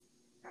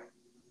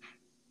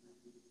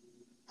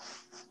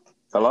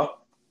Hello?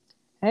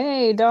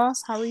 Hey,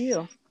 Doss, how are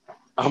you?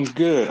 I'm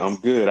good. I'm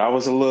good. I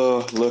was a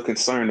little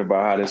concerned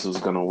about how this was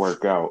gonna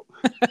work out.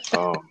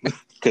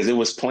 Because it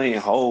was playing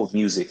hold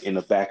music in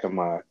the back of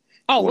my,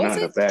 Oh, well, was not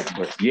in the it? back,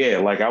 but yeah,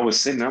 like I was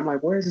sitting there, I'm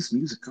like, where is this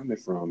music coming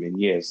from? And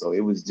yeah, so it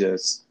was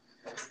just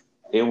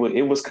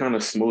it was kind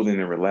of smoothing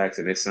and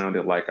relaxing. It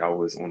sounded like I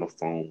was on the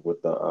phone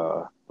with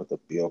the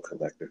bill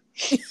collector.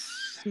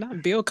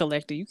 Not bill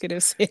collector. You could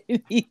have said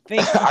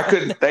anything I other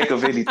couldn't than think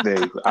of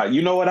anything.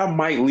 You know what? I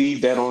might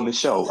leave that on the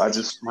show. I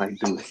just might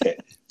do that.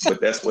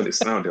 But that's what it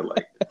sounded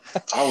like.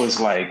 I was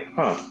like,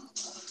 huh,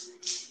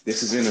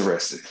 this is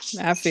interesting.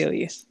 I feel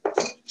you.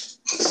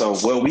 So,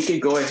 well, we can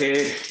go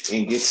ahead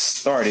and get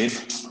started.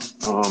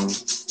 Um,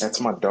 that's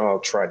my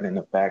dog trotting in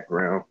the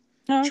background,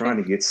 Oh, trying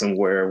okay. to get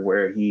somewhere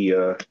where he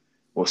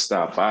will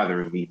stop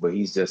bothering me, but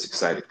he's just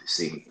excited to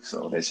see me.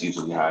 So that's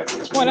usually how it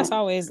is Well, with that's him.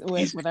 always with,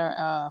 He's with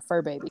our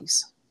fur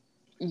babies,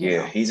 you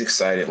Yeah, know. he's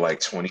excited like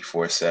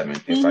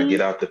 24/7. If I Hmm.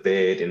 get out the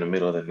bed in the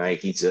middle of the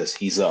night, he's up.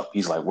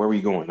 He's like, "Where are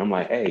we going?" I'm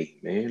like, "Hey,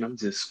 man, I'm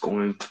just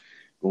going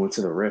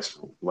to the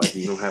restroom. Like,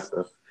 you don't have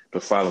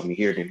to follow me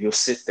here." Then he'll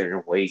sit there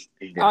and wait.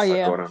 And then Oh, if I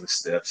yeah. go down the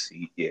steps,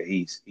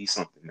 he's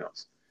something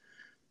else.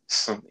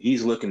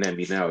 He's looking at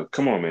me now.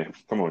 Come on, man.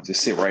 Come on,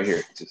 just sit right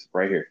here. Just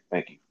right here.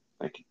 Thank you.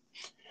 Thank you.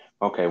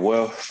 Okay,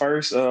 well,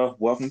 first,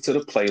 welcome to the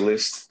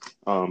playlist.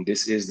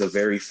 This is the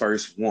very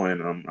first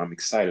one. I'm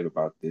excited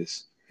about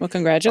this. Well, Um,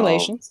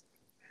 congratulations.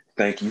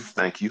 Thank you.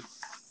 Thank you.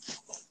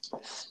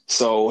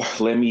 So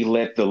let me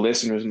let the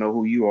listeners know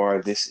who you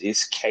are. This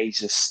is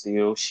Kazia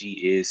Steele. She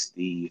is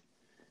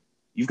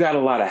you've got a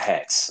lot of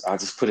hats. I'll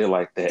just put it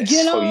like that.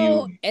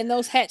 So And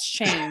those hats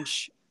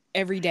change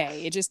every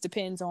day. It just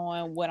depends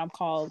on what I'm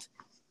called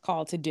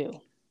to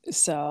do.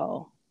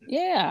 So,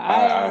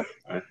 yeah,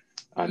 I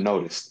I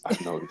noticed. I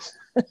noticed.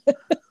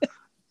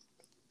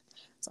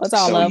 so it's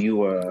all So love.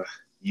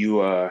 you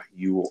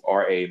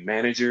are a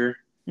manager,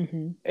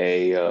 Hmm.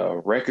 a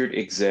record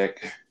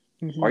exec.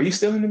 Are you Hmm.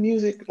 still in the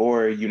music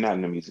or are you not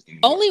in the music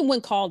anymore? Only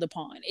when called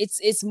upon.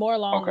 It's more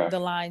along Okay. the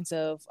lines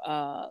of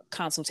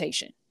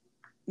consultation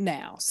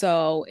now.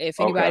 So if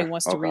anybody Okay.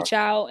 wants to Okay. reach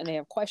out and they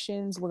have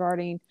questions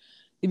regarding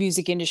the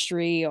music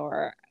industry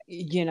or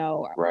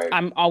Right.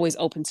 I'm always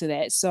open to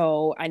that.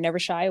 So I never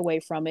shy away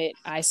from it.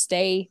 I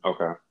stay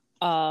Okay.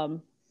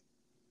 um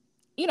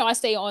I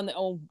stay on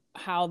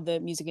how the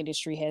music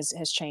industry has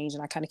changed,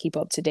 and I kind of keep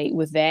up to date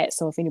with that.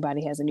 So if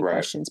anybody has any Right.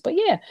 questions, but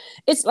yeah,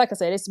 it's like I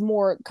said, it's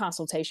more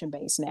consultation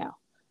based now.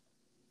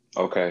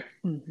 Okay.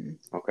 Hmm.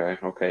 Okay,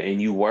 okay.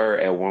 And you were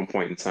at one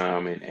point in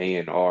time an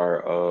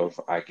A&R of,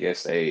 I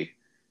guess, a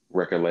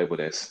record label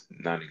that's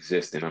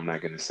non-existent. I'm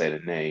not going to say the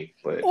name,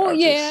 but Well, I'll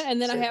yeah, just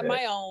and then I say have that.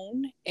 my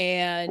own,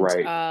 and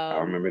Right. I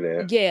remember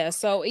that. yeah.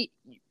 So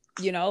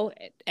you know,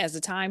 as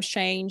the times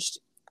changed,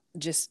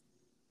 just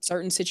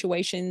certain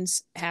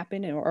situations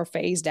happen or are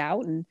phased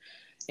out, and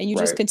you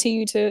just Right.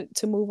 continue to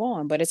move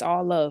on. But it's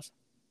all love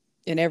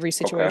in every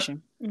Okay.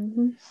 situation.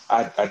 Hmm.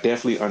 I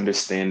definitely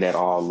understand that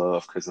all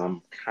love because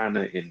I'm kind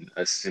of in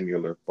a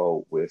similar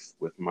boat with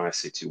my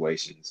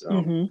situations.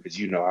 Hmm. Because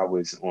I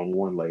was on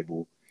one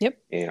label Yep.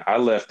 and I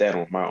left that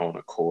on my own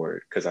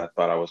accord because I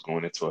thought I was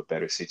going into a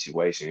better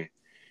situation.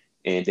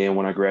 And then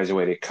when I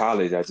graduated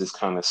college, I just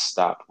kind of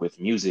stopped with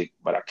music,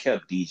 but I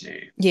kept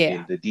DJing.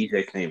 Yeah. And the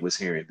DJ thing was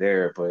here and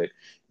there, but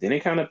then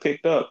it kind of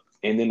picked up.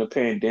 And then the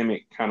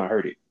pandemic kind of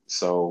hurt it.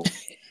 So,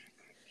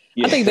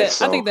 I yeah, think that I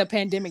so, think the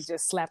pandemic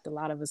just slapped a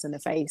lot of us in the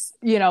face,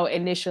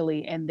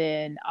 initially, and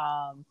then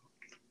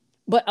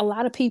but a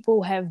lot of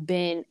people have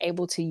been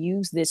able to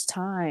use this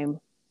time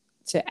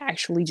to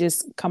actually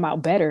just come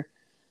out better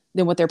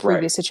than what their right.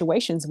 previous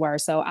situations were.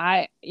 So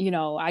I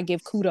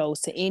give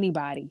kudos to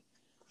anybody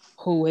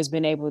who has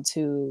been able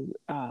to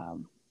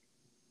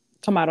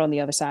come out on the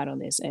other side on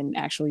this and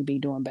actually be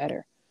doing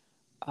better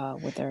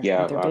with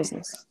Yeah, their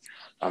business.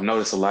 I've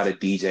noticed a lot of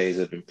DJs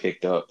have been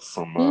picked up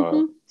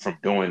Mm-hmm. from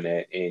doing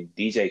that. And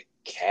DJ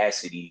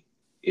Cassidy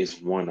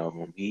is one of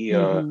them. He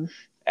Mm-hmm.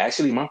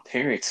 actually my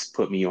parents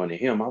put me on to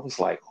him. I was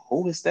like,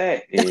 who is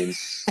that? And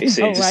I they know,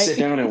 said just right? sit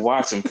down and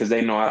watch him because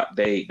they know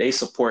they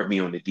support me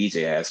on the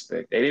DJ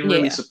aspect. They didn't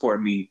really Yeah.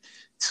 support me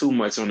too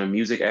much on the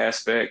music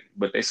aspect,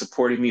 but they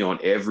supported me on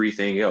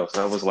everything else.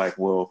 I was like,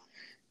 well,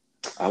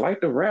 I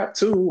like to rap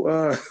too.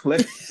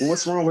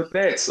 What's wrong with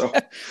that? So,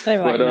 They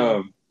were like, but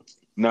no.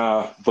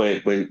 nah,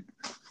 but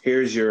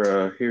here's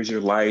your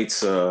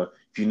lights.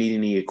 If you need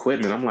any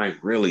equipment, I'm like,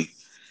 really?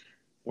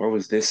 Where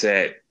was this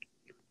at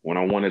when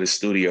I wanted a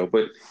studio?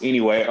 But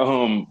anyway,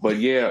 but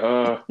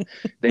yeah,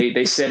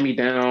 they set me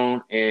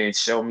down and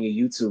showed me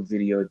a YouTube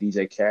video of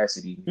DJ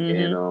Cassidy,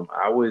 and Mm-hmm.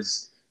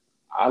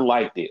 I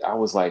liked it. I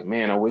was like,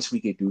 man, I wish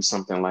we could do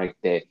something like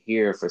that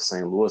here for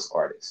St. Louis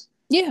artists.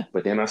 Yeah.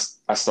 But then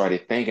I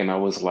started thinking, I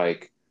was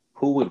like,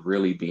 who would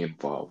really be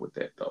involved with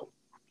that though?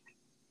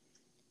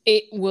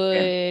 It And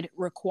would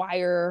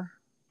require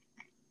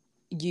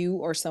you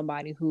or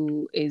somebody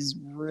who is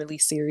really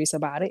serious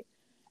about it,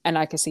 and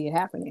I can see it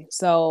happening.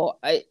 So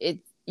it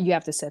you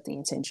have to set the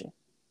intention,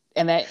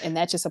 and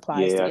that just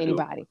applies to yeah, I do.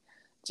 anybody.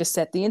 Just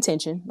set the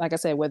intention. Like I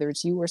said, whether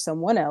it's you or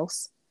someone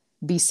else,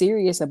 be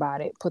serious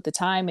about it, put the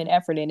time and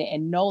effort in it,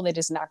 and know that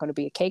it's not going to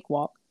be a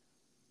cakewalk.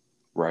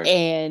 Right.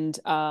 And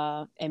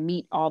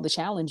meet all the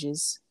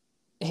challenges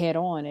head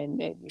on,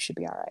 and you should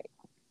be all right.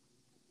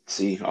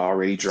 See,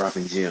 already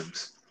dropping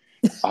gems.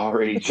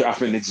 Already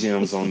dropping the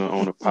gems on the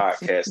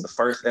podcast. The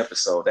first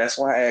episode. That's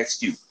why I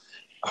asked you.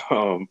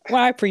 Um,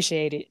 Well, I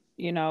appreciate it,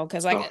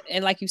 because oh,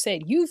 like you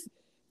said,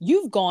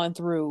 you've gone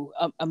through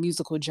a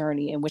musical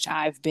journey in which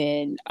I've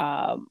been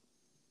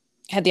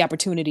had the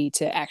opportunity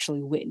to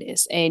actually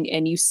witness,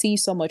 and you see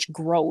so much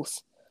growth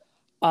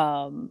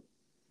um,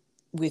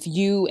 with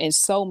you and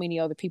so many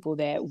other people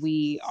that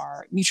we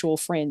are mutual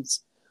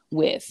friends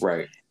with,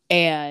 right.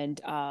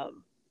 and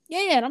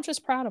yeah, and I'm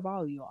just proud of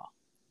all of you all.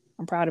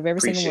 I'm proud of every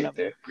single one Appreciate of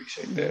you. that.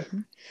 Appreciate that. Mm-hmm.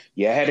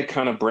 Yeah, I had to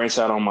kind of branch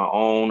out on my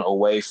own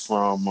away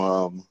from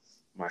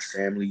my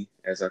family,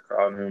 as I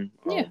call them.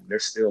 Yeah.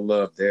 There's still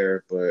love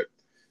there, but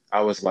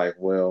I was like,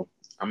 well,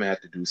 I'm gonna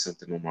have to do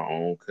something on my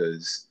own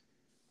because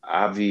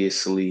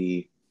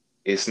obviously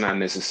it's not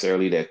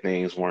necessarily that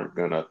things weren't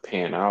gonna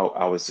pan out.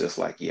 I was just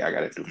like, yeah, I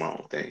gotta do my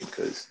own thing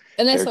because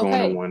And they're that's going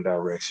in okay. one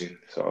direction.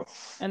 So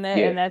And that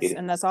yeah, and it that's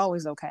and that's is.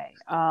 always okay.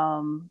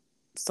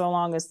 So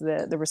long as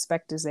the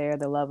respect is there,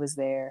 the love is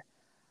there,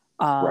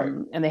 Right.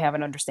 and they have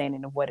an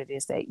understanding of what it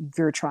is that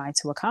you're trying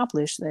to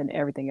accomplish, then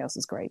everything else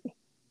is gravy.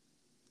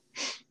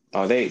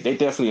 They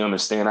definitely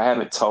understand. I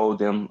haven't told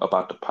them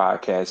about the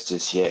podcast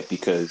just yet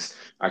because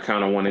I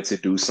kind of wanted to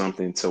do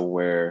something to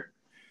where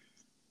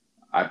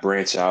I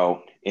branch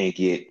out and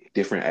get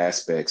different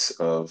aspects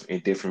of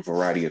and different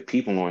variety of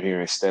people on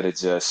here instead of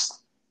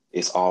just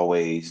it's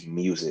always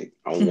music.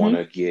 I want Mm-hmm.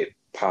 to get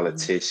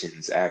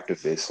politicians,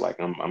 activists. Like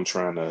I'm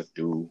trying to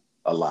do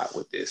a lot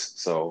with this.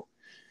 So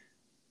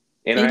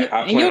and I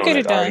And you'll plan on get it.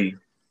 it done.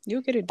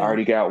 You'll get it I done.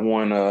 already got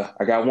one.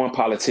 I got one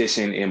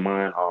politician in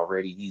mind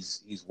already.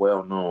 He's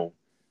well known,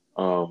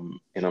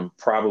 and I'm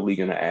probably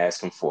gonna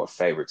ask him for a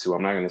favor too.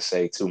 I'm not gonna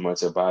say too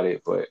much about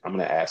it, but I'm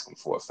gonna ask him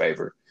for a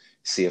favor.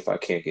 See if I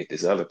can't get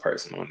this other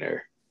person on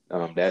there.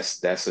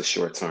 That's a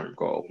short term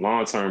goal.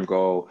 Long term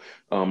goal.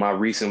 I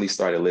recently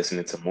started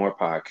listening to more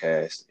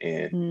podcasts,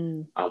 and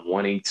Mm. I'm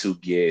wanting to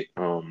get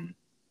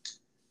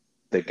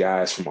the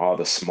guys from All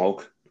the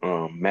Smoke,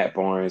 Matt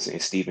Barnes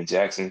and Steven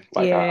Jackson.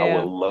 Like I would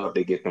Yeah, love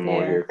to get them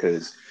on yeah. here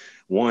because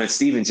one,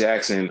 Steven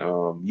Jackson,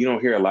 you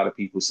don't hear a lot of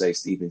people say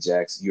Steven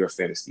Jackson, you're a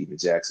fan of Steven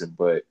Jackson,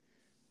 but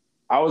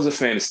I was a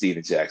fan of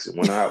Steven Jackson.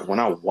 When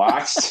I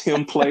watched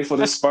him play for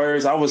the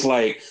Spurs, I was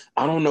like,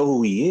 I don't know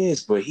who he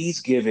is, but he's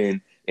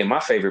giving and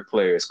my favorite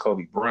player is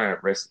Kobe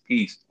Bryant, rest in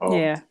peace.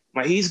 Yeah.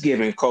 Like he's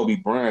giving Kobe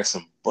Bryant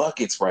some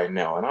buckets right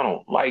now, and I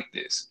don't like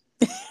this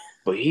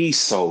but he's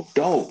so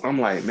dope. I'm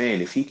like,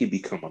 man, if he could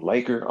become a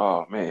Laker,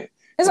 oh man,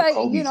 It's when like,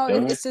 Kobe's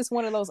done, it's just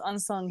one of those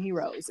unsung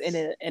heroes in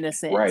a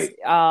sense. right,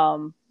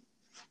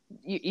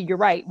 You're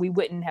right. We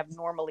wouldn't have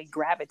normally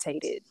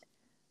gravitated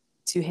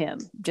to him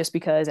just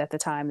because at the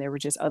time there were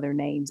just other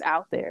names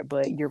out there.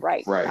 But you're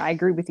right. right, I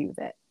agree with you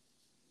that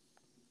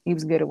he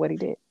was good at what he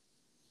did.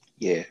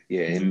 yeah,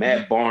 yeah. And Mm-hmm.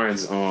 Matt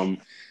Barnes,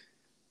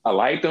 I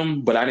liked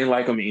him, but I didn't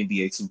like him in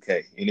NBA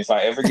 2K. And if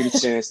I ever get a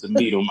chance to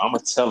meet him, I'm gonna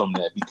tell him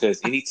that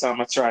because anytime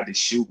I tried to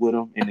shoot with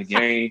him in the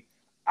game,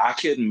 I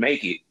couldn't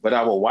make it. But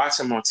I would watch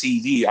him on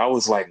TV. I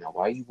was like, now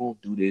why you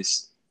won't do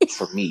this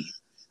for me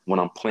when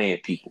I'm playing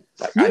people?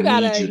 Like I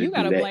need you to You do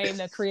gotta that. blame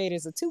the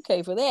creators of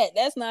 2K for that.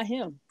 That's not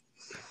him.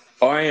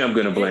 Oh, I am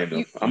gonna blame them.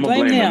 You I'm gonna blame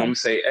blame them. I'm gonna him.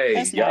 say, hey,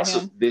 That's y'all, not so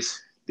him.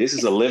 this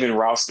is a living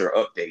roster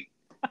update.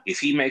 If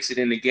he makes it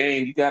in the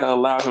game, you gotta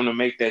allow him to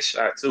make that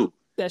shot too.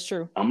 That's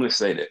true. I'm gonna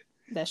say that.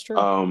 That's true.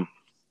 Um,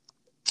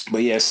 but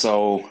yeah,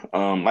 so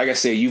like I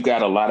said, you've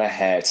got a lot of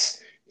hats,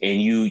 and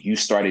you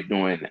started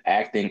doing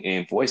acting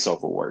and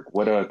voiceover work.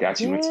 What got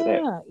you into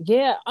that?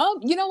 Yeah, yeah.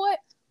 You know what?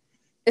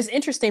 It's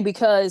interesting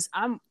because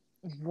I'm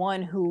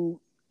one who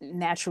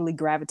naturally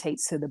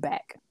gravitates to the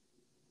back.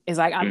 It's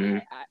like Hmm.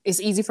 it's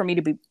easy for me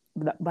to be,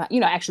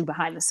 actually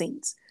behind the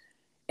scenes,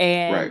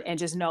 Right, and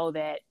just know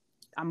that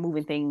I'm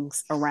moving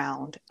things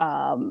around,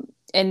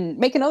 and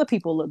making other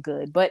people look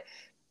good. But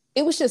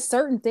it was just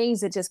certain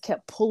things that just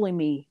kept pulling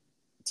me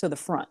to the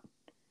front.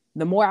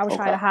 The more I would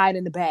try to okay, hide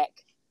in the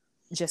back,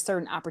 just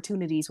certain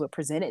opportunities would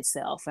present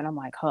itself, and I'm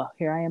like, huh,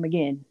 here I am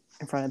again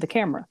in front of the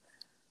camera.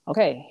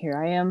 Okay, here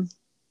I am.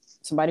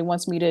 Somebody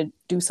wants me to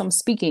do some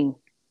speaking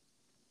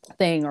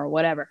thing or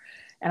whatever.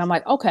 And I'm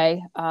like,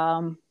 okay,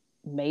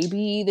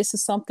 maybe this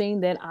is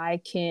something that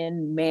I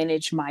can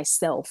manage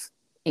myself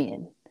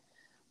in,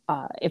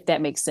 if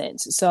that makes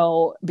sense.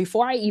 So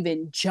before I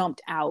even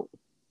jumped out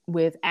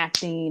with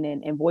acting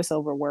and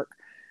voiceover work,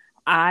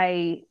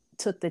 I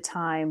took the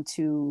time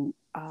to,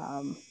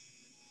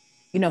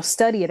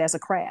 study it as a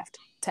craft,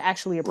 to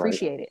actually right,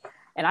 appreciate it.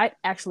 And I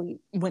actually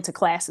went to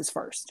classes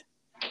first,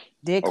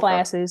 did okay,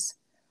 classes,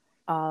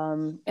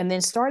 and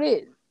then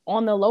started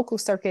on the local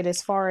circuit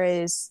as far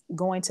as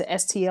going to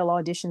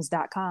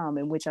stlauditions.com,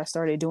 in which I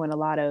started doing a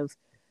lot of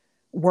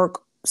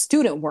work,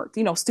 student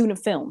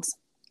films,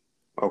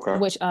 okay.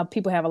 which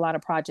people have a lot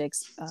of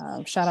projects.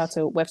 Shout out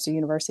to Webster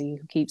University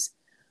who keeps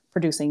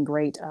producing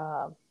great,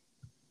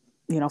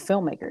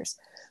 filmmakers.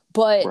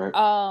 But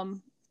Right.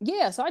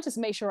 yeah, so I just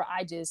made sure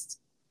I just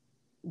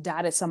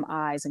dotted some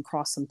I's and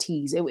crossed some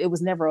T's. It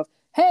was never a,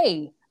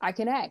 hey, I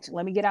can act.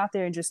 Let me get out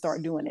there and just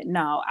start doing it.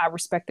 No, I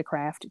respect the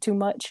craft too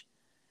much.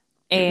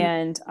 Hmm.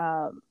 And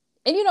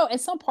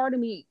some part of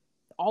me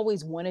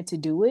always wanted to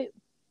do it,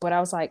 but I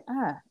was like,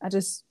 I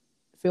just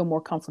feel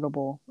more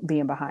comfortable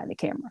being behind the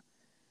camera.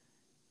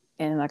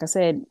 And like I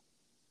said,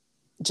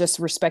 just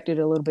respected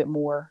it a little bit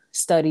more,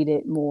 studied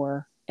it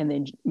more, and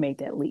then made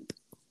that leap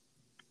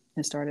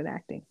and started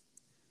acting.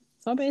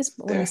 So let me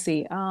That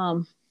see.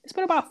 It's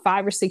been about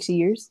 5 or 6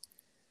 years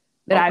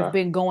that I've okay.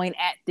 been going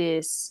at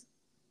this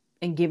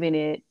and giving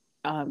it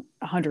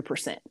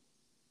 100%.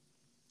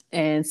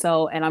 And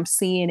I'm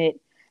seeing it,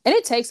 and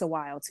it takes a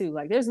while too.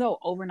 Like there's no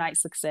overnight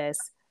success.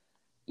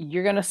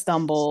 You're gonna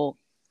stumble.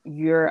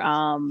 You're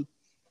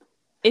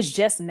It's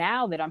just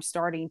now that I'm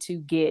starting to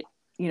get,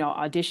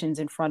 auditions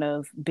in front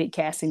of big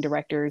casting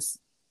directors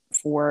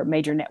for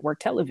major network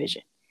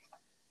television.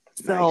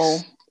 So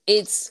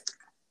Nice.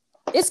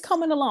 it's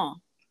coming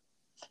along.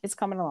 It's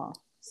coming along.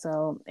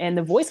 So, and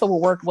the voiceover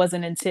work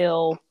wasn't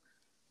until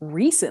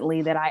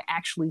recently that I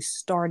actually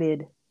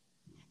started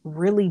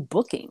really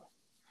booking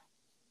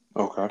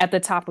Okay. at the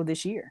top of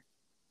this year.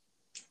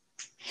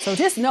 So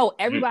just know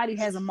everybody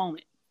has a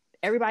moment.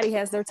 Everybody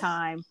has their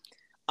time.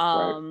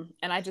 Right.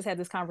 And I just had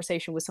this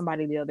conversation with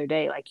somebody the other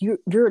day. Like you're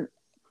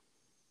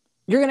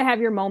gonna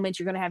have your moments,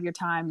 you're gonna have your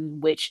time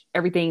in which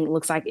everything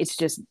looks like it's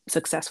just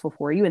successful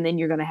for you, and then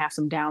you're gonna have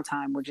some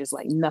downtime where just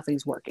like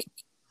nothing's working.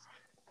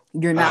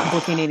 You're not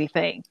booking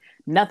anything,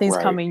 nothing's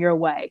Right. coming your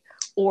way.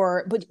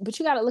 But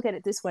you gotta look at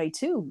it this way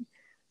too.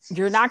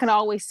 You're not gonna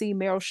always see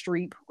Meryl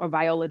Streep or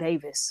Viola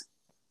Davis.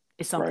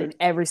 It's Right. something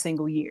every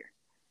single year.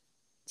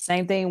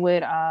 Same thing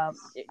with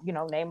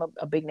name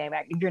a big name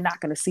actor. You're not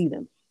gonna see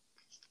them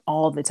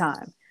all the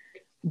time.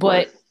 Right.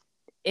 But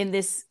in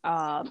this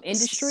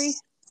industry,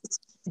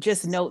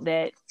 just note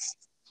that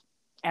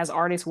as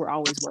artists, we're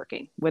always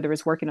working, whether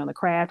it's working on the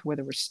craft,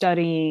 whether we're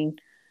studying,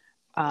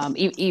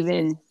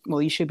 even,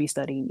 well, you should be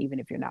studying even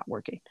if you're not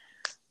working.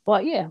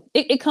 But yeah,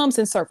 it comes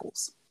in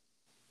circles.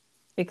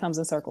 It comes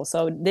in circles.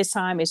 So this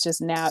time it's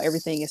just now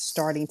everything is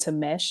starting to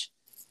mesh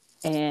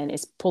and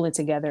it's pulling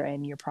together,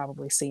 and you're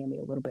probably seeing me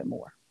a little bit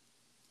more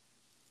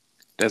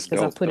That's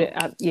because dope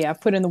though.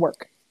 I've put in the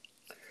work.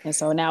 And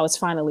so now it's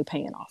finally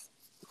paying off.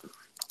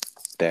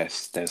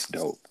 That's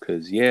dope.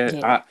 Cause yeah,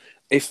 Yeah. I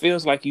it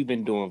feels like you've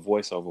been doing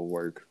voiceover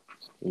work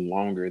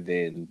longer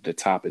than the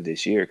top of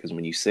this year. Cause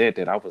when you said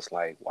that, I was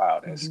like,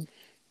 wow, Mm-hmm.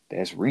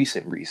 that's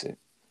recent.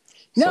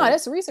 No, So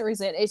that's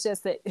recent. It's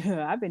just that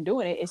I've been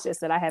doing it. It's just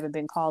that I haven't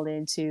been called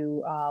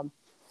into.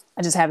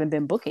 I just haven't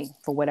been booking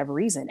for whatever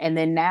reason. And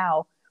then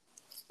now,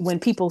 when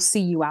people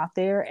see you out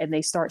there and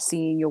they start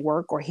seeing your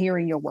work or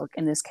hearing your work,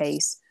 in this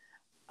case,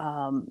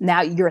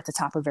 now you're at the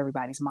top of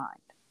everybody's mind.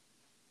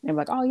 And they're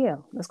like, "Oh yeah,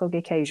 let's go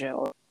get Kazia."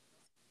 Or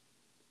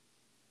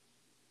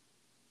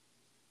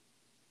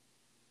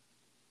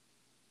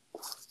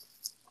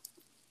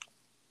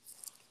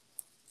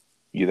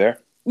you there?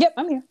 yep,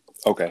 I'm here.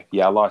 Okay.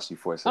 Yeah, I lost you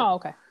for a Oh, second.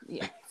 okay,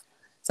 yeah.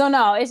 So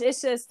no, it's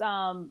just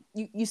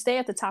you stay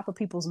at the top of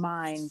people's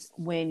minds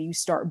when you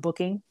start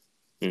booking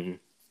Hmm.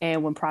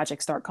 and when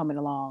projects start coming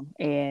along,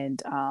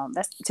 and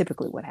that's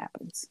typically what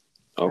happens.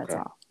 That's Okay.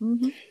 all.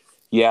 Mm-hmm.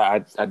 Yeah,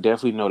 I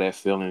definitely know that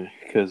feeling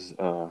because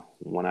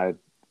when I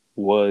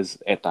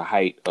was at the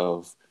height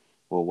of,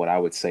 well, what I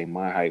would say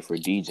my height for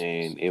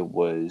DJing, it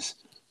was,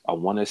 I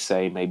want to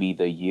say maybe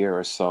the year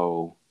or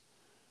so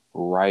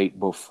right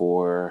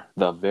before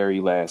the very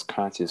last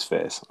Conscious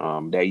Fest.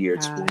 That year,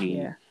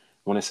 Yeah. I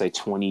want to say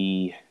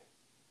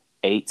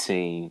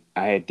 2018,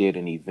 I had did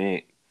an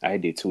event. I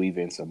had did two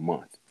events a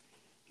month.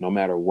 No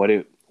matter what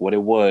it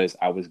was,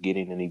 I was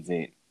getting an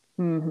event.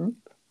 Mm-hmm.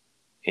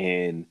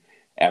 And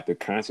after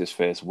Conscious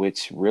Fest,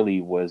 which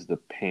really was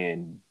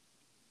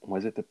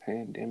was it the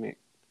pandemic?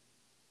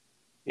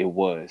 It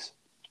was.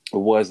 It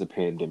was the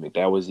pandemic.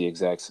 That was the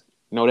exact.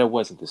 No, that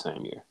wasn't the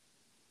same year.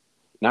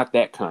 Not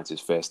that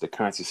Conscious Fest. The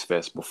Conscious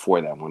Fest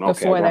before that one. Okay, I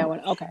Before got that my. one,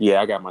 okay.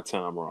 Yeah, I got my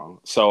time wrong.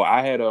 So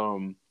I had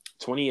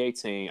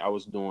 2018. I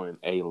was doing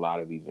a lot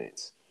of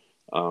events,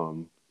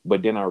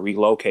 but then I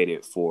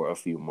relocated for a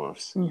few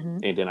months, Mm-hmm.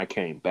 and then I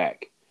came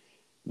back.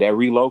 That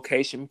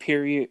relocation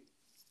period,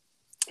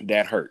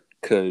 that hurt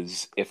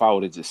because if I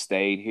would have just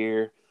stayed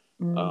here,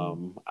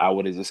 Mm. I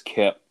would have just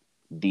kept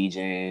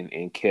DJing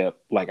and kept,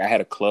 like, I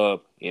had a club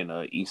in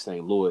East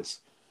St. Louis.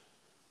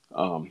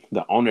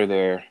 The owner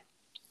there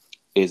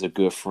is a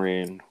good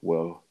friend.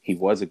 Well, he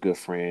was a good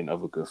friend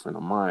of a good friend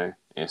of mine,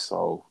 and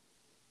so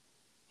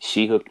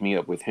she hooked me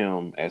up with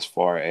him as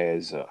far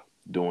as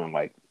doing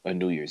like a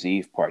New Year's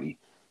Eve party.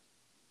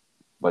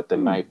 But the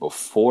Mm. night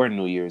before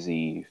New Year's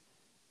Eve,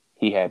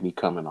 he had me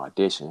come and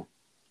audition,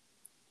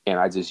 and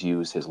I just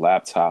used his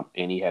laptop,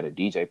 and he had a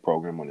DJ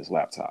program on his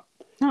laptop.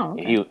 Oh,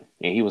 And okay.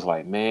 he was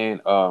like, man,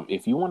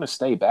 if you want to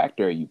stay back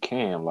there, you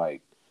can.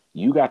 Like,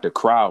 you got the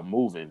crowd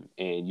moving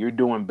and you're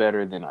doing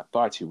better than I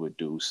thought you would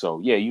do. So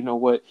yeah, you know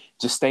what?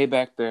 Just stay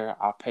back there.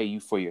 I'll pay you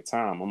for your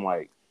time. I'm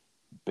like,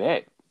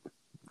 bet.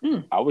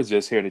 Mm. I was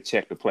just here to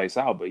check the place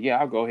out, but yeah,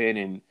 I'll go ahead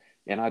and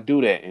I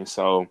do that. And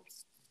so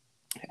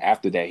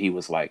after that, he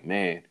was like,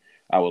 man,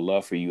 I would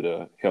love for you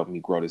to help me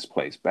grow this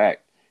place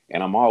back.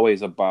 And I'm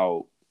always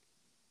about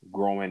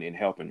growing and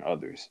helping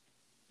others.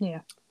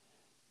 Yeah.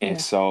 And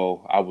Yeah.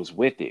 so I was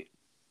with it.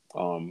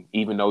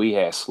 Even though he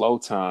had slow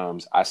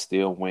times, I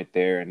still went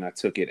there and I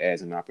took it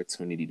as an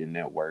opportunity to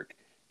network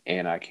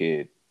and I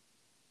could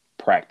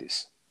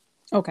practice.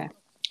 Okay.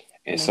 That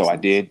And so makes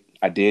sense.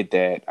 I did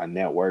that. I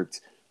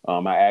networked.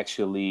 I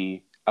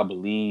actually, I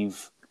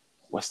believe,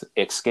 what's the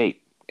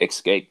Escape?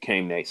 Escape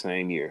came that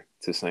same year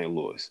to St.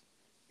 Louis,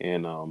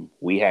 and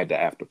we had the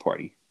after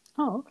party.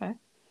 Oh, okay.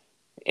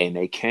 And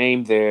they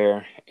came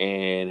there,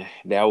 and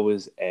that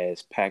was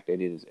as packed as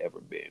it has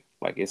ever been.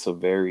 Like it's a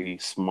very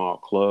small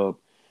club,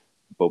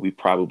 but we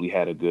probably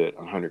had a good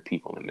 100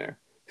 people in there.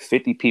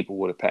 50 people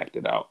would have packed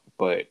it out,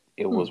 but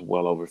it Hmm. was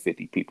well over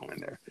 50 people in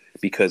there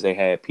because they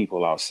had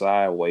people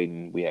outside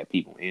waiting. We had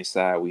people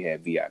inside. We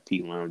had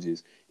VIP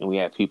lounges, and we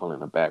had people in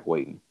the back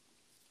waiting.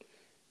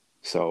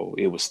 So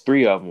it was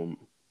three of them.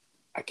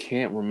 I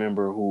can't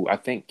remember who. I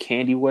think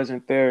Candy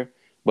wasn't there,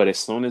 but as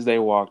soon as they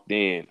walked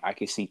in, I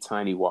could see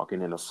Tiny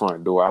walking in the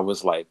front door. I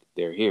was like,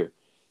 they're here.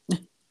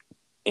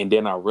 And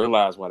then I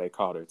realized why they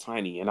called her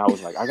Tiny, and I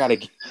was like, I got.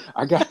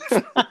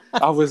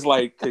 I was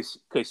like,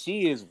 cause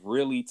she is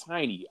really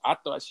tiny. I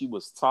thought she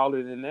was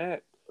taller than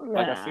that.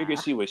 Like I figured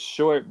Nah. she was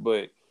short,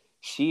 but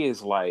she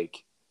is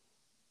like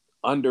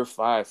under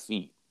 5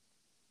 feet,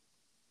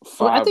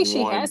 Well, I five think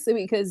she one. has to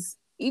be because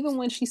even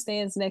when she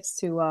stands next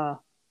to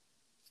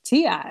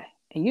Ti,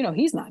 and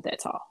he's not that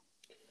tall.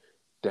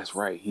 That's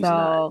right. He's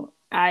not,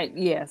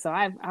 So so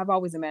I've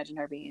always imagined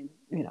her being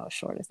as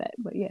short as that.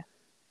 But yeah.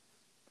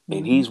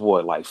 and Hmm. he's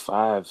what, like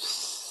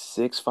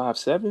 5'6",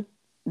 5'7".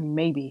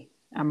 Maybe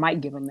I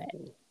might give him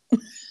that.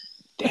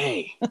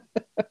 Dang.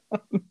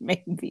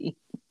 Maybe.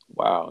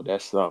 Wow,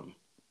 that's something.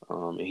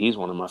 And he's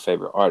one of my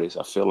favorite artists.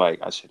 I feel like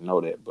I should know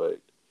that, but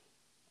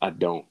I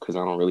don't because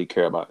I don't really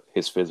care about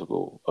his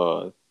physical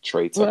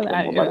traits. I Well,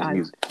 care more about his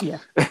music.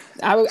 yeah,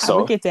 I would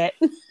So get that.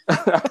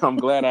 I'm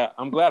glad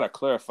I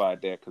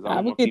clarified that because I I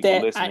don't would want get people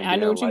that. listening I knew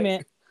being what you like,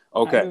 meant. I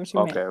knew okay, what you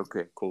okay, meant.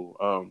 okay,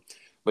 cool.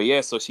 But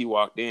yeah, so she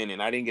walked in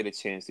and I didn't get a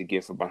chance to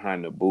get from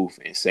behind the booth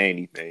and say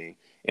anything.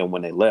 And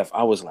when they left,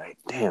 I was like,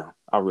 damn,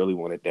 I really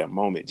wanted that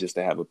moment just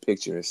to have a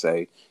picture and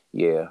say,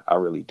 yeah, I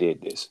really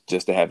did this,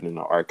 just to have it in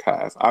the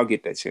archive. I'll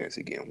get that chance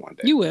again one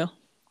day. You will.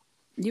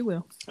 You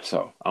will.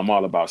 So I'm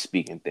all about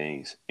speaking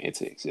things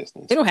into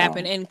existence. It'll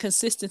happen, and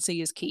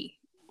consistency is key.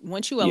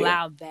 Once you Yeah,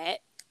 allow that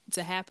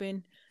to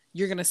happen,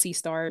 you're gonna see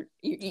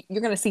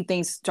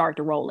things start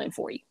to roll in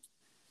for you.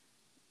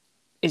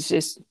 It's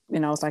just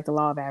it's like the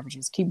law of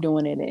averages. Keep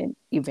doing it, and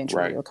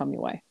eventually right, it'll come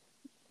your way.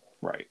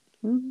 right.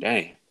 Mm-hmm.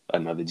 Dang,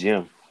 another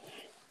gem.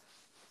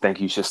 Think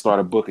you should start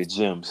a book of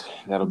gems.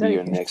 That'll be There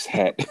your you go. next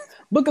hat.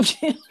 Book of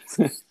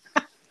Gems.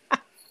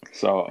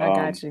 So, I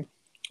got you.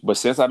 but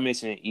since I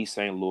mentioned East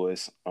St.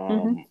 Louis,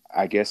 Mm-hmm.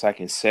 I guess I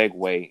can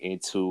segue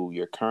into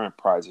your current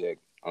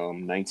project,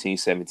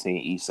 1917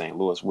 East St.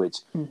 Louis, which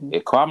Mm-hmm.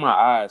 it caught my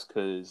eyes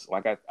because,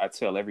 like I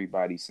tell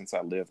everybody, since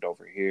I lived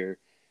over here,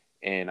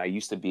 and I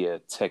used to be a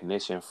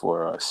technician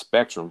for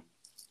Spectrum,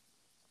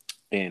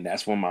 and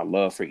that's when my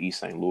love for East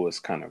St. Louis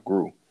kind of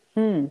grew.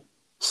 Hmm.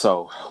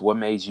 So, what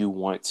made you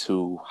want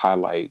to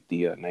highlight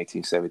the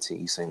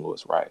 1917 East St.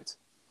 Louis riots?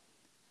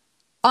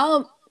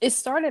 It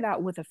started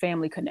out with a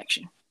family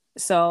connection.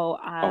 So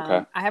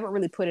Okay, I haven't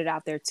really put it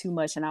out there too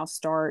much, and I'll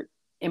start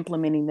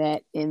implementing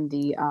that in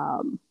the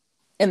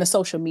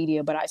social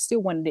media. But I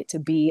still wanted it to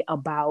be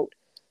about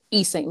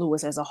East St.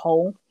 Louis as a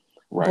whole.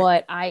 right.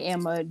 But I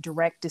am a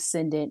direct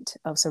descendant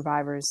of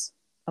survivors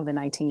of the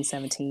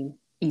 1917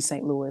 East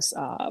St. Louis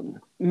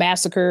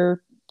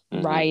massacre,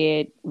 Mm-hmm.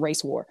 riot,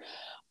 race war.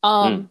 Mm.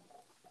 Um,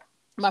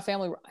 my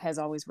family has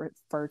always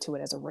referred to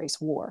it as a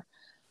race war,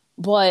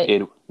 but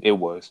It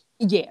was.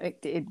 yeah,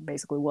 it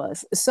basically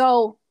was.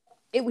 So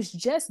it was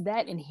just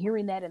that, and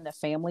hearing that in the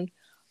family.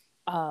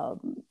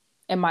 Um,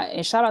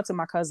 and shout out to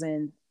my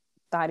cousin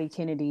Thottie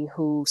Kennedy,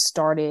 who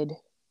started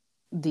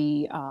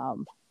the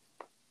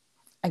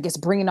I guess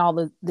bringing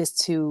this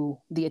to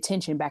the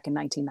attention back in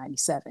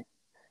 1997.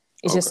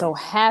 It just Okay. so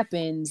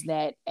happens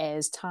that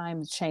as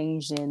times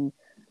changed and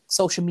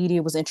social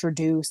media was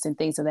introduced and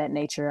things of that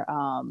nature,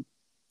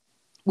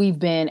 we've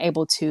been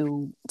able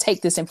to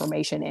take this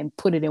information and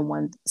put it in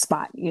one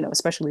spot,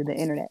 especially the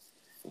internet.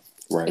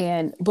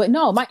 Right. But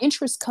no, my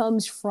interest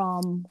comes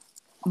from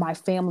my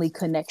family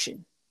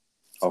connection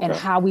and Okay.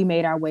 how we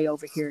made our way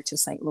over here to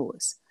St.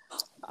 Louis.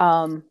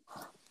 Um,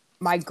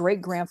 my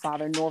great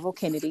grandfather, Norval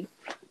Kennedy,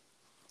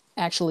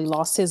 actually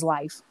lost his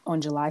life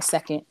on July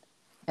 2nd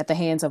at the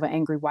hands of an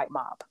angry white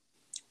mob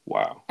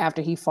Wow.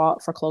 after he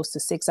fought for close to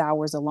 6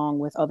 hours along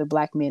with other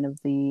black men of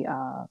the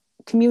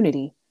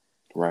community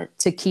Right.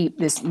 to keep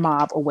this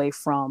mob away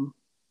from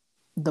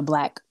the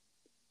black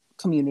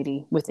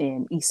community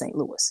within East St.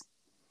 Louis.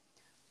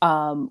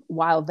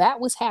 While that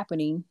was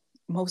happening,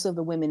 most of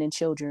the women and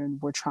children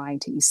were trying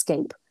to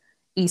escape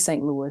East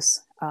St.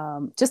 Louis.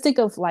 Just think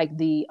of like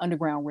the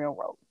Underground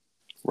Railroad,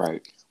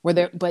 Right. where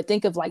there. But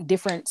think of like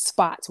different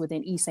spots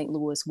within East St.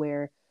 Louis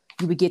where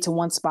you would get to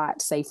one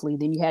spot safely,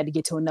 then you had to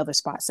get to another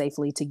spot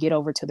safely to get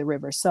over to the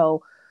river.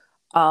 So,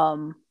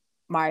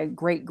 my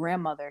great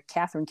grandmother,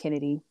 Catherine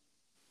Kennedy,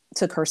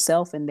 took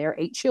herself and their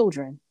 8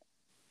 children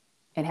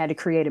and had to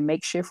create a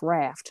makeshift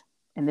raft.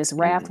 And this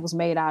raft Mm-hmm. was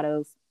made out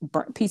of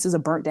pieces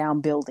of burnt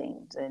down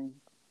buildings and,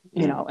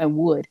 Mm. and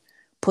wood.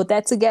 Put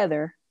that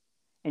together,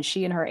 and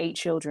she and her 8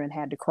 children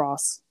had to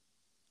cross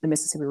the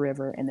Mississippi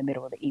River in the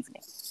middle of the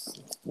evening.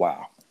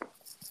 Wow.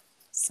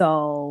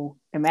 So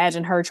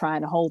imagine her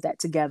trying to hold that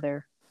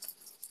together,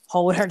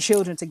 hold her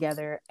children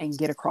together, and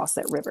get across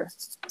that river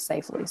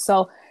safely.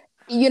 So,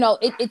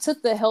 it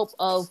took the help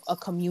of a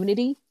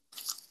community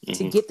to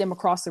Mm-hmm. get them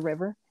across the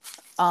river.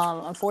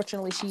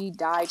 Unfortunately, she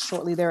died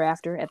shortly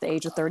thereafter at the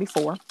age of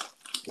 34,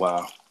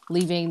 Wow.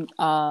 leaving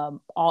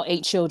all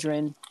 8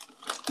 children,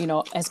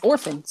 as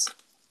orphans.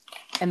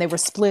 And they were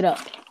split up.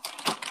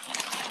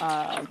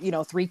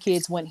 3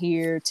 kids went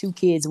here, 2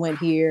 kids went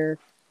here,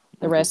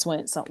 the Mm-hmm. rest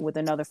went with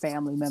another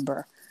family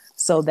member.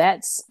 So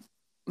that's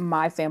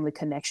my family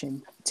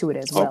connection to it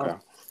as Okay.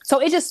 well. So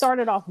it just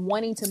started off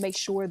wanting to make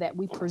sure that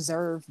we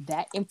preserve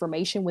that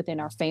information within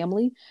our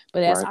family.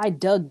 But as Right. I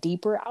dug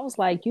deeper, I was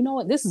like, you know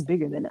what? This is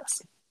bigger than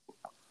us.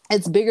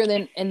 It's bigger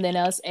than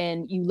us.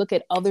 And you look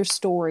at other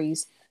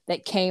stories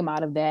that came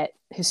out of that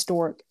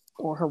historic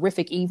or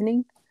horrific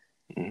evening.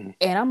 Mm-hmm.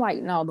 And I'm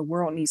like, no, the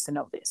world needs to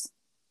know this.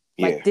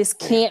 Like, Yeah. this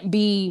Yeah. can't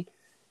be,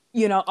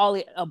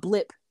 all a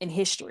blip in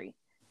history,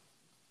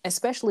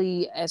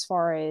 especially as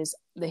far as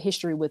the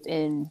history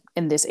within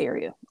in this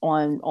area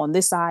on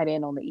this side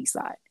and on the east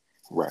side.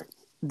 Right.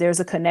 There's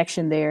a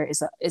connection there.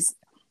 Is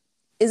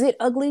it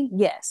ugly?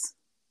 Yes.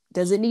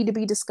 Does it need to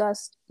be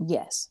discussed?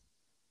 Yes.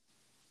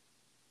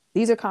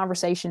 These are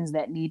conversations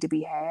that need to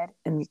be had,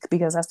 and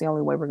because that's the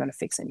only way we're going to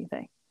fix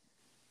anything.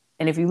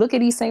 And if you look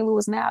at East St.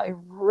 Louis now, it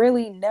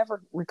really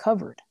never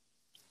recovered.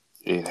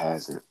 It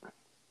hasn't.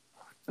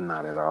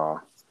 Not at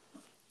all.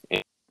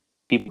 And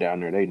people down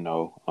there, they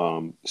know.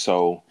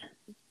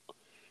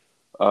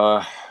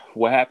 Uh,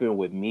 what happened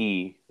with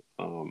me?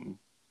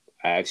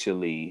 I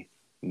actually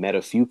met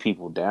a few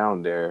people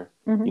down there.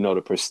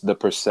 Mm-hmm. The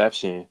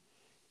perception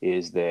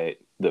is that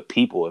the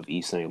people of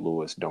East St.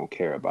 Louis don't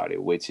care about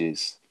it, which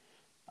is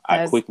I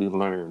That's quickly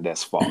learned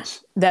that's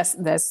false.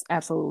 that's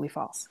absolutely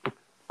false.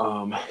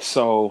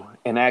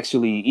 And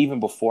actually, even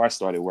before I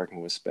started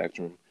working with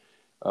Spectrum,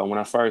 when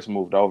I first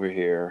moved over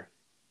here,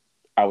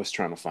 I was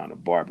trying to find a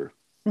barber.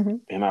 Mm-hmm.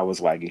 And I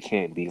was like, it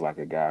can't be like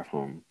a guy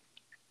from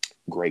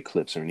Great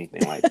Clips or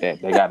anything like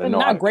that. They got to know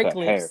how Not to great cut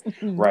clips.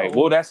 hair. Right.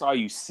 No. Well, that's all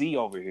you see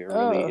over here,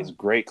 really, Uh, is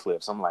Great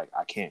Clips. I'm like,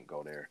 I can't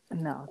go there.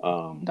 no.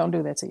 Um, Don't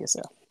do that to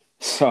yourself.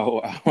 so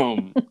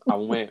I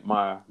went,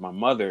 my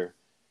mother,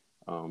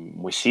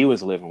 when she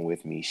was living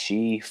with me,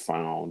 she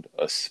found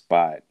a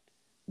spot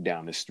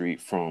down the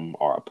street from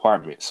our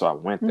apartment. So I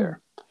went Mm.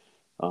 there.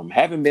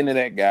 Haven't been to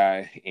that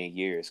guy in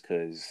years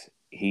because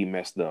he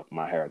messed up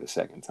my hair the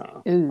second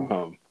time.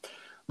 Ooh.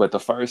 But the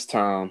first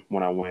time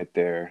when I went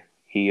there,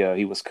 he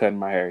was cutting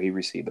my hair. He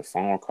received a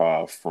phone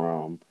call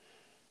from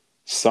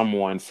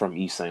someone from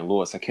East St.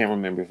 Louis. I can't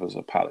remember if it was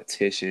a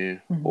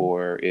politician Mm-hmm.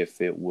 or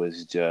if it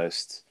was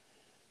just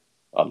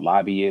a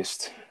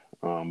lobbyist.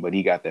 But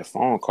he got that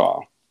phone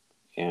call,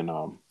 and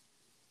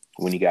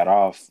when he got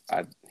off,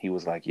 he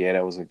was like, "Yeah,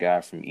 that was a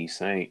guy from East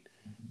St.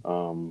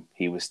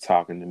 He was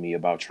talking to me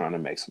about trying to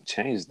make some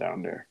changes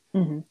down there."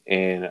 Mm-hmm.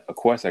 And of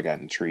course, I got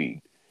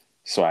intrigued.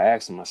 So I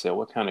asked him. I said,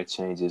 "What kind of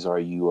changes are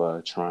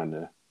you trying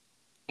to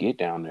get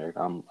down there?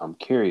 I'm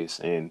curious."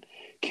 And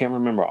can't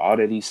remember all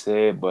that he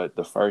said, but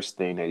the first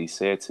thing that he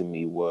said to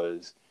me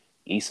was,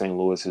 "East St.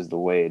 Louis is the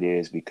way it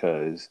is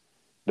because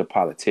the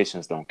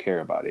politicians don't care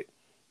about it."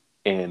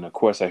 And of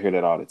course, I hear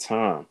that all the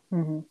time.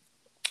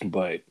 Mm-hmm.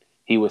 But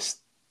he was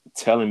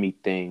telling me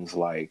things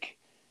like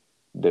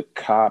the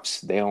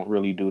cops, they don't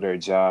really do their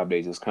job.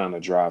 They just kind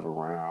of drive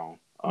around.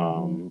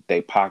 Mm-hmm.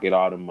 They pocket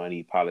all the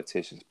money.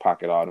 Politicians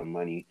pocket all the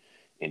money.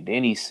 And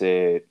then he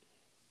said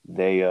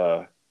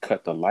they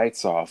cut the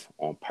lights off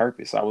on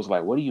purpose. I was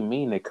like, what do you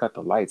mean they cut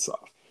the lights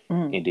off?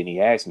 Mm-hmm. And then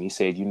he asked me, he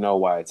said, you know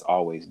why it's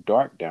always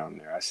dark down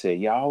there? I said,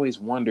 yeah, I always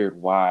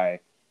wondered why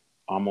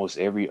almost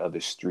every other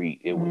street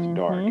it was Mm-hmm.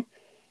 dark.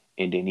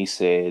 And then he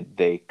said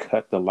they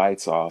cut the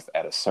lights off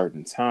at a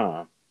certain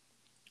time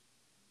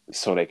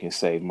so they can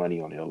save money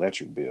on the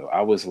electric bill.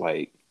 I was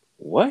like,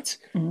 what?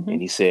 Mm-hmm.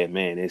 And he said,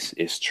 man,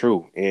 it's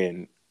true.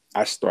 And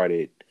I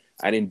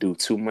didn't do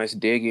too much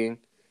digging,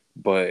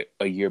 but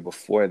a year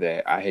before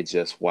that, I had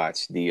just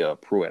watched the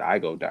Pruitt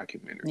Igoe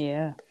documentary.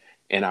 Yeah.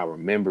 And I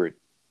remembered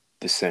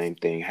the same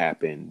thing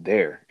happened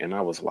there. And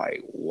I was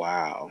like,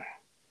 wow,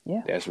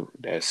 Yeah.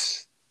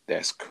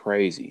 that's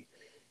crazy.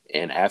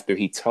 And after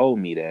he told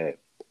me that,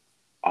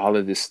 all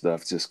of this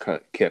stuff just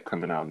kept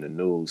coming out in the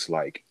news.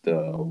 Like the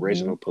Mm-hmm.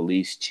 original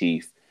police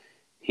chief,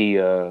 he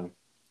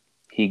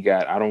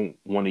got, I don't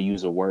want to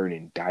use the word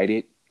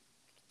indicted,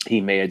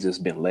 He may have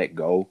just been let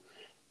go,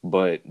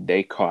 but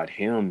they caught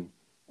him.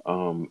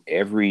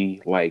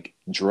 Every like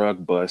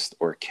drug bust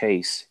or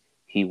case,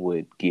 he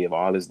would give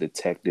all his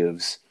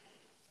detectives,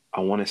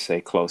 I want to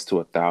say close to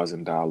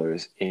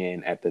 $1,000.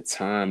 And at the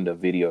time, the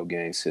video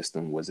game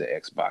system was an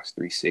Xbox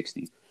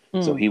 360.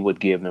 So Mm. he would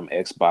give them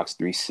Xbox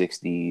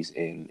 360s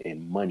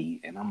and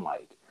money. And I'm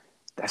like,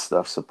 that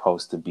stuff's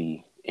supposed to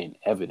be in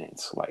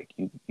evidence. Like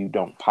you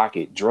don't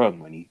pocket drug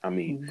money. I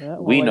mean,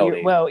 we know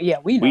they Well, yeah,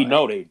 we we know that.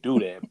 know they do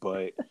that,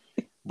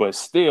 but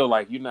still,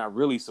 like, you're not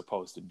really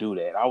supposed to do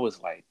that. I was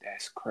like,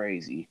 that's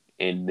crazy.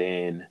 And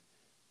then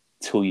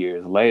 2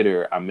 years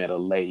later, I met a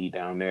lady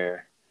down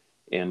there,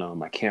 and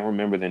I can't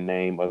remember the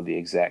name of the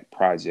exact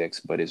projects,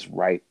 but it's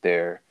right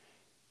there.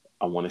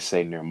 I want to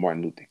say near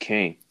Martin Luther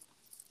King.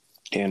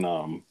 And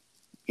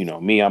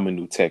me, I'm a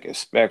new tech at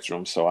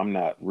Spectrum, so I'm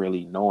not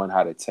really knowing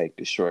how to take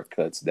the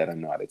shortcuts that I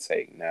know how to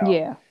take now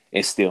Yeah.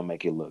 and still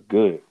make it look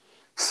good.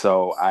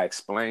 So I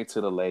explained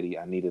to the lady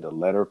I needed a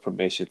letter of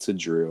permission to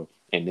drill,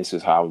 and this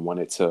is how I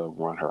wanted to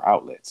run her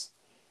outlets.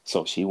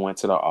 So she went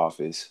to the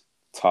office,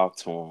 talked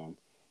to him,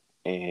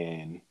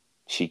 and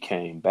she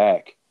came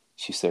back.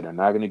 She said, they're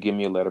not going to give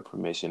me a letter of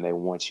permission. They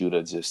want you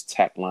to just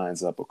tack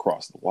lines up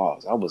across the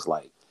walls. I was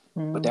like,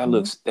 but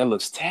Hmm. that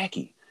looks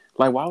tacky.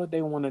 Like, why would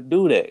they want to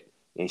do that?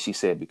 And she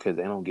said, because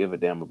they don't give a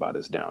damn about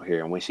us down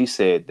here. And when she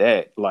said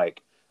that,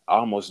 like, I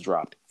almost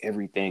dropped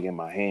everything in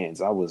my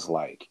hands. I was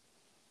like,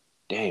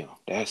 damn,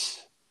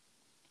 that's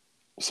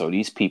so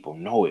these people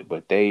know it,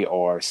 but they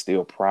are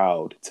still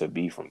proud to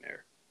be from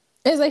there.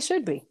 As they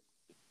should be.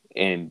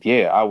 And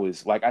yeah, I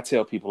was like, I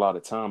tell people all the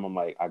time, I'm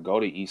like, I go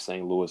to East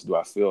St. Louis. Do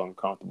I feel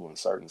uncomfortable in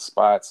certain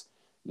spots?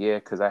 Yeah,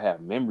 because I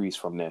have memories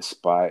from that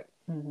spot.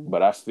 Hmm.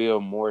 But I feel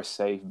more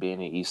safe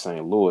being in East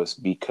St. Louis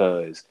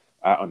because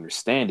I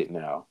understand it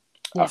now.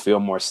 I Yeah. feel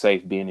more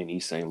safe being in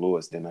East St.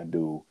 Louis than I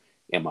do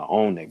in my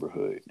own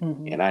neighborhood.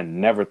 Hmm. And I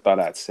never thought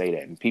I'd say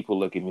that. And people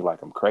look at me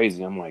like I'm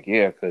crazy. I'm like,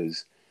 yeah,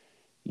 because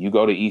you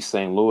go to East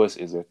St. Louis,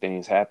 is there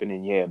things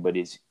happening? Yeah, but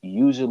it's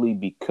usually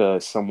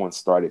because someone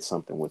started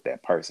something with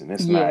that person.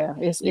 It's not Yeah.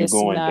 you It's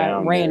going not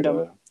down there random.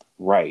 to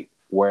right.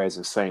 Whereas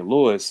in St.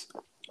 Louis,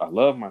 I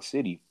love my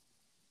city.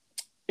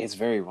 It's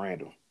very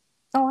random.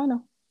 Oh, I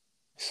know.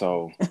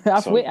 So so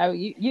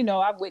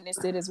I've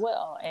witnessed it as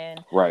well.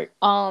 And right.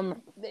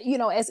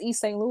 as East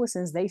St.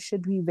 Louisans, they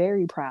should be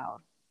very proud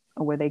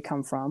of where they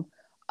come from.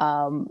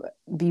 Um,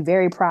 be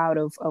very proud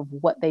of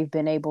what they've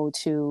been able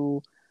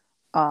to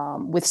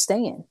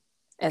withstand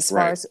as far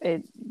Right. as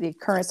the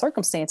current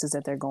circumstances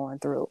that they're going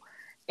through.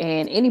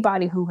 And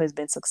anybody who has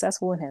been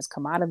successful and has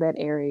come out of that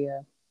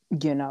area,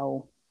 you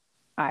know,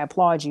 I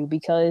applaud you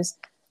because,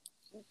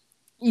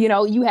 you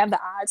have the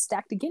odds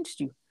stacked against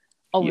you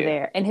over Yeah.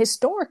 there. And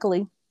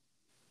historically,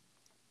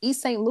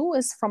 East St.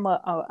 Louis, from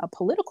a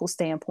political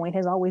standpoint,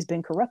 has always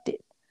been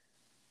corrupted.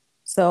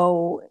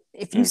 So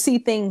if you Mm. see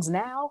things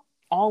now,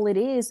 all it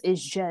is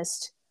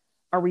just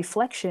a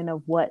reflection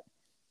of what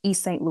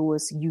East St.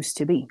 Louis used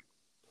to be.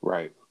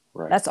 Right.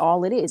 Right. That's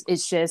all it is.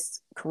 It's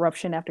just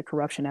corruption after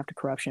corruption after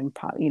corruption,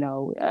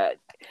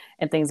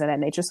 and things of that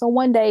nature. So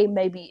one day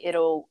maybe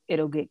it'll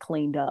get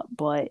cleaned up,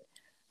 but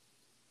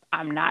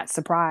I'm not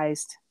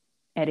surprised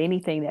at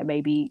anything that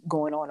may be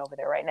going on over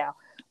there right now.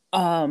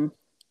 Um,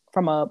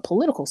 from a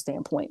political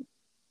standpoint,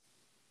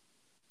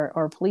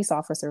 or police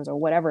officers or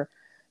whatever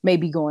may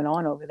be going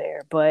on over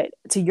there. But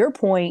to your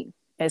point,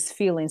 as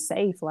feeling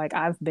safe, like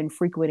I've been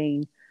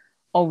frequenting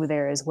over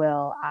there as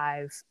well.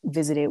 I've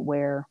visited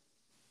where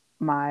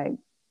my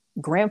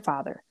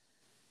grandfather,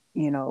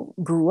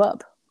 grew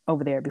up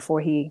over there before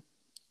he,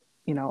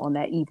 on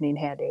that evening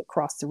had to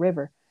cross the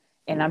river.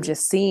 And I'm Mm-hmm.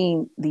 just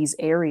seeing these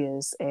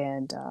areas,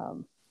 and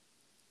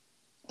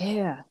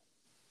yeah,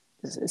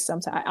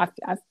 sometimes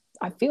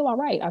I feel all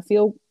right. I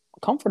feel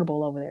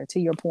comfortable over there. To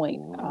your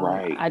point,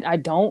 Right. I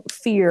don't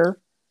fear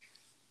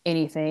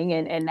anything,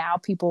 and now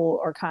people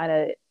are kind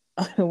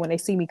of when they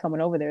see me coming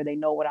over there, they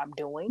know what I'm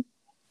doing,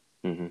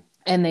 Mm-hmm.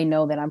 and they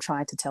know that I'm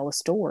trying to tell a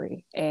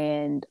story.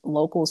 And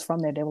locals from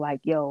there, they're like,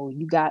 "Yo,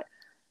 you got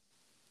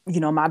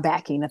my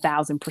backing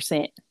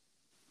 1,000%.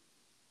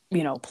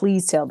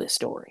 Please tell this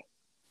story.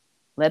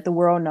 Let the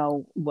world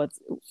know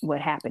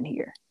what happened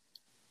here."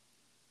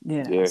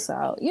 Yeah.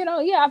 So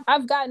yeah,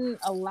 I've gotten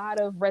a lot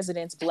of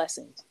residents'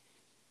 blessings.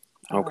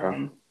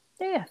 Okay.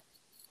 Yeah,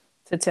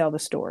 to tell the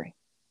story,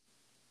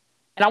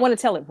 and I want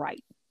to tell it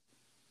right.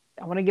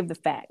 I want to give the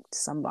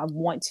facts. I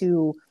want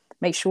to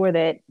make sure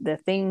that the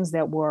things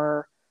that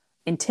were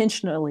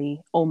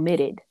intentionally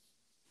omitted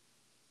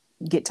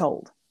get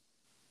told.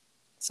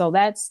 So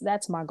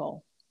that's my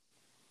goal.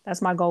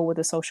 That's my goal with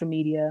the social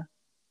media,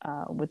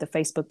 with the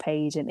Facebook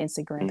page and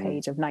Instagram Mm-hmm.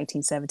 page of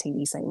 1917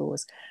 East St.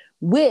 Louis,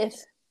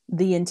 with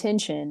the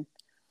intention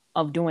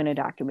of doing a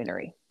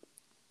documentary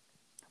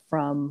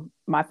from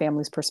my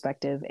family's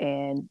perspective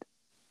and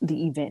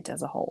the event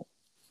as a whole.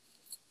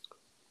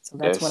 So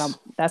That's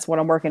that's what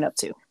I'm working up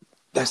to.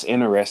 that's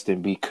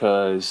interesting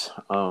because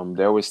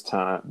there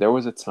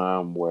was a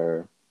time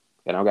where,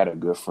 and I got a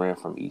good friend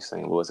from East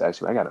St. Louis.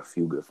 Actually, I got a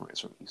few good friends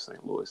from East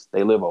St. Louis.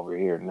 They live over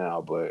here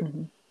now, but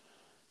Mm-hmm.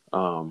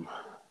 Um,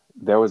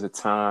 there was a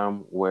time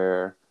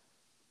where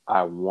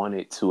I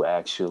wanted to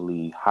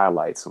actually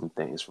highlight some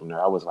things from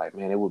there. I was like,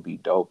 man, it would be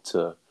dope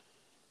to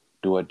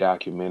do a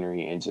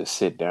documentary and just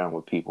sit down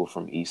with people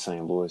from East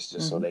St. Louis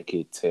just so Mm-hmm. they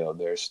could tell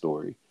their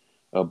story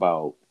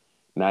about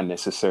not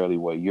necessarily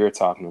what you're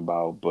talking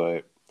about,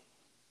 but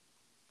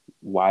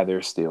why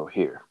they're still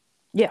here.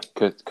 Yeah.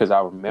 Because I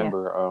Yeah.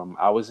 remember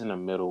I was in the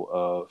middle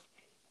of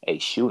a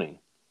shooting,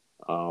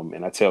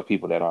 and I tell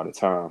people that all the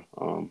time.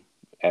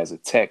 As a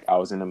tech, I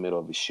was in the middle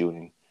of a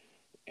shooting,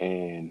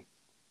 and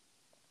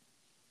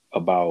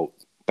about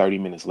 30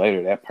 minutes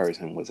later, that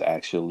person was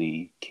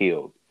actually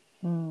killed.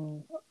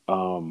 Mm.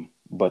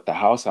 But the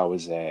house I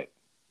was at,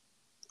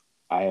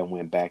 I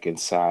went back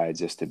inside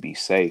just to be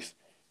safe.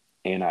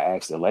 And I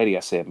asked the lady, I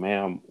said,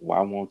 ma'am,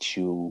 why won't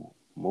you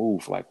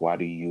move? Like, why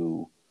do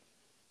you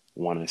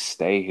want to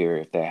stay here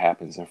if that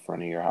happens in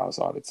front of your house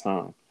all the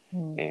time?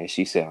 Mm. And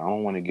she said, I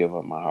don't want to give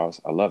up my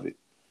house. I love it.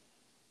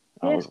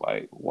 I Yeah. was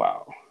like,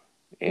 wow.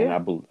 And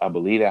Yeah. I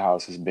believe that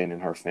house has been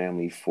in her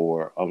family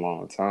for a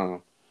long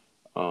time.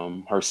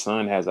 Her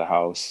son has a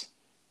house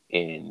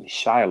in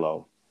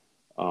Shiloh.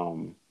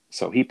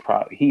 So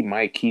he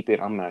might keep it.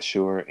 I'm not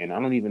sure. And I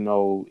don't even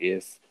know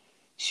if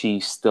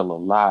she's still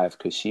alive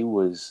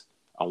because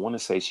I want to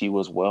say she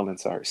was well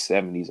into her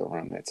 70s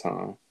around that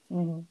time.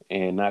 Mm-hmm.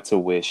 And not to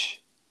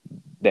wish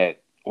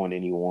that on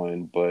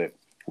anyone, but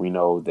we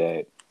know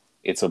that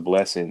it's a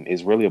blessing.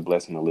 It's really a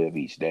blessing to live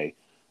each day.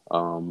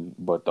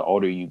 But the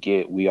older you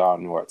get, we all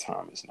know our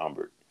time is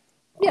numbered.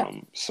 Yeah.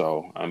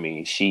 So I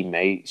mean,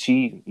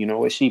 you know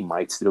what, she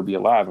might still be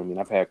alive. I mean,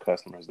 I've had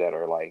customers that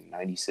are like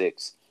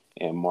 96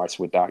 and march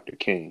with Dr.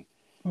 King.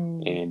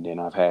 Mm. And then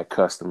I've had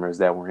customers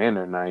that were in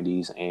their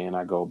 90s, and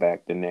I go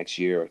back the next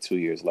year or 2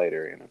 years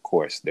later, and of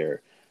course,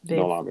 they're no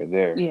They've longer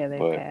there. yeah, they've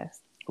But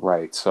passed.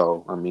 right,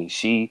 so I mean,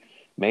 she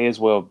may as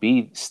well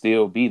be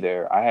still be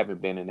there. I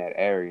haven't been in that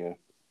area,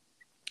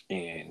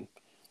 and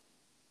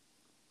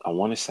I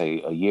want to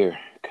say a year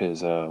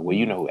because well,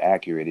 you Mm. know who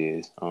Accurate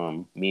is.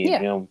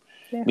 Yeah.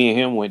 Yeah. Me and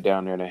him went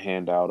down there to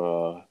hand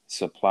out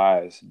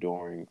supplies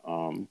during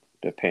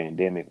the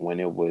pandemic when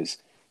it was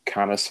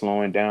kind of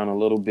slowing down a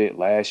little bit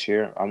last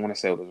year. I want to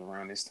say it was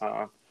around this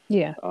time.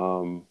 Yeah.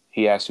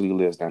 He actually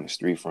lives down the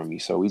street from me,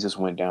 so we just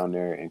went down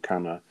there and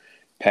kind of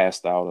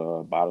passed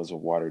out bottles of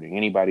water to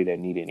anybody that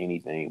needed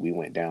anything. We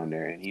went down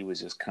there, and he was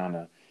just kind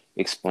of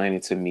explaining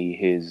to me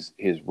his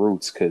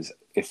roots because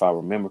if I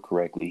remember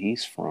correctly,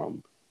 he's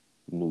from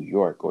New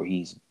York or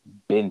he's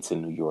been to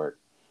New York,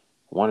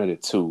 one of the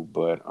two.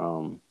 But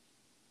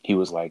he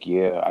was like,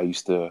 yeah, I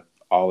used to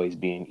always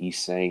be in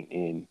East Saint,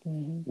 and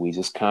Mm-hmm. we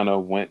just kind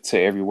of went to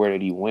everywhere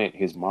that he went.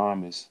 His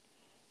mom is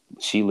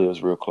she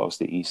lives real close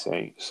to East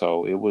Saint,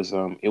 so it was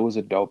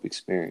a dope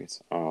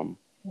experience.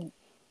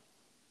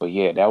 But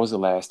yeah, that was the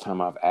last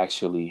time I've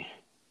actually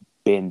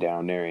been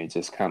down there and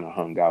just kind of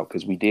hung out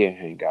because we did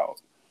hang out.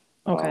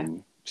 Okay.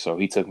 So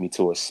he took me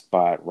to a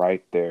spot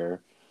right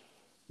there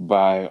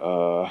by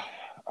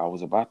I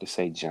was about to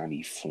say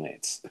Johnny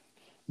Flint's,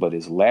 but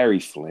it's Larry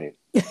Flint.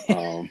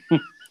 Um,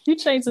 You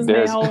changed his man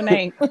there's whole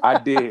name. I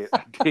did,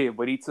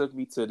 but he took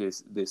me to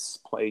this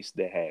place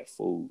that had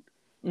food.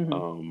 Mm-hmm.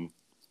 Um,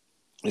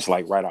 it's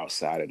like right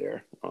outside of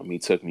there. He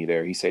took me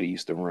there. He said he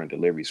used to run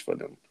deliveries for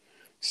them.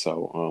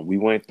 So we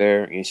went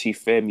there, and she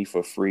fed me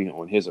for free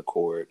on his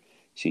accord.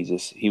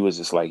 He was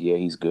just like, yeah,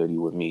 he's good. He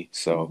with me.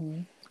 So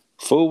Mm-hmm.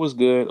 food was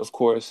good, of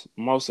course.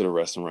 Most of the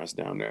restaurants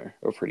down there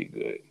are pretty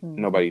good.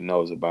 Mm-hmm. Nobody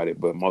knows about it,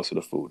 but most of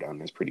the food down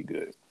there is pretty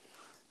good.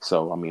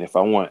 So I mean, if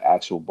I want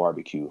actual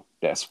barbecue,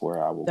 that's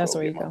where I will That's go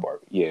where get you my go.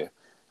 barbecue. Yeah,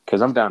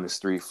 because I'm down the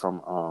street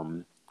from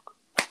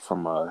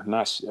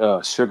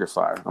not Sugar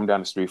Fire. I'm down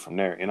the street from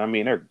there, and I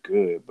mean they're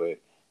good, but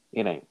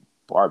it ain't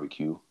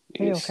barbecue.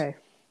 They It's okay.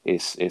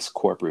 it's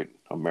corporate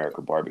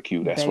America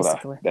barbecue.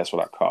 Basically. That's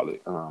what I call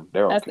it.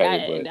 They're That's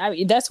okay, but I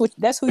mean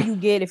that's who you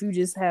get if you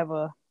just have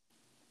a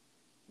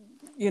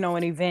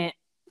an event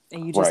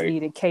and you just right,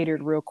 need it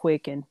catered real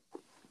quick and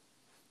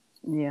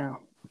yeah.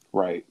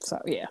 right. So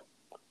yeah.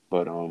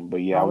 But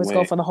yeah, I Always go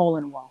went. for the hole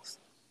in the walls.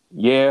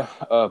 Yeah,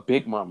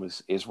 Big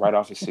Mama's is right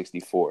off of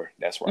 64.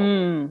 That's where I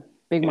went.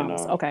 Big And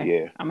mamas. Okay.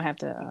 yeah, I'm gonna have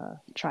to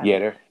try yeah,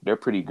 that. they're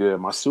pretty good.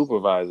 My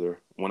supervisor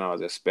when I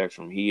was at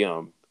Spectrum, he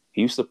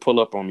used to pull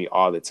up on me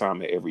all the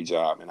time at every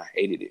job, and I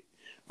hated it.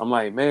 I'm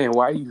like, man,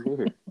 why are you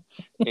here?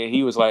 And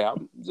he was like,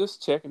 I'm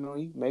just checking on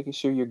you, making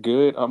sure you're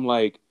good. I'm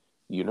like,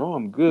 you know,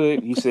 I'm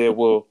good. He said,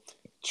 well,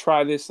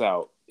 try this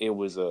out. It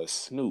was a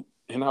Snoop,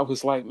 and I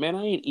was like, man,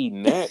 I ain't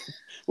eating that.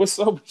 What's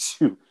up with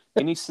you?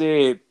 And he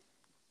said,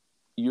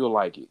 you'll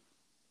like it.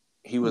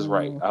 He was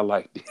right. Mm. I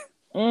liked it.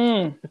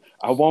 Mm.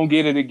 I won't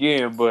get it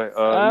again, but he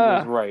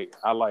was Uh right.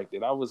 I liked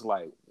it. I was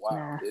like,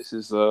 wow,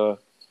 nah.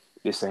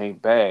 this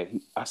ain't bad.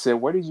 I said,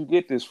 where did you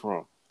get this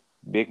from?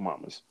 Big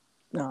Mama's.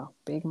 No,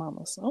 Big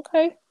Mamas.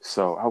 Okay.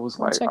 So I was I'm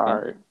gonna like, check all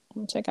out. right. I'm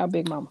gonna check out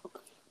Big Mama.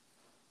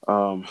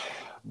 Um,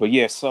 but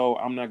yeah, so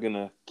I'm not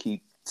gonna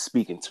keep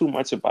speaking too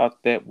much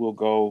about that. We'll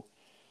go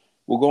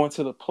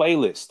into the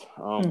playlist,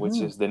 which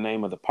Mm-hmm. is the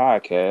name of the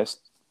podcast.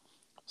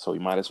 So we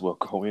might as well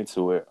go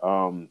into it.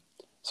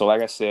 So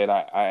like I said,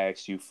 I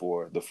asked you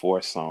for the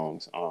 4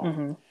 songs,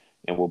 Mm-hmm.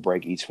 and we'll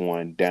break each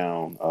one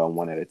down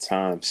one at a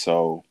time.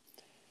 So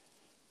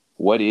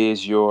what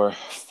is your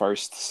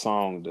first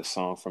song, the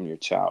song from your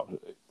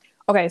childhood?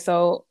 Okay,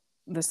 so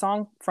the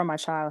song from my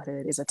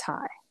childhood is a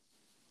tie.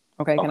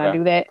 Okay, can I Okay.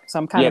 do that? So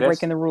I'm kind Yeah, of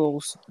breaking the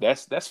rules.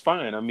 that's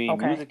fine. I mean,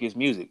 Okay. music is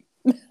music.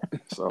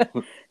 So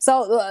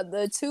So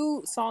the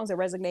two songs that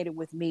resonated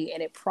with me,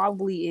 and it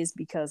probably is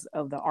because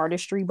of the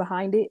artistry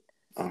behind it,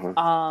 uh-huh.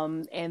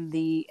 and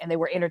they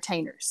were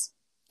entertainers,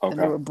 and they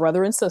Okay. were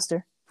brother and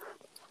sister.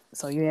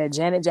 So you had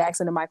Janet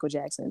Jackson and Michael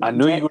Jackson. I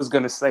knew you was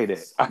gonna say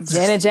that. I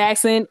Janet just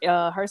Jackson,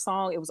 her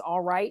song, it was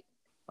all right,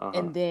 uh-huh.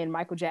 and then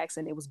Michael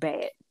Jackson, it was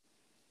bad,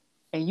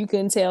 and you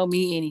couldn't tell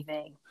me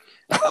anything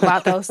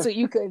about those two.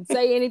 You couldn't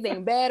say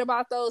anything bad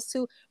about those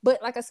two.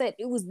 But like I said,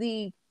 it was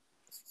the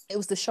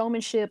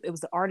showmanship, it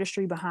was the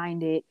artistry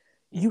behind it.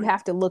 You Mm-hmm.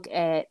 have to look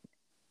at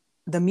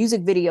the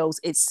music videos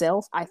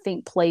itself. I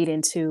think played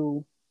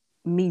into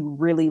me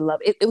really love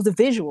it. It was the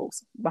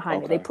visuals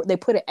behind it. They Okay.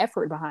 put an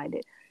effort behind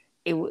it.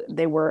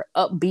 They were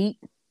upbeat,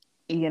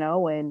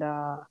 and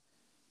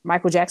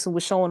Michael Jackson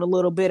was showing a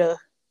little bit of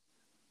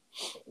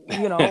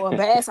a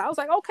bass. I was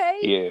like, okay,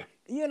 Yeah.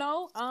 you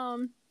know,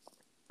 um,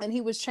 and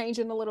he was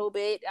changing a little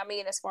bit. I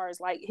mean, as far as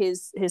like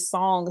his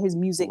song, his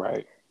music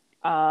Right.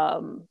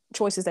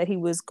 choices that he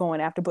was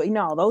going after. But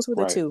no, those were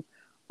the Right. two,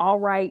 all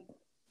right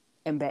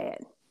and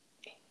bad.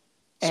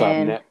 So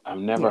And I've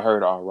never yeah.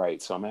 heard All Right,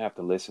 so I'm gonna have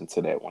to listen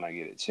to that when I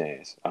get a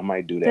chance. I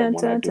might do that Dun,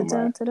 when I dun, do dun,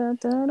 my dun, dun,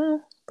 dun,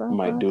 dun, I ba,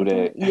 might ba, do ba, ba.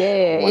 that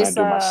Yeah, when I it's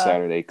do my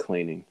Saturday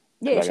cleaning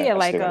because yeah, she had I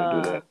like still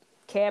gotta do that.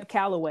 Cab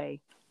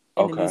Calloway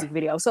in the Okay. music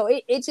video. So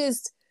it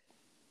just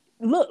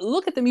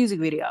look at the music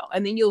video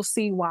and then you'll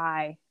see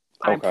why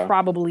I Okay.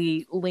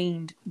 probably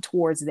leaned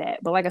towards that.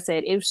 But like I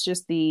said, it was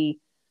just the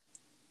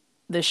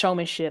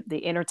showmanship,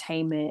 the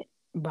entertainment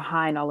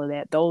behind all of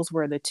that. Those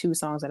were the two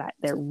songs that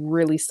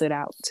really stood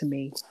out to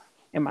me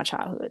in my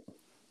childhood.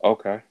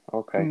 Okay.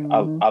 Okay.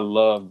 Mm-hmm. I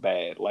love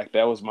Bad. Like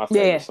that was my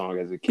favorite Yeah, song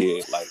as a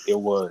kid. Like it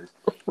was.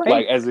 Like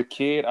right. as a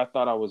kid, I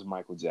thought I was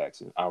Michael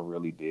Jackson. I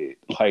really did.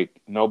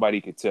 Like nobody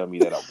could tell me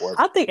that I I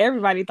wasn't. think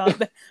everybody thought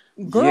that,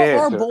 girl Yeah.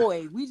 or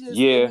boy,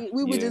 Yeah.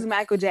 we were Yeah. just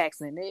Michael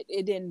Jackson.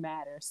 It didn't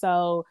matter.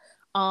 So,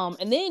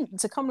 and then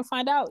to come to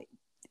find out,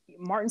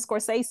 Martin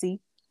Scorsese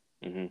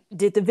Hmm.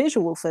 did the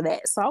visual for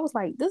that. So I was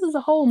like, this is a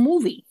whole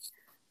movie.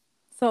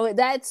 So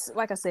that's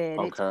like I said,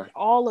 it Okay.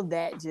 all of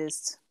that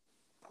just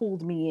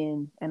pulled me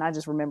in, and I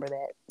just remember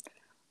that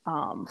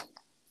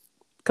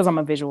because I'm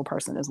a visual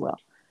person as well.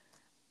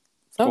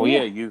 So Well,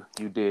 yeah, yeah,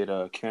 you did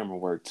camera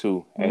work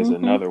too as mm-hmm.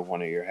 another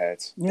one of your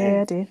hats.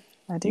 Yeah, Dang,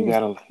 I did.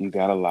 you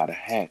got a lot of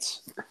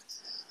hats.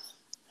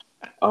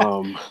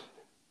 Um,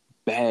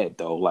 Bad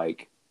though,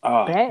 like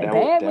Bad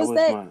that was was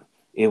that. my.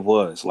 It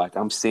was like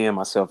I'm seeing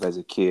myself as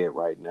a kid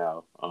right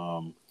now.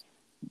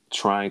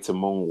 Trying to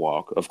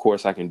moonwalk. Of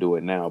course, I can do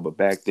it now, but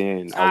back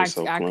then I was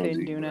so I couldn't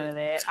clumsy. do none But of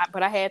that.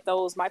 But I had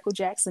those Michael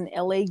Jackson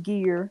LA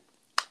gear.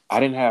 I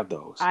didn't have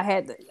those. I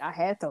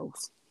had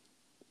those.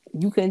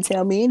 You couldn't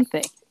tell me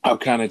anything. I'm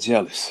kind of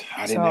jealous.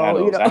 I didn't have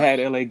So those. I had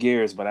LA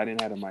Gears, but I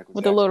didn't have the Michael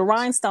with the little Jacksons.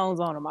 rhinestones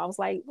on them, I was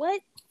like,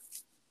 what?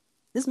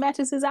 This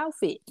matches his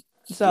outfit.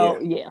 So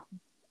Yeah, yeah,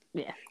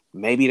 yeah.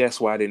 maybe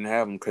that's why I didn't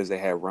have them because they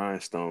had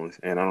rhinestones,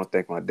 and I don't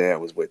think my dad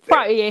was with that.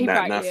 Probably yeah.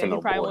 Not for He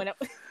no probably boy. went up.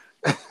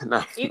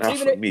 Not Even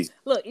for if me.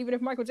 look, even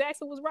if Michael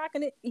Jackson was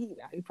rocking it, he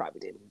probably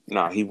didn't.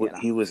 No, You know,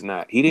 he was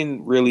not. He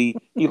didn't really.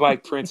 He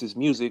liked Prince's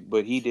music,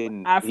 but he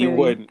didn't. I He feel you.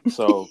 wasn't.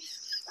 So,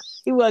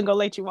 He wasn't gonna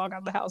let you walk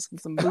out the house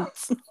with some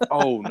boots.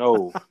 oh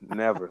no,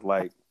 never.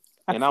 Like,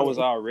 I and I feel was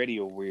you. already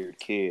a weird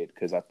kid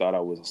because I thought I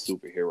was a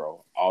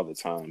superhero all the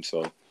time.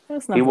 So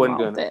There's he nothing wasn't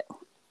wrong with gonna. that.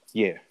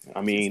 Yeah,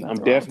 I There's mean, nothing wrong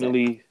with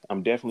that.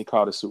 I'm definitely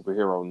called a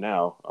superhero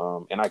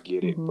now, and I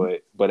get it. Mm-hmm.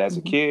 But as a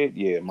Mm-hmm. kid,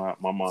 yeah, my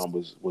mom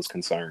was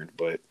concerned,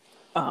 but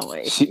Oh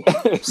wait, she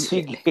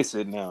she yeah. gets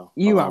it now.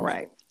 You all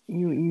right.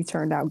 You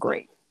turned out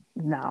great.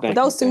 No, but Thank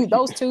you, thank you.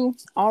 those two,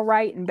 all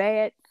right and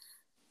bad,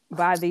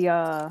 by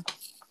the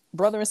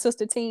brother and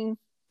sister team,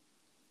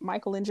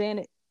 Michael and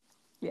Janet.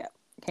 Yeah,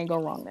 can't go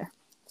wrong there.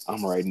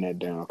 I'm writing that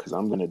down because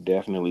I'm gonna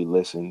definitely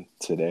listen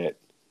to that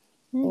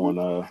Mm-hmm.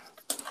 on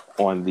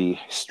on the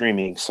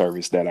streaming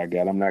service that I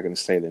got. I'm not gonna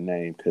say the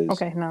name because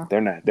Okay, no,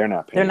 they're not they're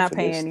paying not for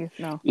this. paying you.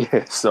 No.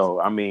 Yeah, so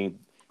I mean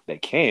they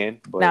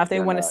can, Now, but if they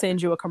they're want to not.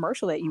 send you a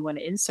commercial that you want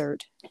to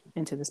insert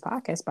into this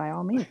podcast, by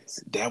all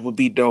means. That would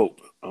be dope.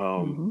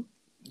 Mm-hmm.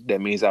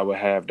 That means I would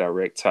have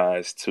direct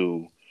ties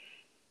to.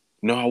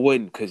 No, I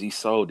wouldn't because he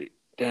sold it.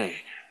 Dang,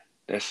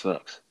 that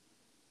sucks.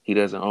 He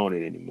doesn't own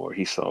it anymore.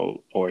 He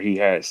sold, or he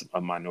has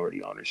a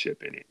minority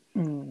ownership in it.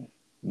 Mm.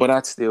 But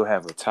I'd still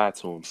have a tie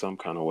to him some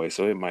kind of way,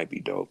 so it might be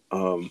dope.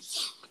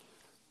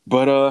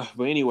 But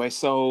anyway,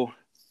 so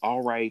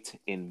all right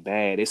and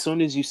bad. As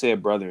soon as you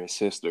said brother and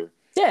sister,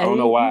 I Yeah, don't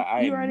know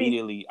why you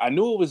already. I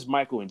knew it was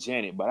Michael and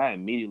Janet, but I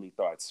immediately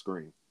thought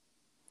Scream.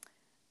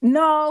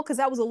 No, because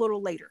that was a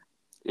little later.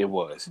 It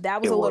was.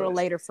 That was It a little was.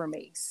 later for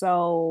me.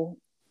 So,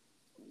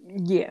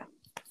 yeah.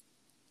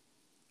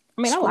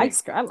 I mean,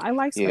 Scream. I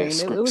like Yeah,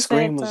 Scream. It was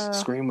that.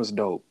 Scream was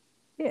dope.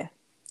 Yeah.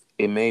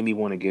 It made me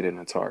want to get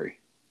an Atari.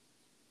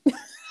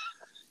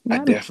 I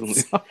Not definitely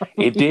it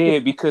sorry.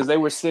 did because they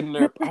were sitting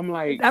there. I'm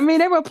like, I mean,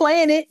 they were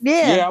playing it,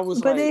 yeah, yeah, I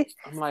was but like,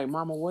 they. I'm like,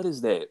 Mama, what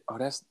is that? Oh,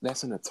 that's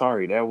an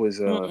Atari.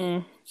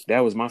 Mm-mm. That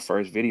was my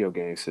first video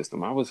game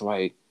system. I was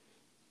like,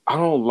 I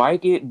don't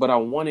like it, but I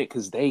want it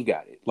because they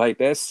got it. Like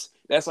that's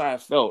how I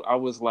felt. I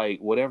was like,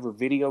 whatever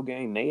video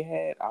game they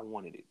had, I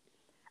wanted it.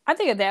 I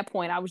think at that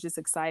point, I was just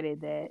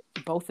excited that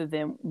both of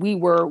them, we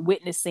were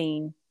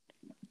witnessing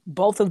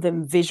both of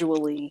them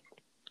visually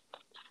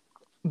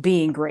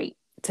being great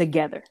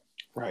together.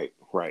 Right,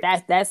 right.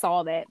 That's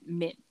all that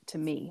meant to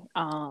me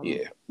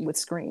Yeah, with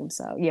Scream.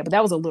 So yeah, but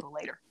that was a little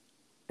later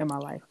in my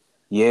life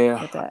yeah,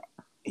 with that.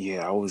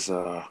 yeah. I was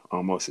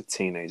almost a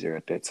teenager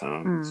at that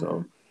time,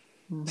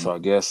 Mm-hmm. Mm-hmm. so I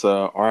guess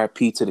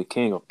R.I.P. to the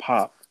king of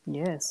pop.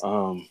 Yes.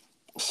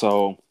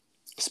 So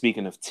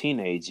speaking of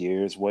teenage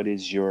years, what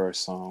is your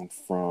song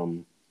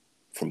from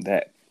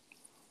that?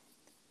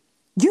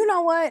 You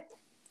know what?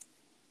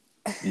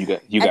 You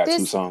At got two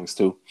this, songs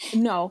too.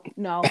 no,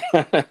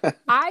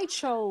 I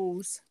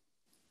chose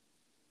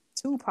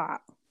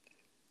Tupac.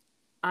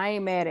 I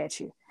ain't mad at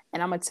you,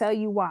 and I'm gonna tell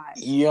you why.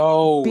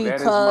 Yo, that is my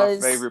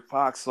Because favorite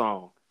Pac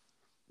song.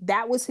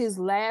 that was his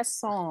last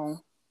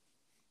song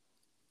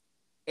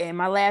and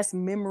my last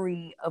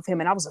memory of him,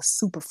 and I was a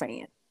super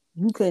fan.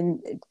 You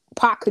couldn't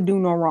Pac could do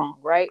no wrong,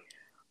 right?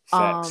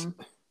 Facts.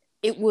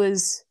 It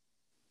was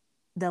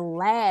the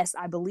last,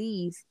 I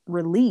believe,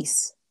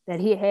 release that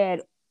he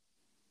had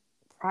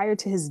prior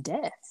to his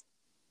death,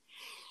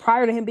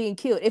 prior to him being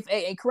killed. If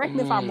and correct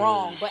me if I'm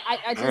wrong, but I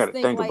I just gotta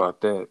think think like,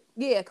 about that.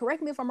 yeah,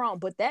 correct me if I'm wrong,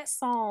 but that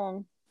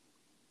song,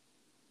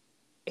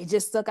 it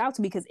just stuck out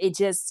to me because it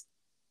just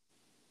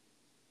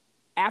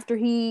after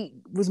he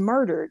was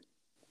murdered,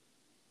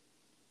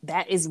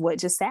 that is what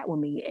just sat with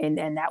me, and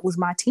that was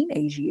my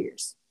teenage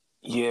years.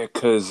 Yeah,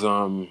 cause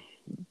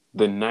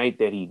the night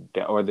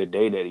that or the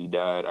day that he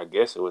died, I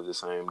guess it was the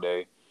same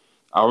day.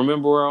 I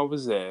remember where I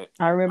was at.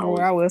 I remember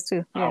where I was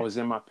too. I Yeah. was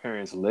in my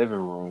parents' living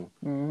room,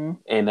 Mm-hmm.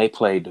 and they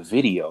played the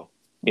video,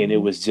 and it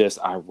Mm-hmm. was just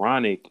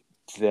ironic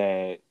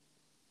that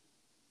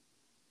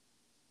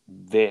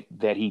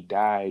he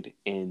died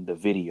in the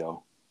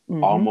video,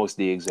 Mm-hmm. almost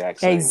the exact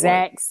same way.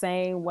 Exact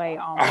same way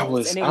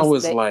almost, and it I was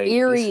was the like, this is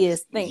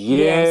eeriest thing. Yeah,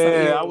 it was so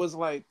yeah. I eerie. was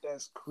like,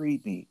 that's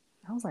creepy.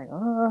 I was like,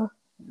 I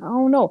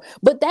don't know,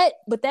 but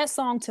that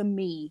song to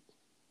me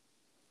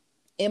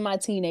in my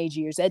teenage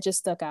years that just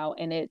stuck out,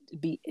 and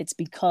it's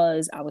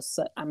because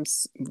I'm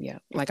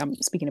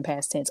speaking in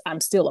past tense.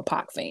 I'm still a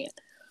Pac fan.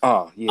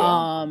 Oh yeah, I'm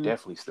Um,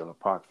 definitely still a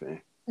Pac fan.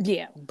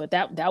 yeah, but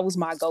that was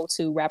my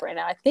go-to rapper, and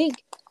I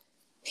think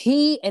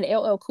he and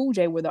LL Cool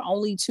J were the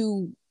only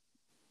two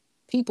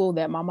people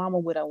that my mama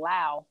would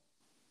allow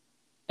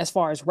as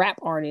far as rap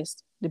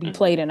artists to be Mm-hmm.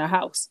 played in a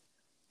house.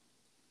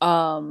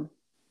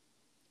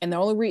 And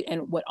the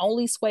and what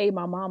only swayed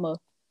my mama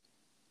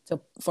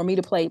for me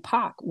to play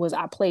Pac was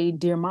I played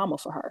Dear Mama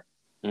for her.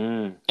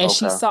 And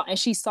Okay.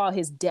 she saw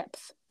his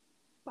depth.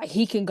 Like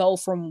he can go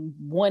from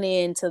one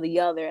end to the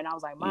other. And I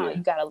was like, Mama,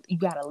 Yeah. you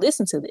gotta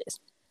listen to this.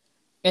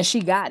 And she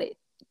got it.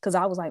 Cause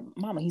I was like,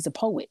 Mama, he's a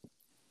poet.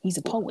 He's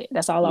a poet.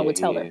 That's all I would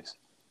tell her. Is.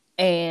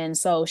 And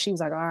so she was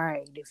like, all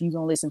right, if you're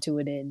gonna listen to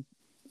it, then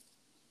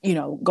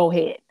go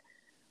ahead.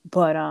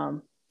 But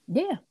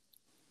yeah.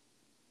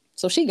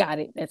 So she got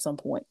it at some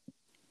point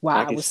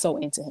while I was so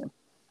into him.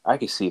 I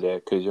can see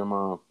that because your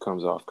mom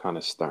comes off kind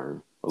of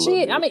stern.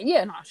 She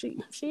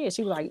is.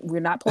 She was like, we're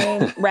not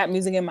playing rap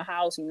music in my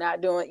house. You're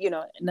not doing,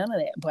 none of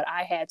that. But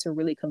I had to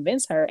really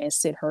convince her and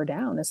sit her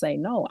down and say,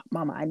 no,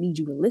 Mama, I need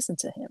you to listen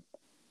to him.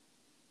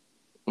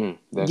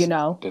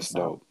 That's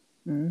dope.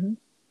 Mm-hmm.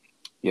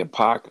 Yeah,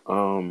 Pac.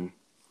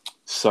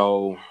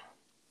 So,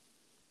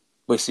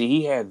 but see,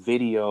 he had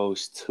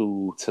videos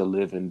to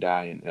Live and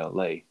Die in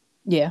L.A.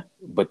 Yeah,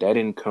 but that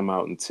didn't come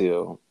out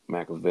until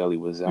Machiavelli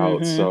was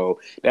out. So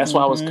that's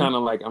why I was kind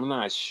of like, I'm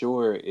not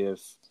sure if.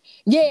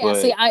 Yeah,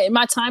 but... see,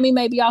 my timing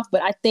may be off,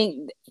 but I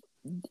think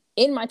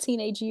in my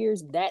teenage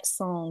years, that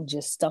song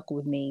just stuck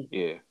with me.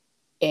 Yeah.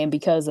 And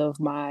because of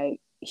my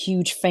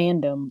huge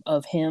fandom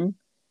of him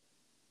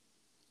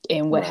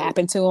and what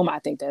happened to him, I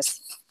think that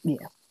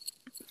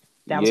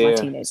was my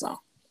teenage song.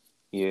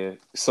 Yeah.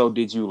 So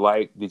did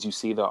you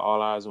see the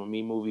All Eyes on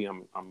Me movie?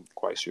 I'm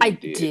quite sure you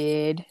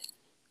did.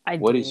 I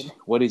did.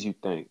 What did you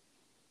think?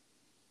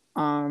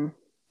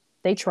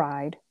 They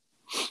tried.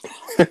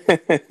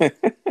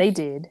 They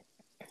did.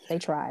 They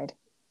tried.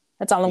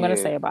 That's all I'm gonna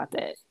say about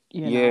that.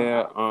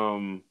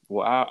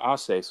 Well, I'll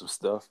say some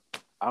stuff.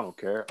 I don't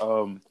care.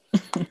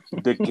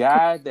 The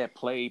guy that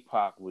played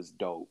Pac was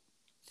dope.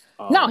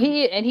 No,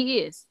 he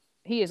is.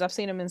 He is. I've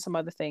seen him in some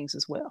other things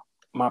as well.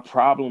 My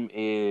problem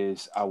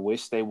is, I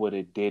wish they would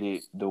have did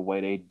it the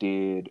way they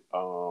did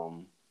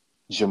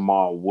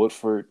Jamal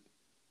Woodford,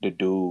 the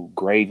dude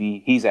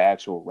Gravy. He's an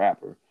actual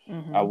rapper.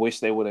 Mm-hmm. I wish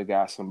they would have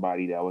got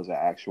somebody that was an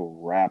actual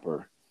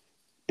rapper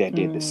that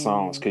did the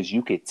songs, because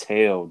you could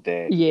tell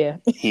that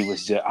he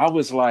was just. I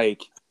was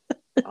like,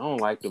 I don't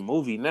like the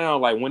movie now.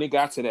 Like when it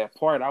got to that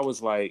part, I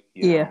was like,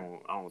 yeah, Yeah.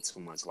 I don't too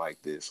much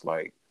like this.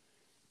 Like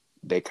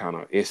they kind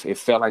of, it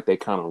felt like they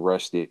kind of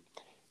rushed it.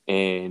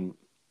 And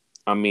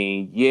I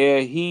mean, yeah,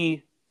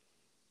 he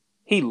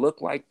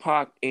looked like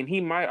Pac, and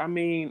he might. I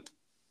mean,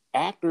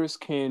 actors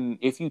can,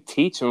 if you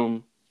teach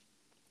them,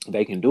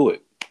 they can do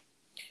it.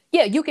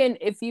 Yeah, you can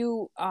if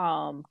you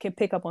can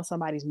pick up on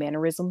somebody's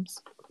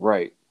mannerisms,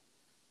 Right.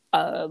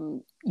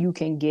 you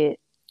can get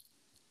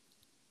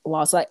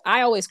lost. Like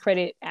I always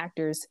credit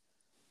actors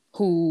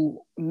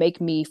who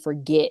make me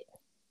forget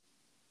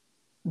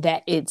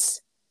that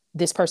it's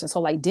this person. So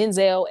like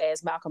Denzel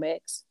as Malcolm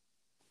X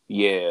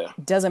Yeah.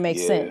 doesn't make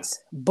Yeah. sense.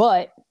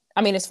 But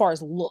I mean, as far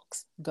as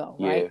looks go,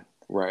 right? Yeah.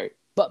 Right.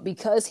 But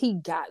because he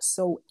got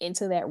so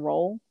into that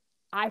role,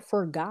 I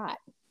forgot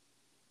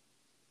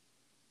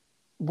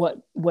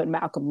what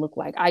Malcolm looked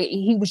like.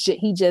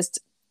 He just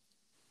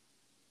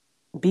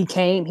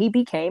became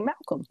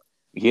Malcolm.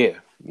 Yeah.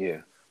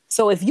 Yeah.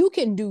 So if you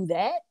can do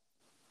that,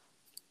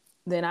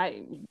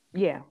 then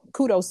yeah,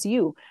 kudos to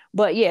you.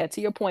 But yeah,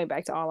 to your point,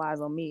 back to All Eyes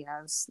on Me,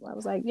 I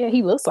was like, yeah,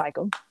 he looks like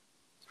him,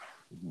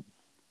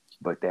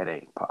 But that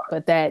ain't Pac.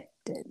 but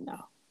no,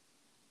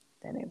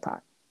 that ain't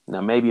Pac.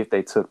 Now maybe if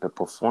they took the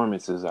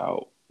performances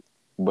out,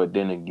 but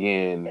then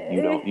again,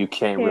 you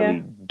can't Yeah,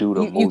 really do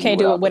the you movie can't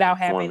do it without the without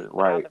having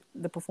performance, right?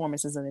 the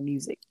performances and the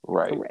music.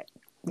 Right. Correct.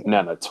 Yeah.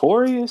 Now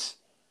Notorious,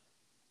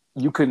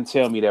 you couldn't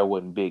tell me that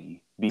wasn't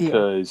Biggie Yeah.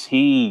 because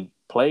he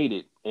played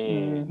it,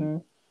 Mm-hmm.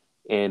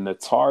 and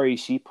Natari,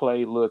 she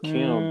played Lil Kim.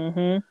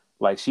 Mm-hmm.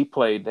 Like she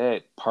played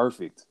that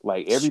perfect.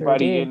 Like Sure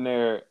everybody did. in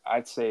there,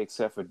 I'd say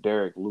except for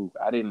Derek Luke,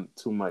 I didn't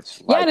too much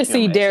Yeah, like to him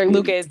see as Derek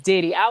Luke Diddy. as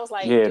Diddy, I was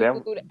like, Yeah,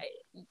 dude,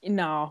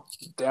 no,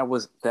 that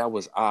was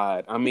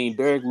odd. I mean,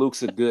 Derek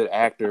Luke's a good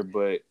actor,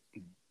 but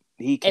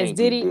he as can't be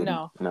Diddy, Diddy.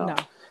 no, No, no.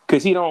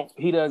 because he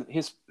does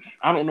his.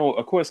 I don't know.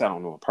 Of course, I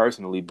don't know him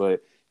personally,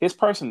 but his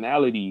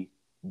personality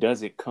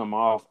doesn't come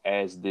off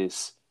as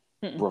this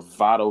Mm-mm.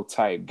 bravado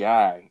type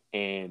guy,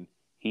 and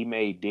he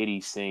made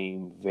Diddy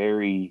seem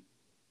very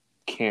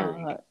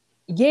caring.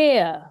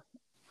 Yeah,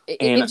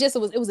 And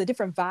it was a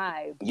different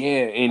vibe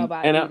yeah,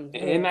 about Diddy.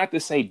 and Yeah, not to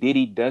say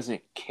Diddy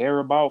doesn't care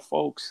about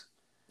folks,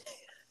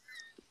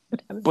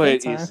 having a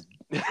but good time.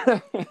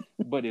 it's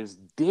but it's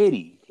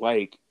Diddy.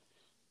 Like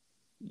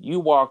you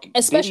walk, Diddy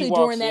Especially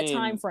during walks that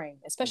time in, frame.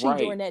 Especially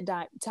during right?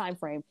 that time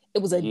frame, it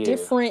was a Yeah,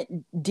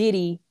 different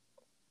Diddy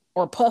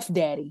or Puff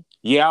Daddy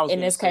yeah. I was in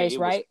gonna this say case, it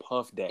was right?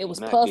 Puff It Daddy, was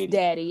not Puff Diddy.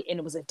 Daddy, and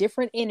it was a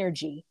different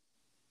energy.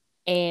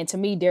 And to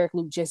me, Derek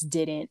Luke just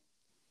didn't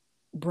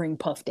bring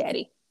Puff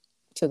Daddy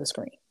to the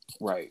screen.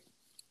 Right.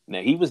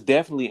 Now he was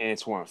definitely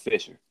Antoine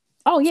Fisher.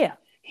 Oh yeah,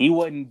 He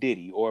wasn't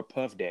Diddy or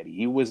Puff Daddy.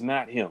 He was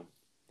not him.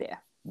 yeah.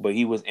 But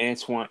he was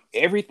Antoine.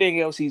 Everything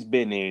else he's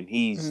been in,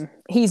 he's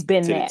He's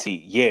been to the that.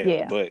 T. Yeah,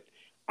 Yeah. but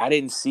I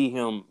didn't see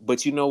him.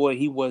 But you know what?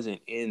 He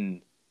wasn't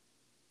in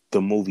the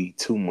movie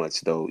too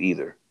much though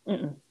either.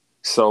 Mm-mm.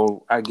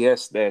 So I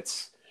guess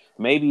that's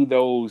maybe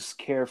those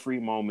carefree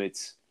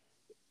moments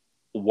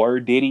were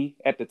Diddy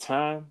at the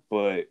time,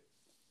 but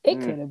It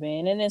could have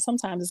been. And then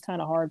sometimes it's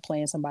kind of hard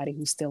playing somebody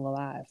who's still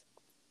alive.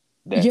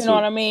 that You know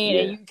what too. I mean?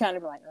 And Yeah, you kind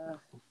of be like,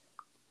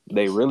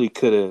 they really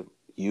could have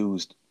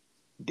used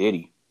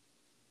Diddy,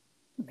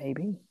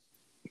 maybe.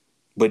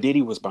 but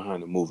Diddy was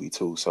behind the movie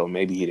too, so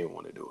maybe he didn't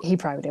want to do it. He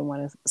probably didn't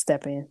want to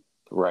step in.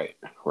 Right,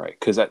 right.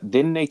 Because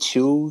didn't they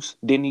choose?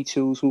 Didn't he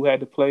choose who had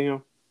to play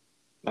him?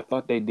 I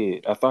thought they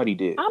did. I thought he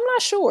did. I'm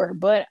not sure,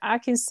 but I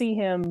can see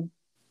him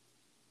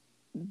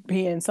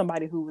being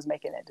somebody who was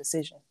making that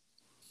decision.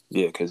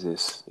 Yeah, because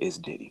it's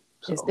Diddy.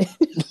 So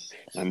It's,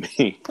 I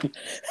mean,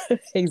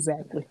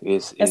 exactly.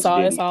 it's That's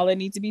all. That's Diddy. all that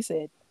needs to be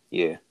said.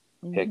 Yeah.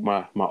 Heck,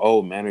 Mm-hmm. my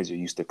old manager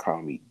used to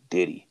call me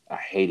Diddy. I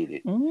hated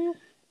it. Mm-hmm.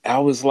 I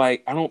was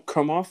like, I don't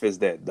come off as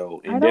that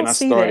though. I And then don't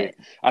see that.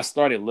 I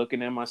started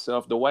looking at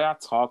myself. The way I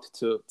talked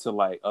to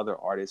like other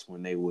artists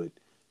when they would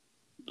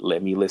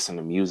let me listen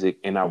to music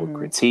and I would Mm-hmm.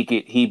 critique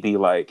it, he'd be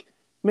like,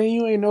 man,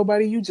 you ain't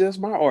nobody, you just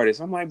my artist.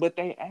 I'm like, but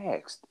they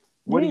asked.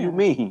 What do you Yeah.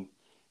 mean?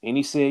 And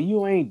he said,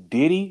 you ain't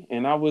Diddy.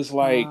 And I was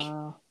like,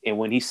 and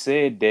when he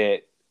said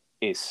that,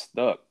 it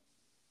stuck.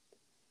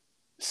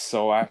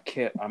 So I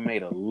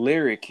made a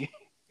lyric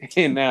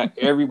and now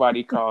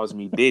everybody calls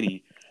me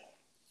Diddy.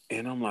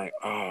 And I'm like,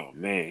 oh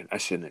man, I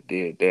shouldn't have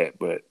did that.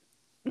 But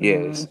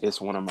yeah, it's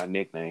one of my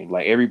nicknames.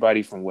 Like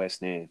everybody from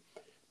West End,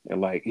 they're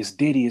like, it's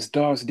Diddy, it's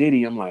Dawes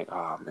Diddy. I'm like,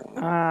 oh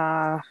man.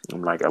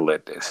 I'm like, I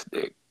let that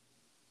stick.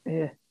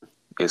 Yeah.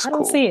 It's I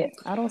don't cool. see it.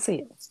 I don't see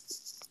it.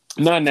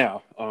 Not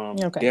now.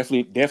 Okay.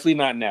 Definitely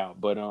not now.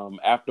 But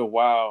after a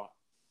while,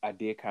 I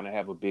did kind of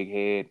have a big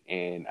head,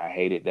 and I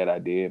hated that I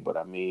did. But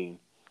I mean,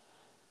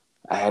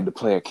 I had to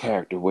play a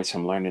character, which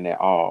I'm learning that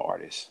all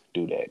artists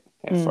do that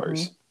at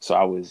first. So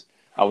I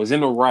was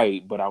in the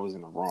right, but I was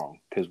in the wrong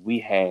because we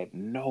had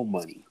no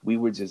money. We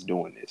were just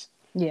doing this.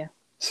 Yeah.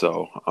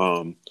 So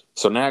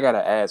so now I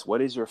gotta ask, what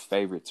is your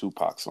favorite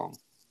Tupac song?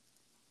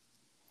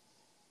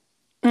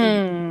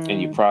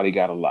 And you probably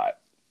got a lot.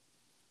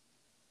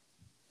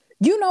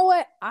 You know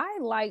what? I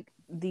like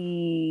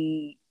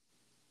the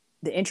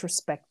the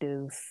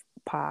introspective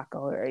Pac,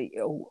 or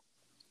So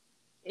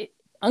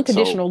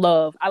unconditional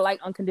love. I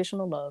like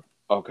unconditional love.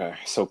 okay,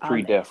 so Um,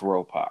 pre-death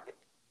row Pac.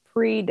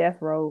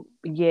 Pre-death row,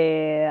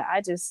 yeah.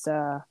 I just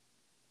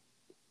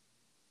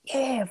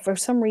yeah, for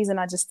some reason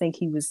I just think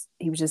he was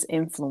just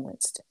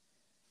influenced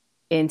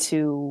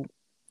into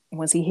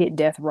once he hit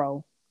death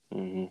row.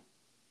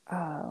 Mm-hmm.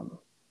 Um,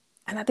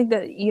 and I think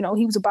that he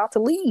was about to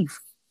leave,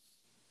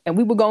 and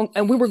we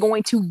were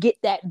going to get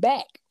that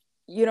back.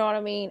 You know what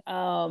I mean?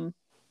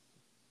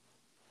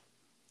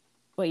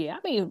 But yeah, I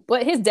mean,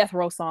 but his death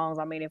row songs.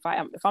 I mean, if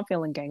I'm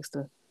feeling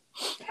gangster,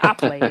 I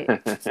play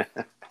it.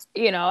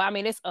 I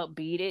mean, it's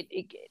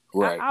upbeat.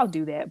 Right. I'll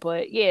do that.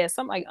 But yeah,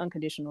 something like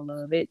unconditional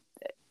love.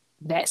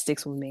 That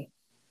sticks with me.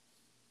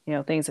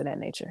 Things of that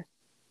nature.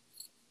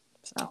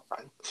 So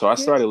So I yeah.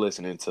 started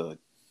listening to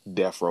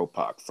Death Row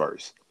Pac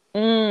first.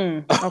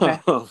 Okay.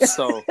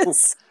 so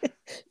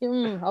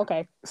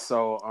Okay.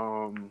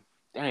 so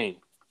dang.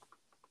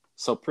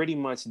 So pretty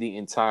much the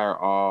entire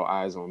All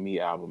Eyes on Me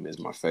album is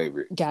my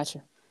favorite.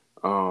 Gotcha.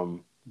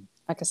 Um,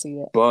 I can see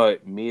that.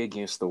 but Me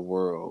Against the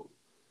World,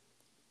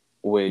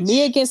 Me which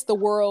Against the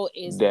World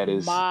is that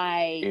is,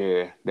 my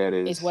yeah, that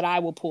is is, what I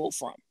will pull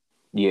from.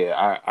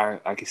 yeah,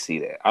 I can see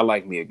that. I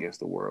like Me Against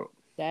the World.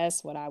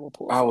 That's what I will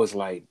pull I from. was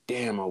like,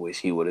 damn, I wish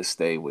he would have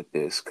stayed with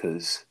this,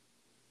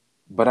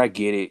 but I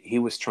get it. He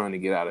was trying to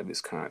get out of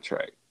his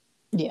contract,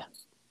 Yeah.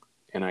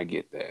 and I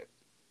get that.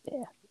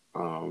 Yeah.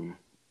 Um,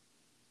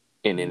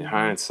 and in Hmm.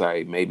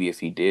 hindsight, maybe if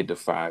he did the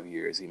 5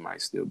 years, he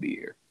might still be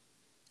here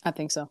I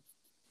think so.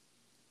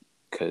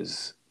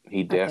 because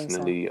he I think so.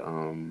 definitely,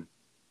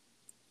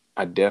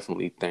 I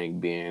definitely think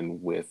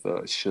being with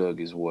Suge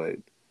is what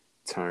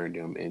turned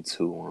him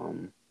into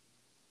what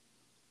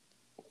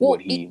Well,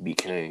 he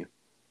became.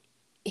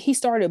 he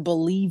started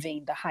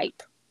believing the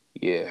hype.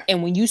 Yeah,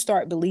 And when you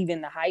start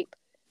believing the hype,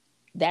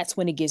 that's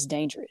when it gets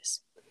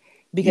dangerous.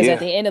 Because at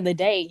yeah, the end of the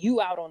day, you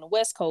out on the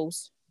West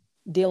Coast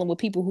dealing with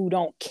people who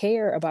don't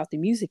care about the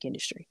music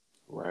industry.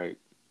 right.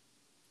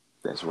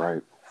 That's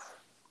right.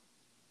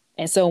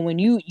 And so when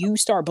you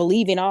start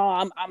believing,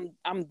 oh,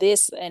 I'm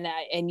this,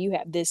 and you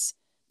have this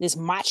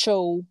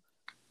macho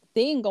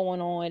thing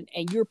going on,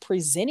 and you're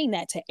presenting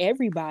that to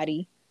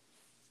everybody,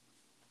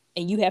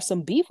 and you have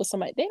some beef with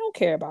somebody, they don't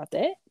care about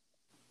that.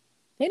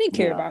 They didn't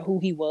care Yeah, about who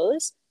he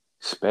was.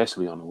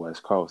 especially on the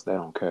West Coast, they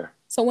don't care.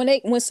 So when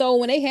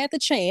they had the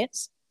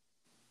chance,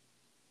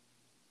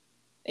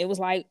 it was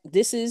like,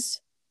 this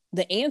is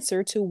the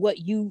answer to what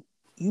you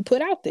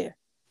put out there.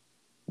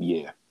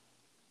 Yeah,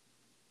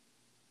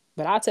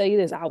 But I'll tell you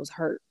this, I was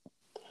hurt.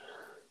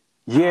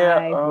 yeah.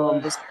 I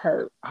was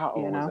hurt, How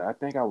you old was know. I? I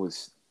think I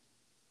was.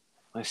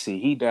 Let's see.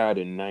 He died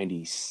in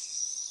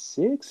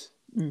 '96,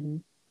 Mm-hmm.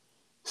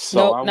 so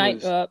Nope, I night.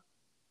 was,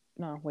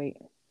 No, wait,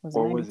 was it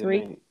or was it 93?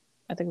 '90?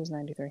 I think it was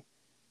 93.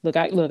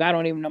 I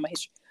don't even know my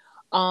history,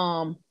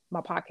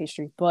 my POC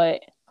history,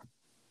 but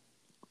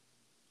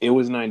It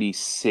was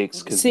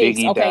 '96 because six.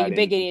 Biggie Okay, died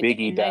in Biggie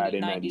Biggie in died 90,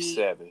 in 90.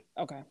 '97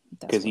 Okay,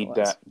 that's because what it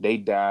was. they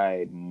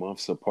died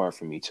months apart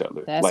from each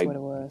other. That's Like what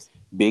it was.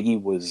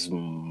 Biggie was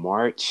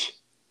March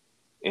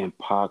and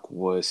Pac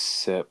was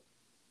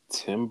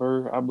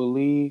September, I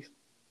believe.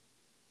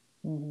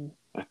 Mm-hmm.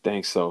 I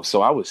think so.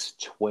 So I was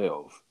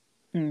 12.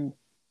 Mm.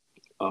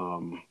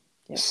 Um,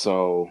 Yep.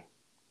 so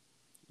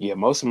yeah,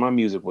 most of my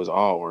music was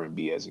all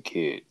R&B as a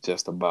kid,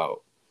 just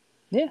about.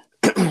 Yeah.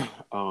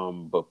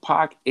 But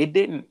Pac,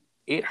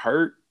 it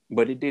hurt,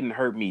 but it didn't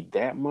hurt me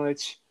that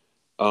much.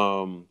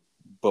 Um,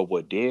 but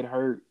what did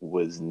hurt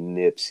was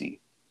Nipsey.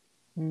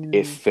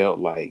 It Mm. felt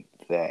like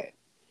that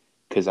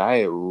because I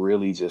had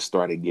really just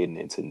started getting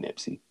into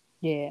Nipsey,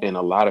 Yeah. and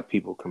a lot of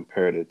people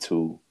compared it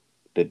to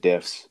the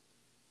deaths.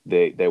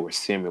 They were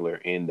similar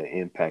in the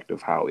impact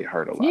of how it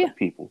hurt a lot Yeah. of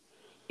people.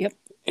 Yep.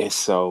 And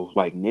so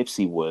like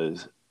Nipsey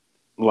was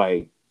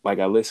like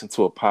I listened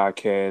to a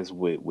podcast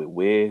with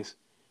Wiz,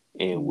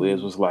 and Wiz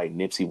Mm. was like,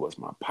 Nipsey was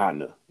my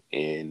partner.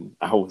 And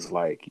I was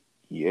like,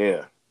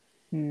 yeah,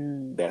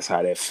 Mm. that's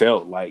how that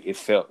felt. Like it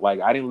felt like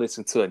I didn't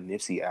listen to a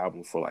Nipsey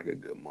album for like a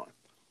good month.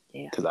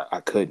 Yeah. Cause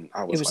I couldn't.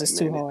 I It was was like, just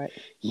too man, hard.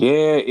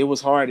 yeah, it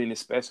was hard. And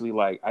especially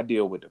like I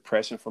deal with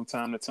depression from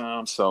time to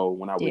time. So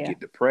when I would Yeah. get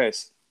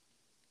depressed,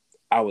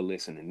 I would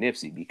listen to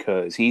Nipsey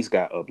because he's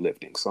got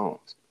uplifting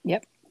songs.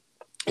 Yep.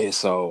 And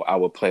so I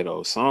would play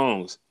those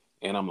songs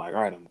and I'm like,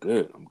 all right, I'm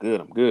good. I'm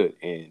good. I'm good.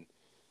 And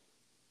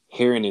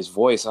hearing his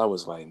voice, I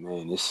was like,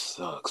 man, this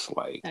sucks.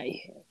 Yeah.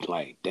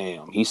 Like,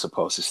 damn, he's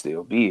supposed to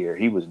still be here.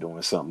 He was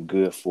doing something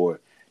good for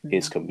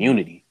his Mm-hmm.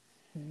 community.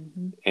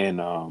 Mm-hmm.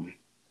 And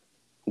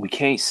we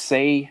can't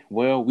say,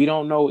 well, we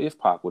don't know if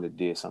Pac would have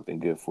did something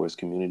good for his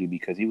community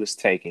because he was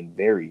taken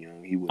very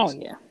young. He Oh was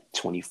yeah.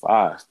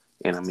 25.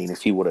 And I mean,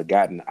 if he would have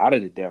gotten out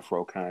of the death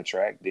row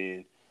contract,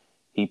 then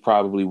he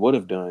probably would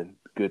have done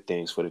good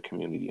things for the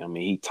community. I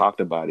mean, he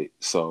talked about it.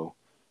 So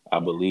I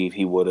Yeah. believe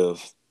he would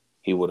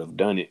have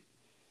done it.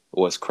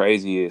 What's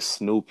crazy is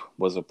Snoop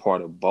was a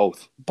part of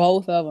both.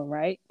 Both of them,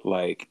 right?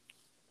 Like,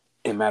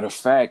 and matter of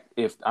fact,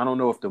 if I don't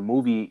know if the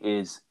movie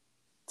is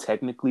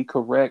technically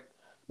correct,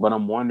 But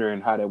I'm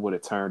wondering how that would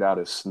have turned out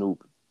if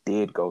Snoop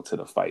did go to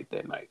the fight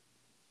that night.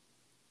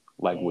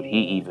 Like, would he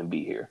Yeah, even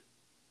be here?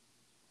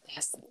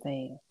 that's the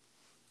thing.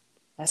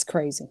 That's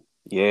crazy.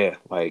 Yeah,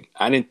 like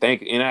I didn't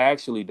think, and I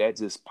actually that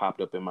just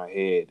popped up in my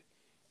head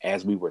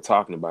as we were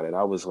talking about it.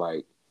 I was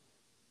like,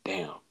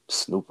 damn,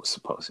 Snoop was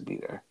supposed to be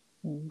there.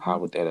 How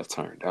Hmm. would that have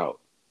turned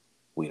out?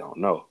 We don't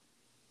know.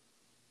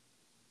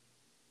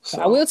 But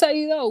I will So tell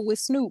you though, with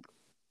Snoop,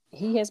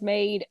 he has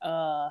made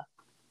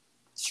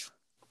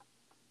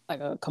like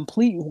a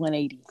complete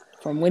 180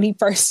 from when he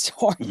first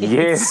started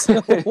yeah,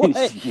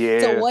 to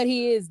yeah, what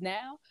he is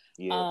now.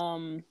 yeah,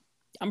 Um,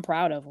 I'm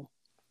proud of him.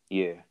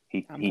 yeah.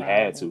 He I'm he proud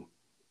had of him. to.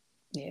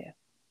 Yeah,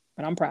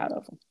 but I'm proud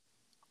of him.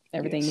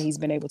 Everything that Yes. he's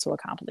been able to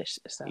accomplish.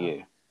 So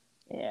Yeah.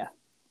 yeah.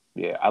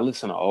 Yeah. I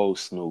listen to old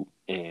Snoop,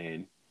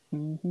 and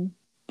Hmm.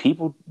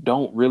 people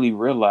don't really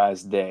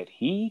realize that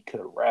he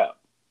could rap.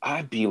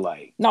 I'd be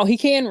No, he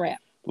can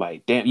rap.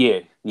 like, damn, yeah,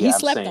 He yeah. I'm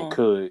slept saying on.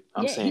 could.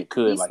 I'm Yeah, saying he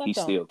could. Like he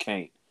slept on. still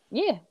can't.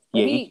 Yeah,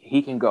 but Yeah, he.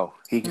 he can go.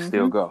 He can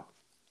still Hmm. go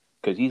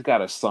because he's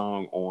got a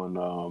song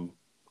on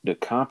the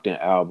Compton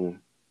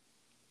album,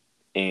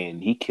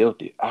 and he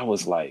killed it. I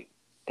was like,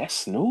 that's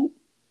Snoop.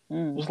 I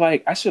Mm. was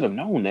like, I should have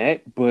known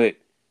that, but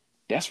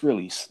that's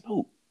really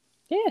Snoop.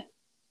 Yeah,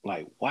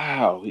 Like,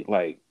 wow. Yeah,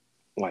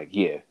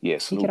 yeah. he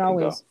could Snoop can go.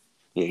 always,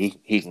 Yeah,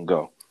 he can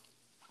go.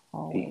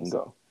 He can always.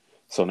 go.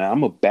 So now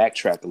I'm gonna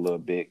backtrack a little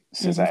bit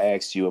since Hmm. I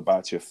asked you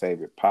about your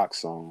favorite Pac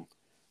song.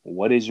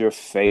 What is your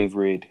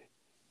favorite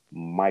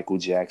Michael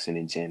Jackson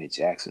and Janet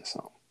Jackson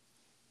song?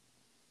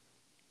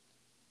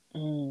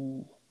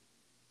 Mm.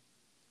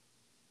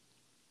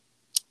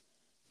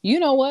 You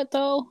know what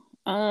though?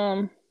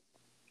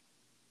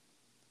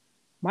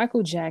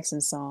 Michael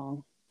Jackson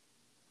song.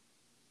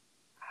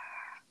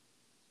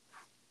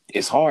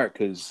 It's hard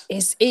because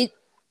It's it.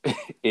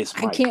 it's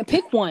I Mike. can't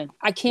pick one.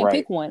 I can't Right.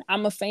 pick one.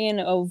 I'm a fan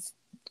of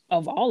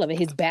all of it.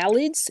 His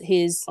ballads,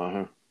 his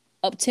Uh-huh.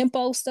 up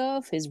tempo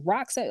stuff, his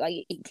rock set.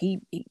 Like he,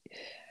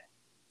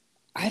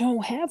 I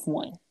don't have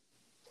one.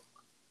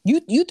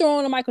 You throw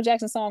on a Michael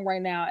Jackson song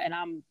right now, and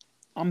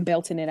I'm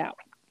belting it out.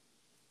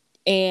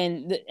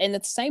 And the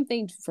same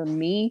thing for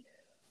me.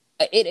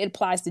 It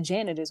applies to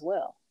Janet as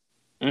well.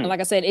 And Mm. like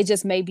I said, it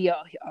just may be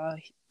a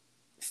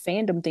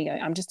fandom thing.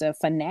 I'm just a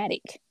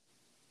fanatic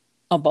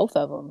of both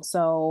of them,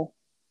 so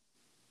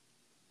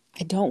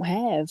I don't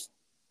have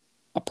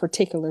a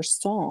particular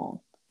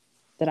song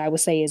that I would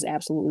say is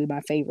absolutely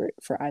my favorite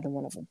for either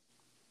one of them.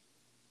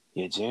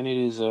 Yeah,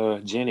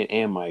 Janet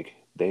and Mike.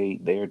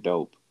 They're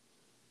dope.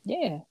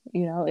 Yeah,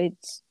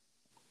 it's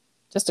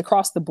just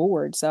across the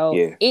board. So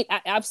Yeah.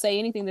 I'd say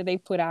anything that they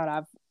put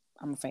out,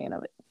 I'm a fan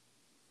of it.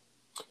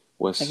 They can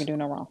What's do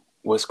no wrong.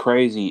 what's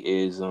crazy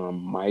is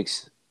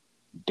Mike's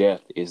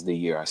death is the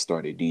year I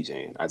started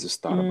DJing. I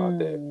just thought about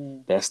that.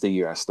 Mm, That's the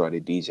year I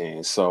started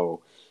DJing.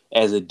 So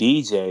as a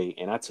DJ,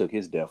 and I took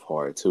his death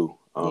hard too.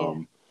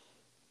 yeah.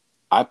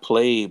 I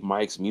played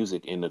Mike's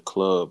music in the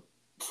club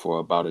for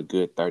about a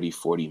good 30,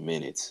 40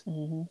 minutes.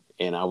 Hmm.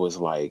 And I was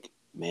like,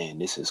 man,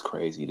 this is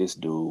crazy. This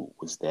dude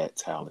was that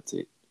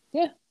talented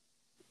Yeah.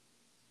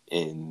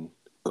 and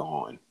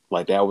gone.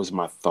 Like that was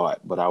my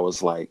thought. But I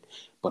was like,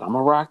 but I'm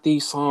gonna rock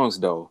these songs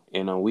though.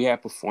 And we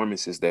had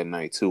performances that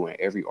night too, and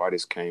every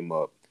artist came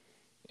up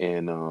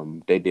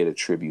and they did a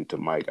tribute to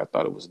Mike. I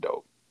thought it was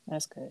dope.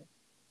 That's good.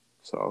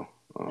 So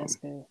That's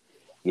good.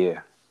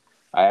 yeah,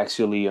 I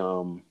actually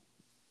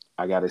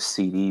I got a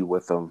CD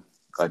with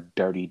a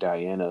Dirty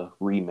Diana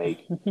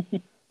remake,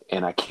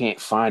 and I can't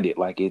find it.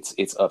 Like it's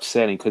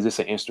upsetting because it's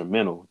an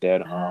instrumental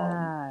that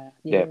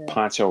Yeah.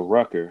 Pancho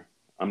Rucker.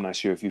 I'm not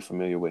sure if you're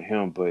familiar with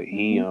him, but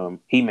Hmm.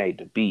 he made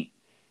the beat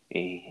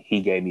and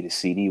he gave me the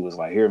CD. Was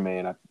like, here,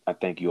 man, I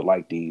think you'll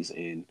like these.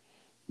 And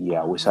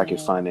yeah, I Oh wish I could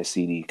man. find that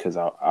CD because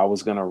I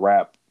was gonna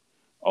rap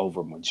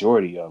over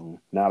majority of them,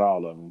 not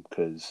all of them,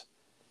 because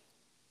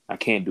I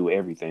can't do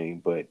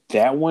everything. But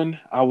that one,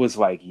 I was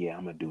like, yeah,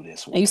 I'm gonna do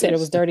this And one you said it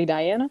was because Dirty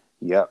Diana?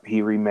 yep,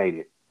 he remade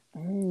it.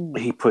 Mm.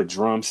 He put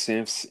drum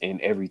synths and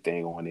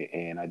everything on it,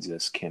 and I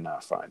just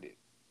cannot find it.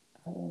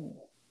 Oh,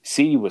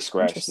 CD was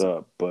scratched interesting.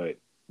 up, but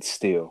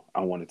still,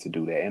 I wanted to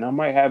do that, and I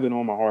might have it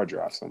on my hard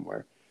drive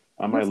somewhere.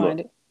 I You'll might find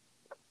look. it.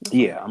 You'll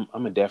find Yeah, it.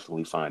 I'm gonna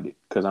definitely find it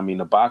because I mean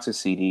the box of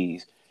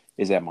CDs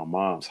is at my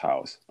mom's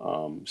house,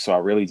 so I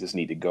really just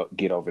need to go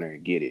get over there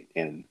and get it.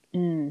 And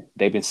Mm.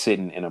 they've been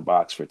sitting in a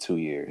box for 2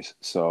 years,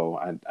 so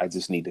I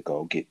just need to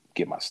go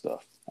get my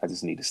stuff. I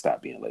just need to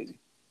stop being lazy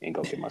and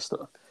go get my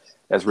stuff.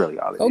 That's really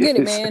all Go it get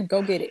it, is. man.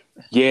 Go get it.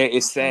 Yeah,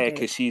 it's Go sad get it.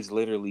 because she's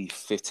literally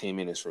 15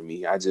 minutes from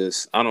me. I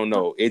don't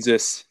know. It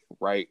just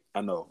right.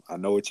 I know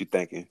what you're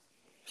thinking.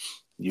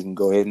 You can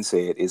go ahead and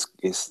say it.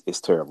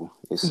 It's terrible.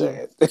 It's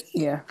Yeah. sad.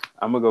 Yeah.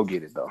 I'm gonna go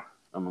get it though.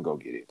 I'm gonna go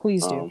get it.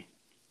 Please do.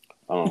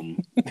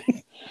 Um,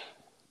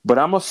 but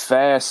I'm a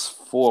fast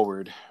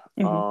forward.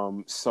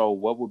 Hmm. So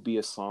what would be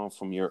a song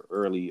from your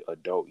early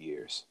adult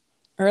years?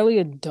 Early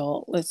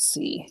adult. Let's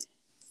see.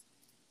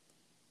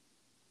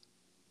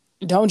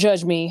 Don't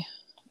judge me,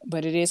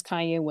 but it is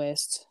Kanye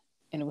West,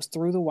 and it was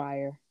Through the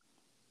Wire.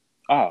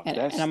 Oh, And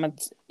I'm a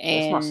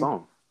that's my and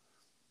song.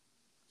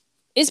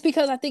 It's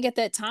because I think at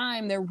that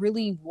time there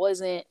really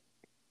wasn't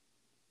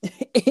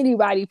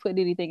anybody putting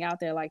anything out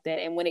there like that.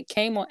 And when it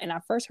came on, and I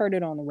first heard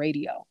it on the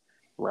radio,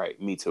 Right.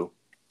 Me too.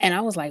 and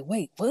I was like,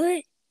 wait,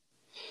 what?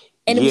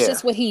 And it was Yeah.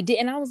 just what he did,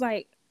 and I was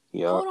like,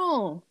 Yep. hold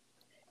on.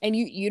 And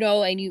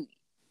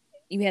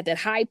you had that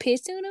high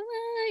pitch, and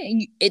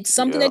it's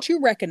something Yep. that you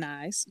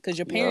recognize because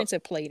your Yep. parents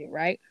have played it,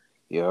 right?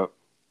 Yep.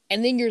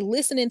 And then you're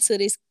listening to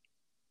this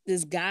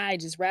guy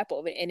just rap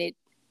over it,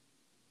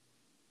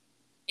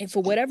 and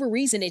for whatever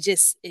reason, it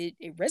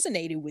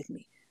resonated with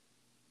me.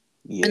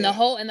 And Yeah. the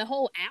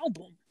whole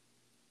album,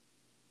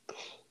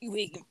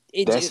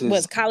 it That's just was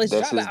his. College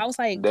That's Dropout. his. I was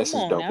like, That's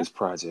come his on now. dopest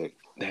project.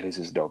 That is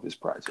his dopest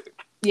project.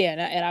 Yeah,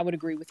 and I would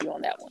agree with you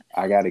on that one.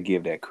 I got to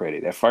give that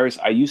credit. At first,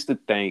 I used to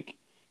think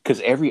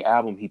because every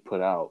album he put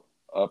out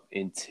up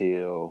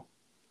until,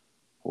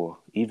 well,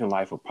 even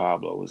Life of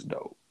Pablo was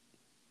dope.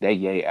 That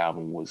Ye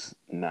album was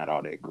not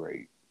all that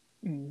great.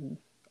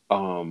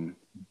 Mm-hmm.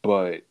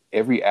 But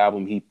every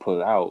album he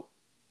put out,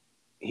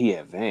 he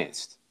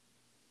advanced.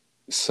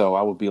 So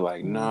I would be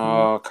like, Mm-hmm.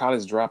 no,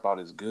 College Dropout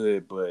is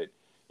good, but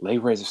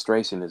Late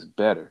Registration is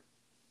better.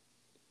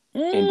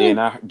 And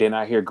Mm. then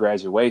I hear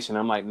Graduation.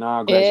 I'm like, nah,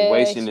 Yeah,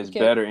 Graduation she is kept,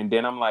 better. And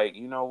then I'm like,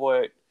 you know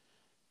what?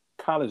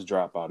 College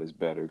Dropout is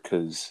better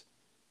because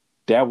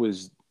that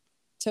was,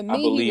 to I me,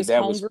 he believe was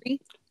that was,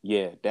 hungry.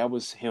 yeah, that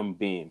was him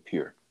being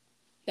pure.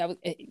 That was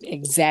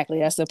exactly,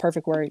 that's the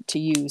perfect word to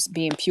use,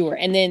 being pure.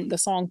 And then the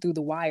song Through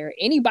the Wire.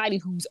 Anybody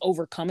who's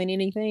overcoming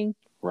anything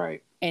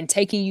Right. and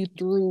taking you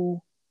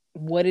through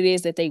what it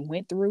is that they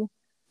went through,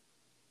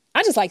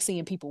 I just like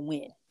seeing people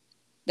win.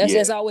 That's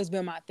Yeah. always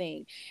been my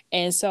thing.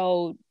 And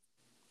so,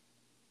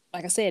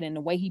 like I said, and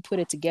the way he put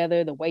it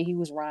together, the way he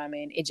was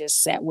rhyming, it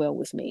just sat well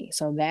with me.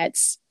 So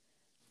that's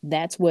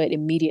what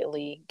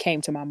immediately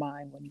came to my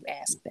mind when you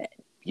asked that.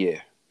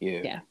 Yeah.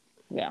 Yeah. Yeah.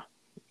 Yeah.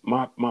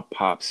 My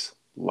pops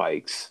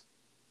likes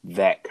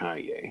that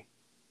Kanye.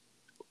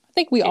 I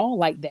think we all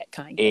like that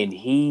Kanye. And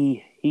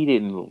he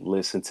didn't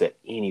listen to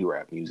any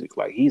rap music.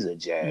 Like he's a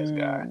jazz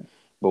guy. Mm,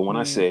 But when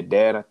I mm, said,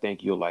 Dad, I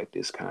think you'll like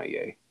this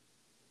Kanye,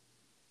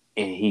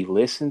 and he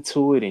listened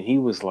to it and he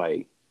was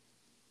like,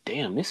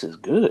 damn, this is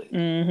good.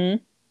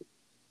 mm-hmm.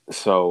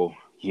 So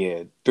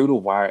yeah, Through the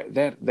Wire,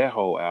 that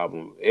whole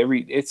album,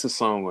 it's a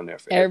song on there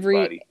for Every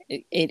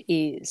everybody. it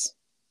is.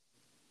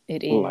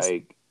 It is.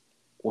 Like,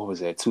 what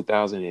was that,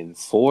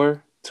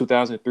 2004,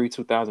 2003,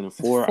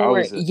 2004?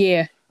 For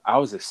yeah. I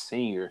was a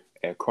senior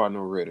at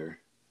Cardinal Ritter,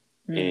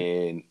 Mm,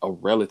 and a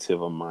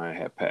relative of mine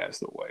had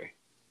passed away.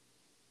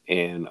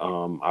 And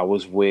I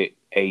was with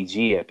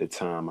AG at the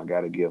time. I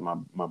got to give my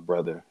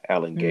brother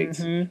Alan Gates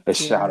mm-hmm. a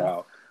shout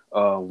Yeah.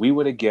 out. We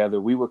were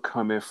together. We were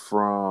coming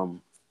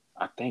from.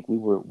 I think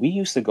we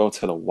used to go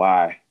to the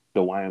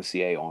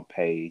YMCA on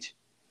Page,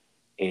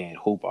 and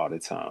hoop all the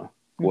time.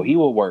 Well, Mm. he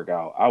would work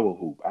out. I would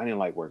hoop. I didn't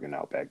like working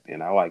out back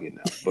then. I like it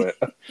now, but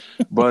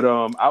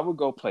I would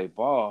go play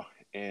ball,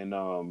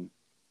 and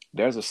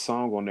there's a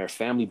song on there,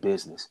 Family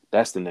Business.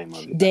 That's the name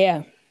of it.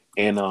 Yeah.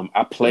 And I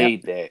Yep.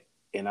 played that,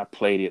 and I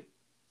played it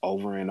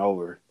over and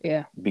over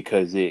Yeah.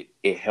 because it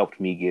helped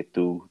me get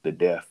through the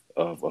death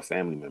of a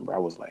family member. I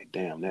was like,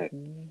 damn,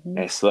 Mm-hmm.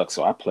 that sucks.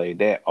 So I played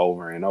that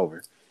over and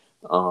over.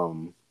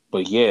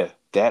 But yeah,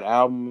 that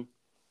album,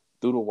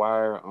 Through the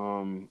Wire,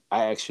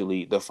 I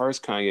actually, the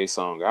first Kanye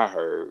song I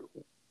heard,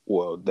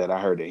 well, that I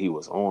heard that he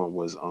was on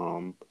was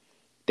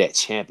that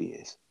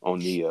Champions on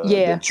the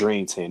Yeah.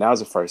 Dream Team. That was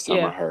the first time I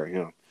Yeah. heard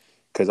him.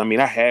 Because I mean,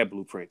 I had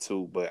Blueprint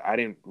 2, but I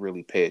didn't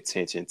really pay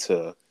attention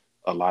to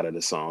a lot of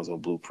the songs on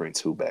Blueprint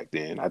 2 back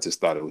then. I just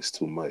thought it was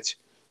too much.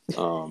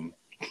 Um,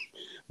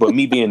 but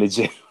me being a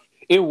J,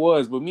 it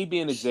was. But me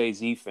being a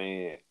Jay-Z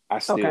fan, I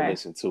still Okay.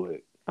 listen to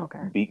it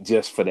Okay.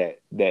 just for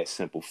that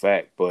simple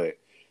fact. But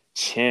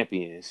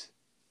Champions,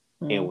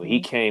 and when he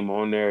Mm-hmm. came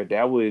on there,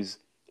 that was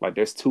like,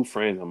 there's two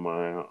friends of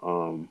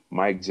mine,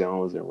 Mike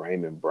Jones and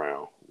Raymond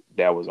Brown.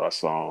 That was our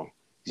song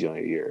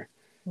junior year,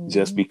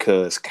 just Mm-hmm.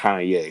 because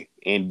Kanye,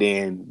 and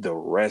then the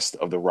rest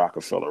of the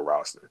Rockefeller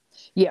roster,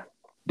 Yeah.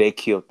 they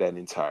killed that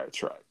entire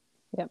track.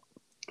 Yep.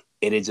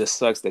 And it just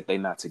sucks that they're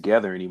not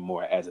together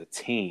anymore as a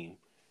team.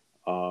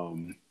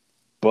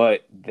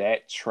 But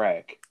that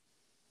track,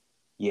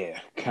 yeah,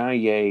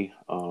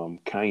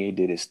 Kanye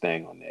did his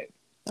thing on that.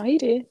 Oh, he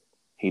did.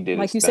 He did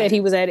Like his you said, he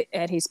thing. was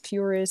at his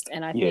purest,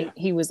 and I Yeah,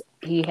 think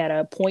he had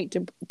a point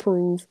to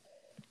prove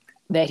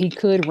that he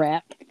could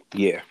rap,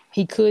 yeah,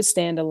 he could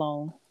stand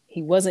alone.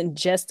 He wasn't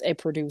just a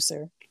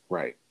producer,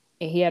 right.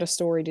 and he had a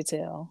story to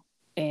tell,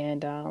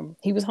 and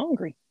he was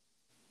hungry.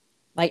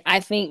 Like I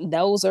think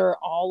those are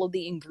all of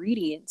the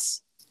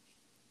ingredients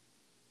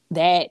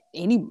that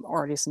any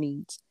artist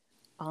needs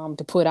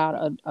to put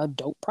out a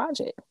dope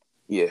project.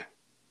 Yeah,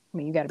 I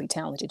mean, you got to be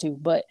talented too,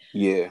 but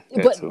yeah,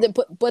 that too.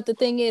 but the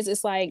thing is,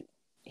 it's like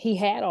he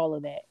had all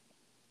of that,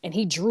 and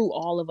he drew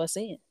all of us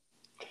in.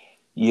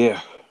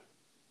 Yeah,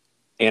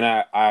 and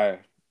I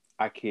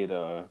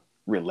could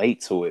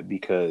relate to it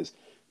because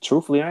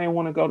truthfully, I didn't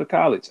want to go to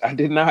college. I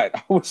did not.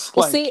 I was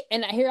Well, like, see,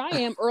 and here I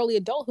am, early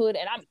adulthood,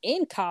 and I'm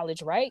in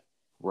college, right?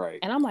 Right.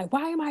 And I'm like,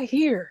 why am I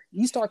here?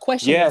 You start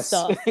questioning Yes.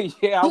 stuff. Yeah, I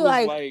You're was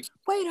like, like,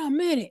 wait a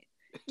minute.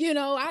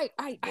 I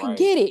right.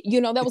 get it.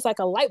 That was like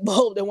a light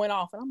bulb that went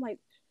off. And I'm like,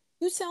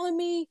 you telling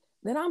me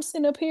that I'm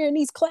sitting up here in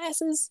these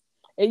classes?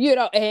 And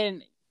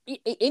and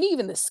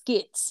even the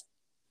skits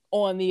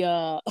on the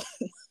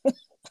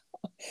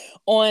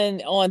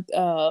on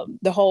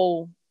the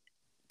whole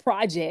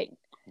project, it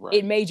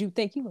Right. made you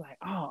think. You were like,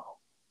 oh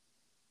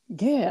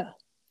yeah,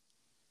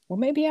 well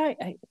maybe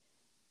I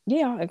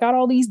got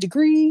all these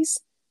degrees,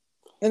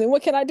 and then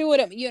what can I do with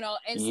them?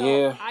 And so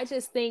Yeah. I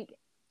just think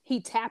he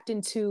tapped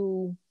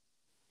into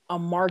a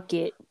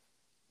market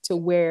to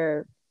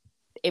where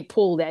it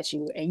pulled at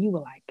you, and you were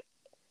like,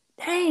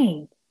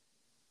 dang,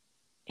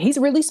 he's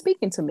really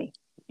speaking to me.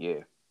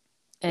 Yeah.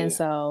 And Yeah.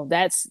 so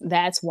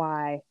that's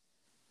why.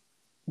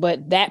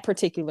 But that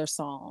particular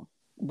song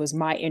was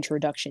my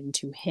introduction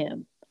to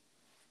him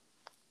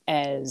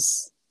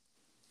as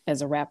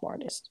a rap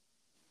artist.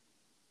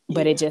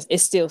 But Yeah. it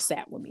still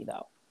sat with me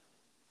though.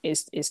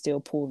 It still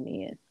pulled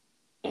me in.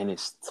 And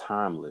it's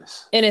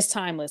timeless. And it's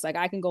timeless. Like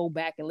I can go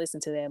back and listen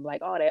to them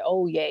like, oh that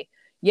oh yay.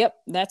 Yep,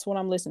 that's what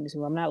I'm listening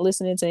to. I'm not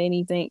listening to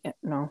anything.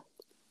 No.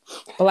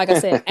 But like I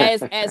said,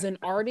 as an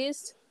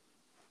artist,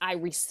 I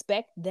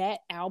respect that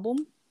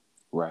album.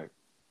 Right.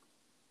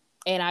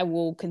 And I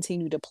will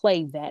continue to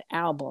play that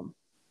album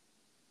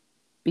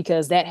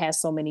because that has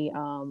so many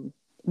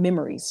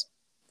memories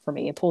for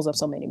me. It pulls up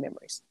so many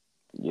memories.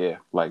 Yeah.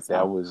 Like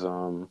that So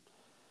was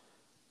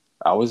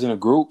I was in a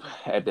group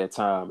at that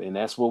time, and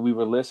that's what we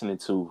were listening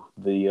to.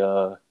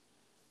 The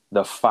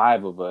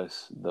five of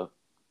us,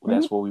 mm-hmm.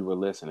 that's what we were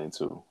listening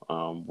to.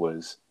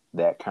 Was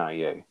that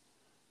Kanye?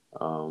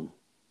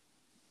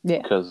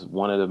 Yeah. Because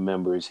one of the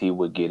members, he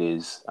would get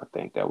his, I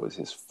think that was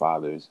his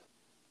father's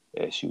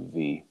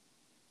SUV.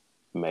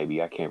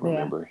 Maybe I can't Yeah.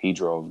 remember. He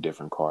drove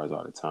different cars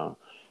all the time,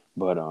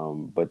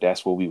 but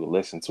that's what we would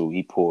listen to.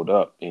 He pulled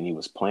up and he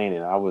was playing it.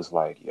 I was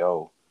like,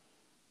 "Yo,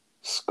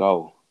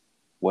 Sko,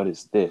 what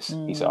is this?"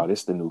 He said, "Oh,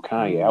 this is the new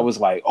Kanye." I Mm. was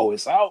like, "Oh,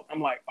 it's out." I'm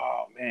like,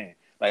 "Oh man!"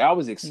 Like I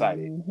was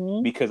excited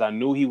Mm-hmm. because I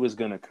knew he was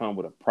gonna come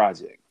with a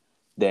project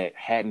that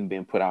hadn't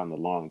been put out in a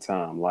long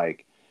time.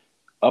 Like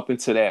up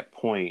until that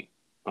point,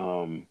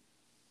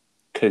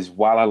 because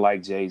while I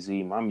like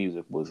Jay-Z, my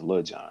music was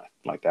Lil Jon.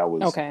 Like that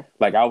was Okay.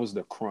 like I was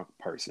the crunk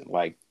person.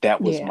 Like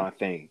that was Yeah. my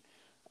thing.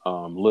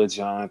 Lil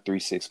Jon, 3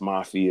 6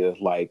 Mafia.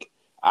 Like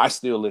I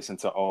still listen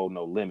to Oh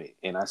No Limit,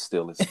 and I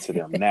still listen to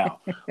them now.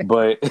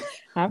 But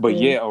I but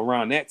feel you. yeah,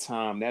 around that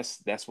time,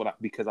 that's what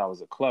because I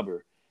was a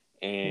clubber,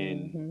 and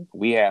Mm-hmm.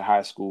 we had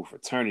high school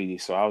fraternity,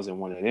 so I was in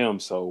one of them.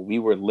 So we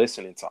were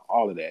listening to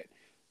all of that.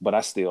 But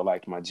I still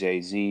liked my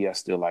Jay-Z. I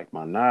still liked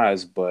my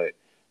Nas. But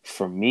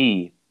for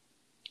me,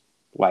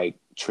 like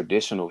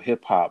traditional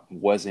hip hop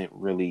wasn't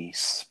really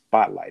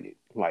spotlighted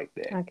like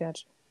that. I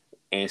got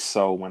And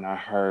so when I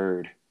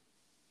heard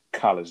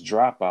College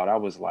Dropout, I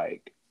was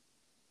like,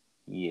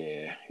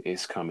 yeah,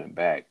 it's coming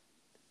back.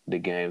 The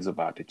game's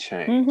about to you.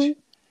 Mm-hmm. change.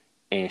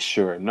 And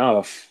sure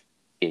enough,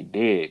 it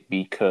did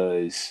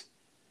because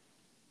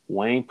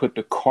Wayne put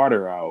the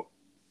Carter out,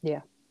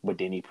 Yeah. but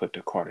then he put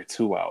the Carter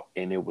 2 out.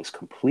 And it was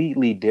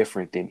completely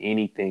different than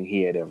anything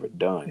he had ever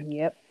done.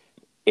 Yep.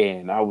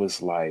 And I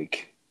was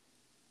like,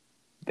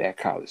 that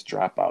College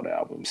Dropout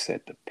album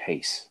set the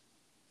pace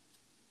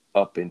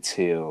up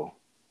until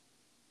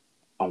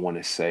I want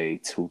to say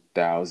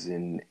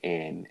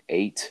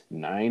 2008,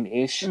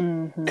 9-ish.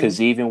 Mm-hmm.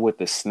 Because even with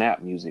the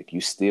snap music,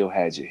 you still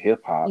had your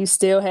hip You hop,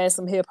 still had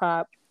some hip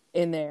hop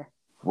in there.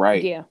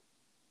 right? Yeah.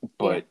 Yeah.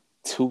 But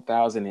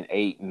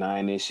 2008,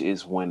 9-ish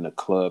is when the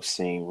club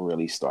scene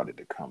really started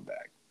to come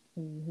back.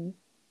 Mm-hmm.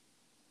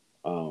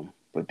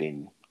 But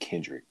then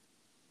Kendrick.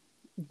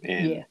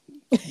 And Yeah.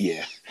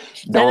 yeah,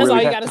 don't That's really all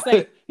you have got to to. say.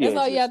 That's Yeah,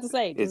 all you have to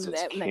say. it's Just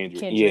just that Kendrick.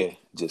 Kendrick. Yeah,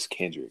 just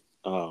Kendrick.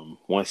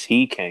 Once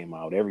he came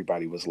out,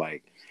 everybody was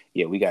like,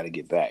 "Yeah, we got to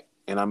get back."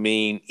 And I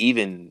mean,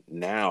 even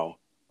now,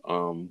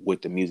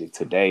 with the music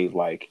today,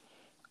 like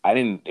I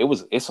didn't.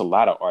 It's a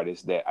lot of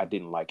artists that I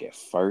didn't like at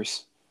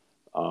first,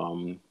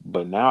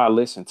 but now I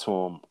listen to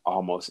them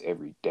almost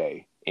every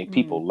day, and Mm.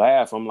 people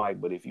laugh. I'm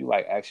like, but if you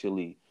like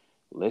actually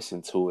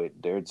listen to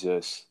it, they're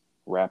just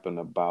rapping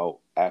about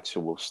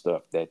actual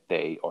stuff that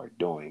they are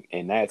doing,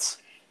 and that's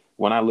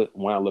when I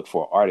look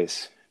for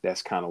artists.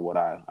 That's kind of what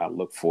I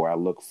look for. I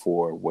look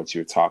for what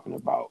you're talking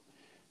about.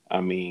 I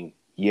mean,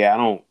 yeah, I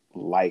don't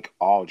like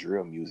all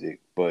drill music,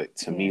 but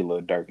to me, Yeah.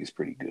 Lil Durk is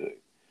pretty good.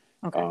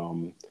 Okay.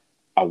 Um,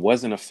 I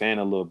wasn't a fan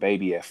of Lil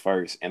Baby at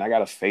first, and I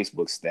got a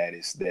Facebook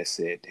status that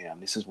said, "Damn,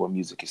 this is what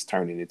music is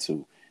turning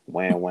into.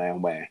 Wham,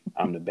 wham, wham.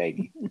 I'm the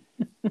baby."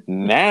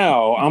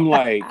 Now I'm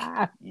like,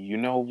 you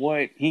know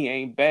what? He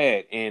ain't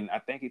bad, and I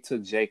think it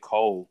took J.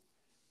 Cole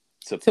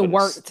to To put a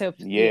work to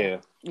yeah. yeah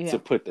to Yeah.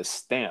 put the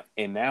stamp.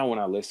 And now when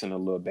I listen to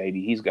Lil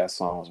Baby, he's got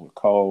songs with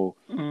Cole,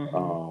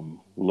 Mm-hmm.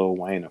 Lil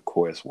Wayne, of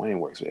course. Wayne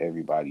works with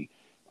everybody.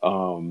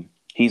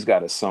 He's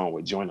got a song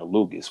with Joyner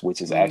Lucas,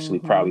 which is actually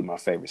Mm-hmm. probably my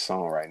favorite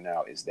song right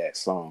now. Is that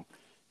song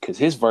because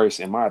his verse,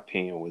 in my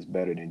opinion, was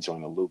better than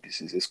Joyner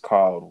Lucas's. It's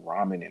called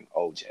Ramen and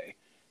OJ.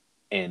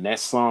 And that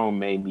song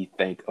made me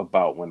think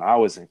about when I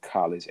was in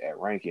college at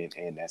Rankin,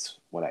 and that's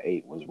what I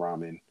ate was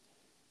ramen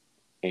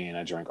and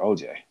I drank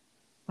OJ.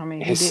 I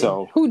mean, who And didn't?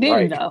 so, Who didn't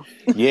right. though?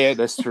 Yeah,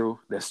 that's true.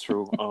 That's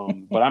true.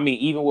 But I mean,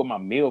 even with my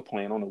meal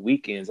plan on the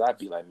weekends, I'd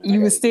be like, man, I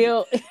You was gotta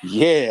eat. still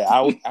Yeah,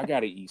 I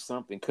gotta eat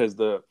something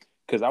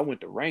because I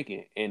went to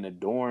Rankin and the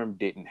dorm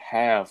didn't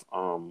have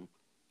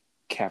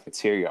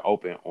cafeteria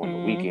open on the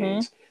hmm.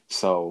 weekends,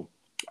 so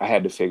I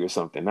had to figure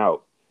something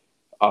out.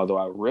 Although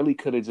I really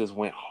could have just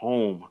went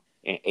home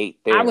and ate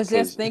I there was just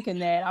because thinking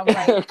that. I was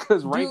like,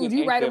 because dude, Rankin you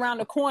ain't right that. around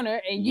the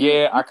corner and you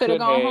Yeah, I you could have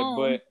could gone have, home.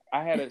 but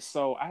I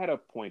had a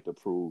point to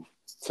prove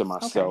to Okay.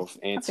 myself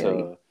I and feel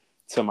you.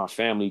 to my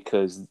family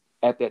because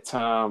at that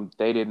time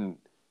they didn't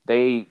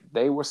they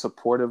were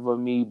supportive of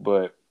me,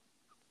 but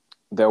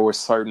there were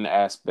certain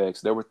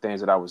aspects, there were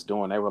things that I was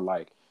doing. They were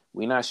like,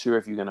 "We're not sure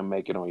if you're gonna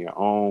make it on your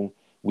own.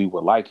 We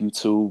would like you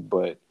to,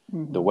 but the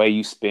Hmm. way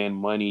you spend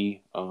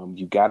money,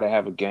 you got to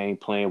have a game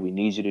plan. We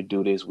need you to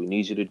do this. We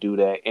need you to do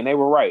that." And they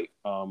were right.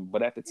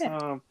 But at the Yeah.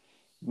 time,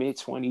 mid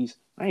 20s,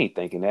 I ain't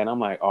thinking that. I'm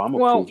like, "Oh, I'm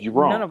gonna prove Well, you none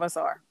wrong." of us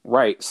are.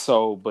 Right.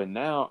 So, but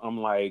now I'm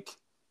like,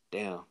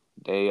 damn,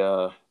 they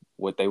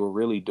what they were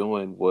really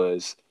doing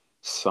was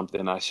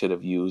something I should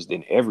have used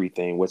in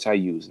everything, which I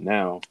use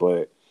now,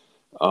 but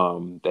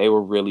they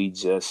were really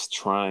just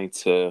trying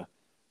to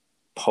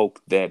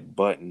poke that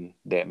button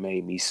that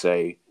made me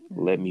say,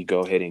 let Hmm. me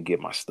go ahead and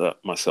get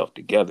myself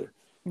together.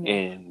 Yeah.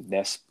 And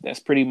that's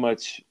pretty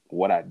much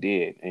what I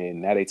did.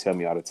 And now they tell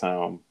me all the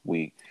time,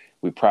 we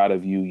proud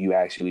of you. You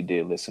actually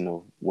did listen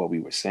to what we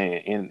were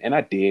saying. And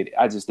I did.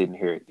 I just didn't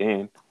hear it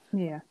then.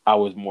 Yeah. I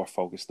was more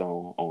focused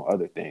on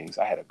other things.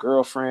 I had a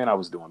girlfriend, I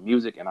was doing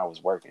music, and I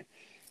was working.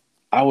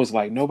 I was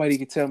like, nobody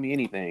could tell me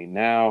anything.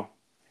 Now,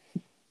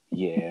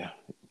 yeah,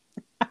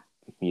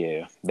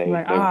 yeah,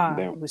 Like,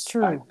 they it was I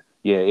true.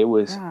 yeah, it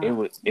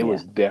Yeah.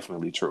 was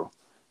definitely true.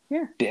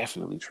 Yeah.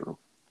 Definitely true.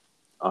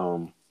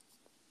 Um,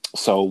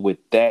 so with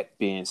that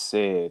being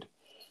said,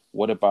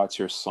 what about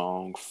your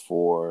song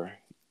for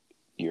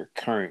your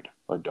current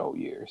adult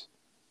years?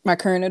 My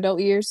current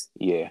adult years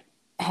Yeah.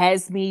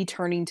 has me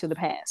turning to the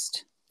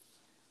past.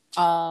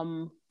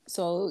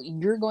 So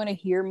you're going to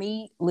hear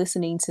me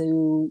listening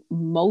to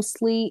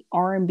mostly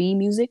R&B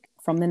music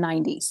from the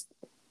 90s.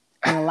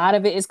 And a lot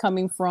of it is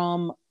coming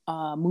from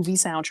movie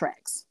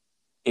soundtracks.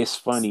 It's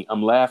funny.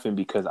 I'm laughing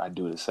because I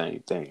do the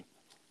same thing.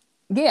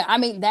 Yeah, I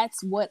mean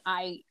that's what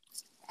I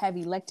have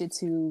elected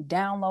to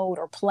download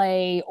or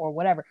play or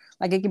whatever.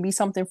 Like it can be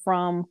something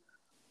from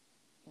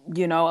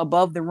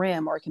Above the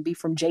Rim, or it can be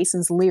from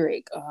Jason's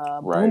Lyric,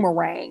 Right.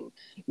 Boomerang,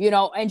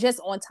 and just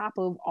on top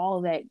of all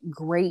of that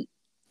great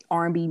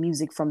R&B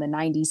music from the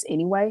 90s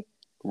anyway.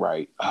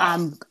 Right.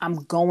 I'm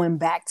going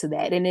back to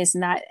that, and it's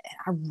not.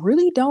 I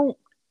really don't.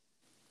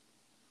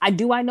 I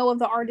know of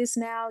the artists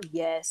now?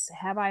 Yes.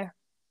 Have I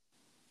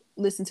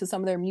listened to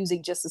some of their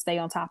music just to stay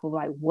on top of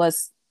like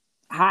what's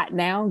hot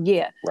now?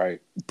 Yeah. Right.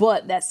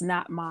 But that's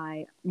not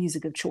my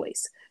music of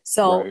choice.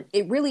 So Right.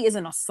 it really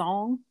isn't a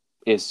song.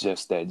 It's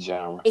just that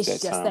genre, It's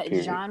that just time that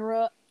period.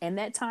 genre and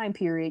that time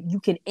period. You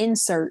can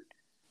insert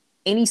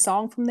any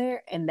song from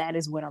there, and that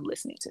is what I'm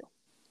listening to.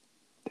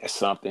 That's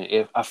something.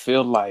 If I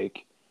feel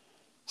like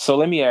so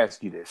let me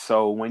ask you this.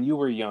 So when you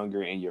were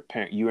younger and you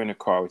were in the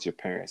car with your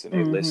parents and they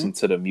Mm-hmm. listened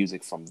to the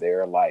music from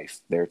their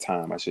life, their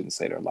time, I shouldn't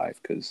say their life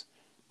because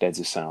that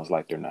just sounds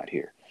like they're not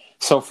here.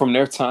 So from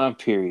their time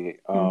period,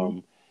 Mm-hmm.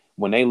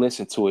 when they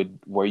listened to it,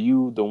 were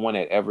you the one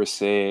that ever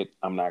said,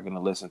 I'm not going to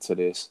listen to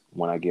this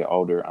when I get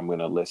older? I'm going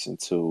to listen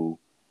to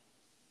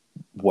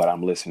what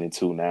I'm listening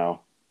to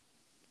now?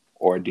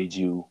 Or did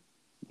you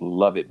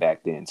love it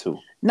back then too?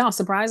 No,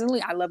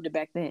 surprisingly, I loved it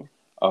back then.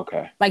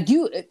 Okay. Like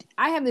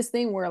I have this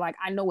thing where like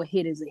I know a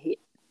hit is a hit.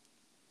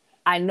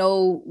 I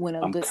know when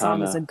a I'm good song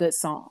kind is of a good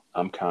song.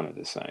 I'm kind of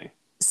the same.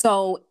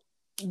 So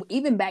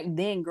even back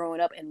then,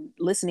 growing up and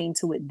listening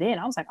to it, then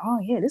I was like, oh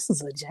yeah, this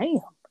is a jam.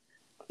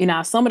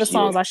 Some of the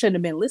songs Yeah. I shouldn't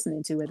have been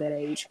listening to at that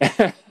age,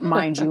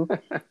 mind you,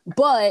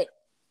 but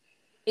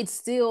it's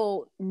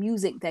still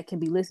music that can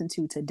be listened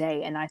to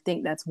today, and I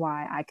think that's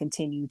why I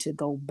continue to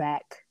go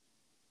back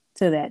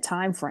to that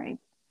time frame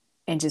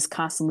and just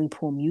constantly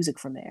pull music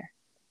from there.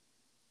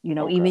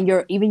 Okay.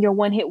 Even your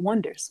one hit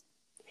wonders.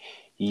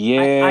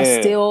 Yeah.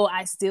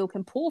 I still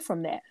can pull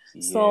from that.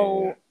 Yeah.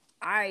 So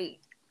I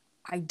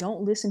I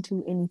don't listen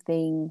to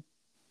anything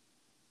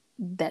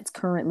that's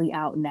currently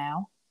out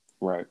now.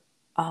 Right.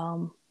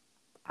 Um,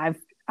 I've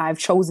I've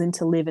chosen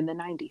to live in the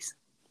 90s.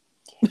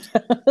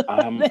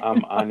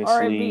 I'm honestly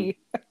R&B.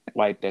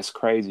 like that's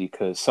crazy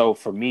because so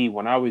for me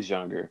when I was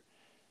younger,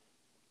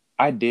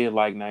 I did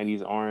like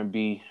 90s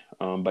R&B,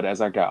 but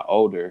as I got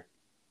older,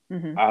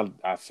 Mm-hmm,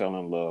 I fell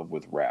in love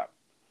with rap.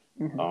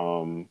 mm-hmm.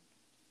 Um,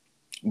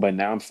 but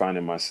now I'm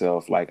finding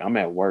myself like I'm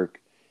at work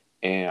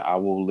and I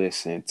will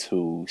listen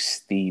to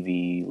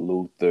Stevie,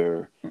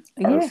 Luther,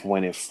 Yeah. Earth,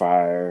 Wind and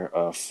Fire,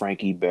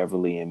 Frankie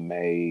Beverly and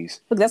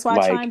Maze. Look, that's why I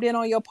Like, chimed in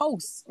on your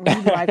posts when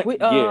you be like,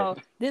 yeah,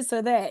 this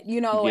or that, yeah.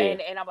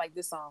 and I'm like,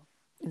 this song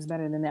is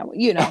better than that one,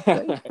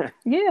 But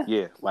yeah.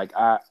 Yeah, like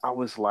I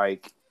was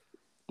like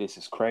this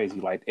is crazy.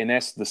 Like, and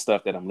that's the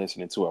stuff that I'm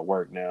listening to at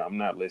work now. I'm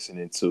not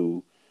listening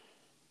to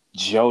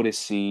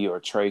Jodeci or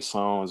Trey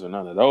Songz or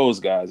none of those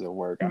guys at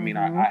work. I mean,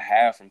 Mm-hmm. I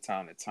have from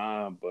time to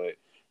time, but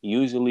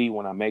usually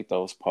when I make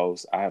those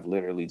posts, I have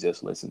literally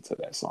just listened to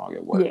that song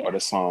at work, or Yeah. the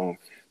song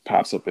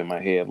pops up in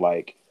my head.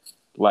 Like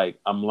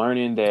I'm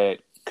learning that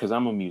because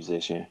I'm a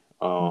musician.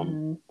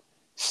 Mm-hmm.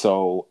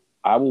 So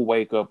I will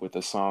wake up with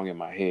a song in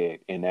my head,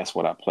 and that's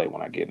what I play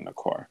when I get in the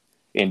car.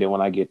 And then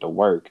when I get to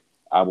work,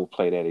 I will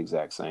play that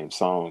exact same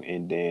song.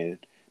 And then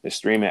the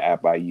streaming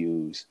app I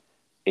use,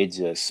 it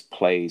just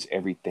plays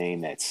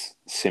everything that's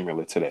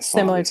similar to that song.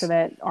 Similar to It's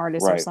that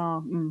artist or right,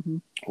 song. Mm-hmm.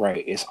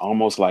 right. It's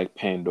almost like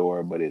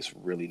Pandora, but it's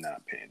really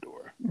not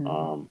Pandora.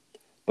 Mm-hmm.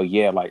 But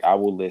yeah, like I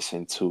will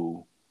listen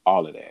to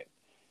all of that.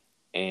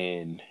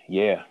 And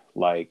yeah,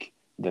 like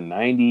the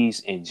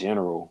 90s in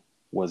general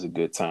was a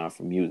good time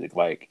for music.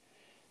 Like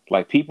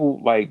people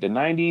like the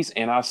 90s,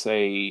 and I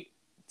say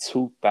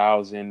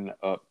 2000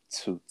 up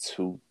to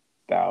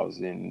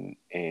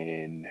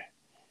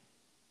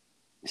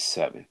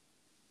 2007,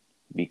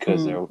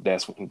 because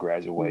that's when Mm-hmm.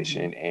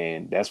 graduation,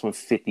 and that's when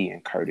 50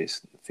 and Kanye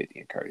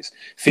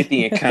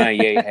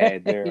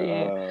had their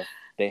Yeah.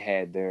 they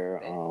had their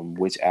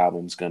which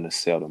album's gonna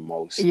sell the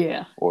most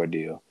Yeah.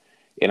 ordeal.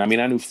 And I mean,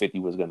 I knew 50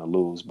 was gonna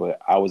lose, but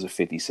I was a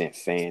 50 Cent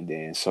fan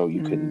then, so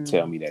you couldn't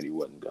tell Mm. me that he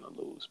wasn't gonna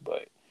lose.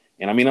 But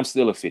and I mean, I'm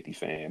still a 50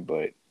 fan,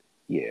 but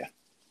yeah,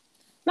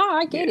 No,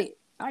 I get yeah. it.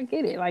 I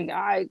get it. Like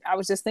I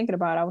was just thinking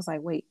about it. I was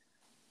like, wait,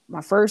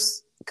 my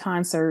first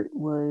concert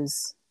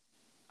was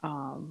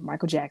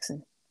Michael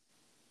Jackson.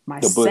 My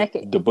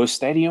second, The Bush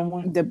Stadium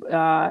one.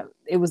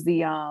 it was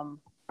the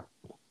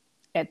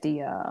at the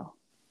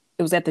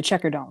it was at the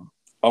Checker Dome.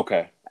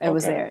 Okay, It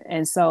was okay. there,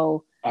 and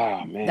so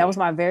Oh that was man.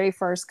 my very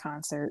first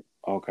concert.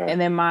 Okay. And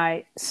then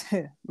my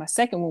my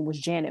second one was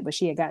Janet, but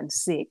she had gotten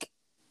sick,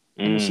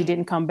 and then she Mm,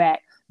 didn't come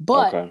back.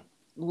 But okay.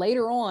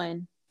 later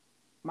on,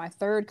 my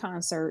third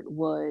concert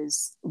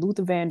was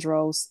Luther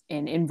Vandross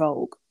and In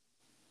Vogue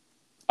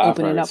I've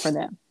opening heard up for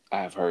them.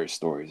 I've heard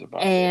stories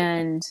about that.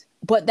 And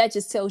but that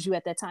just tells you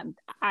at that time,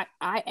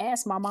 I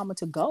asked my mama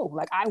to go.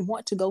 Like, I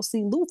want to go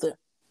see Luther.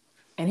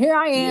 And here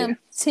I Yeah. am,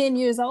 10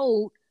 years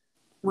old,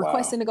 Wow.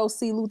 requesting to go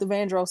see Luther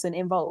Vandross and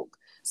In Vogue.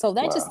 So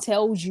that just Wow.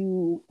 tells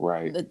you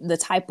Right. the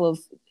type of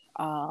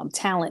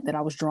talent that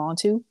I was drawn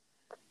to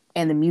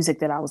and the music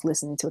that I was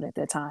listening to at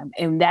that time.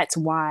 And that's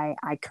why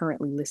I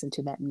currently listen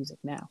to that music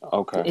now.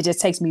 Okay. It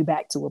just takes me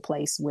back to a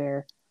place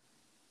where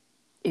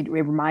it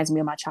reminds me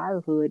of my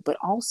childhood, but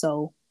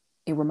also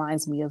it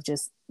reminds me of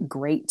just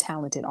great,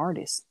 talented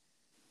artists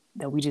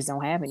that we just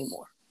don't have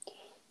anymore,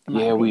 in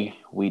my Yeah, opinion.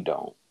 we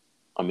don't.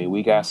 I mean,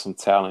 we Mm-hmm. got some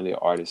talented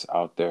artists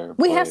out there,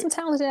 We have but some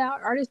talented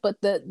artists, but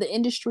the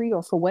industry,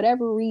 or for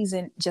whatever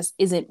reason, just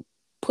isn't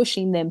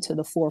pushing them to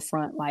the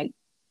forefront like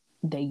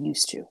they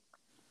used to.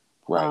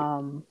 right.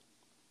 Um,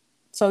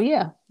 so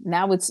yeah,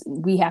 now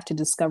we have to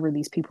discover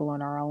these people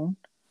on our own,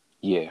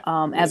 Yeah.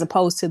 as Yeah.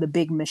 opposed to the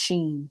big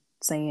machine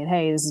saying,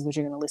 "Hey, this is what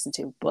you're going to listen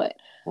to." But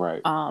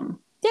Right.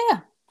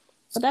 yeah,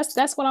 but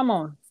that's what I'm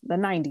on, the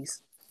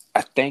 '90s.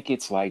 I think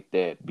it's like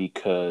that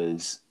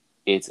because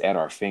it's at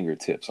our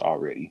fingertips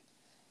already.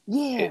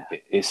 Yeah,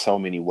 It's so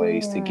many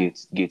ways to yeah,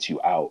 get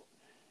you out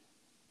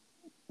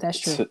that's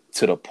true.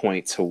 to the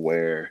point to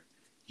where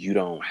you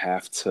don't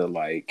have to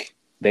like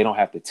they don't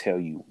have to tell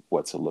you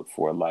what to look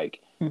for.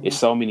 Like it's Mm-hmm.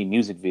 so many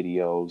music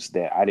videos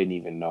that I didn't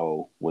even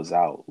know was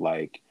out.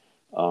 Like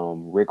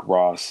Rick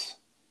Ross,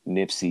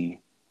 Nipsey,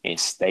 and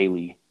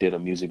Staley did a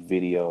music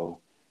video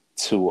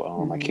to I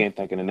Mm-hmm. can't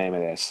think of the name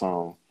of that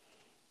song.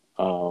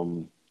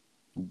 Um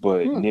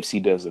but Hmm.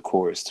 Nipsey does the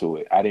chorus to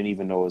it. I didn't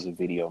even know it was a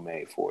video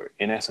made for it.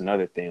 And that's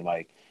another thing.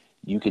 Like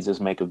you could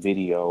just make a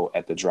video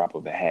at the drop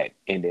of a hat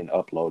and then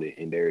upload it,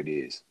 and there it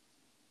is.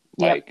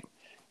 Yep. Like,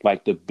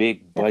 like the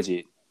big Yep.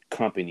 budget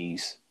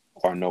companies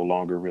are no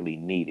longer really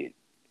needed.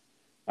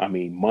 I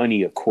mean,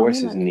 money of Oh, they're course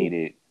is not needed.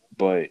 needed,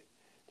 but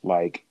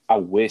like I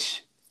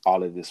wish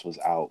all of this was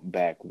out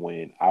back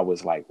when I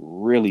was like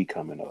really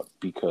coming up,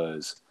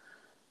 because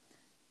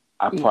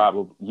I Yeah.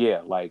 probably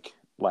yeah, like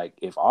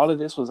if all of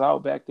this was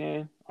out back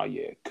then, oh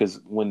yeah,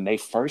 because when they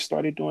first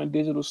started doing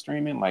digital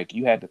streaming, like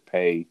you had to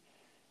pay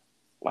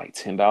like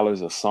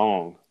 $10 a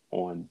song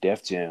on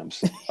Def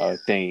Jam's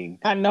thing.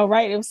 I know,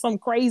 right? It was some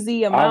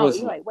crazy I amount. was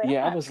You're like, wait, I'm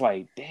yeah, I not was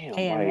like, damn,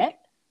 paying that.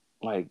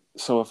 like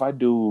so if I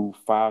do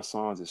 5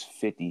 songs, it's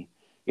 50.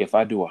 If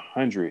I do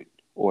 100,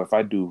 or if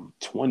I do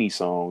 20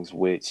 songs,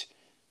 which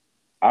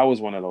I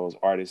was one of those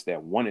artists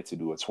that wanted to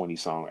do a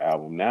 20-song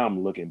album. Now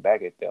I'm looking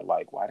back at that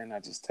like, why didn't I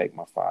just take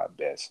my 5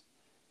 best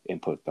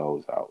and put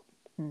those out?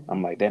 Mm-hmm.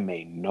 I'm like, that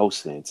made no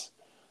sense.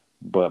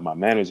 But my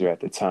manager at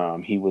the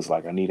time, he was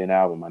like, I need an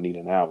album. I need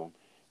an album.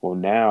 Well,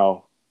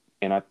 now,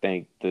 and I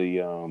think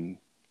the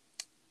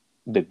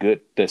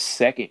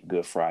second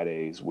Good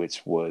Fridays,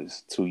 which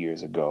was 2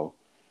 years ago,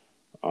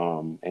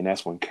 and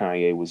that's when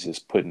Kanye was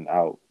just putting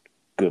out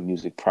good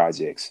music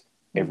projects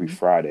every Mm-hmm.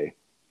 Friday.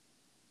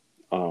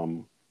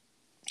 Um,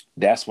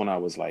 that's when I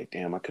was like,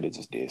 damn, I could have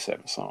just did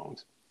 7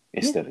 songs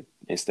Yeah.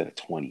 instead of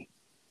 20.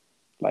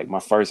 Like my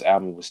first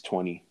album was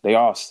 20. They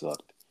all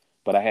sucked,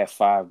 but I had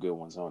 5 good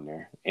ones on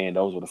there, and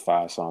those were the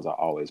 5 songs I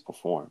always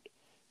performed.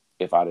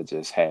 If I'd have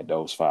just had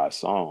those 5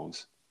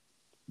 songs,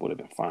 would have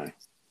been fine.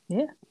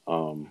 Yeah.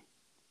 Um,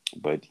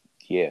 but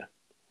yeah,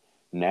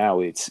 now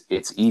it's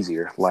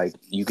easier. Like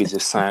you could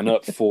just sign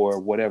up for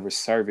whatever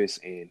service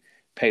and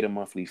pay the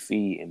monthly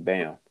fee, and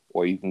bam.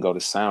 Or you can go to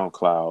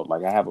SoundCloud.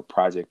 Like I have a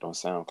project on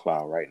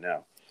SoundCloud right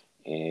now,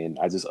 and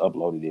I just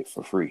uploaded it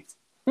for free.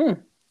 Hmm.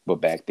 But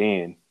back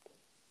then,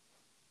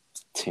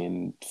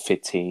 10,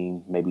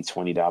 15, maybe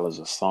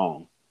 $20 a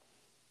song.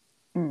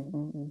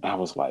 Mm-mm-mm. I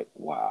was like,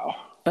 wow.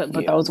 But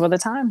Yeah, those were the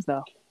times,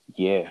 though.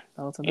 yeah.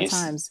 Those were the And,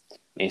 times.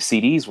 and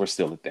CDs were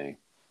still a thing.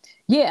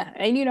 Yeah,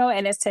 and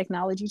and as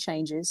technology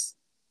changes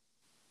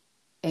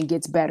and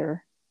gets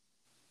better,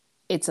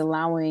 it's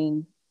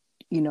allowing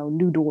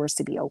new doors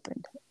to be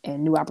opened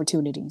and new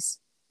opportunities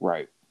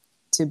Right.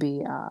 to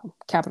be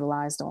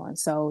capitalized on.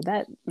 So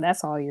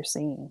that's all you're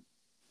seeing.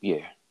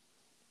 Yeah.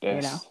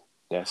 You know.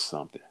 That's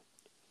something.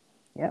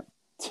 Yep.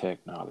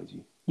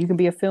 Technology. You can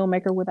be a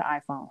filmmaker with an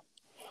iPhone.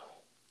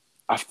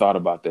 I've thought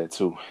about that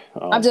too.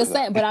 I'm just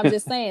saying, but I'm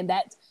just saying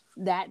that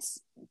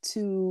that's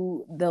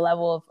to the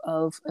level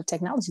of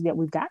technology that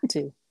we've gotten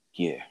to.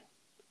 Yeah.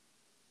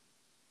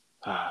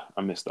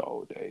 I miss the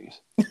old days.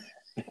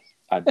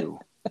 I do.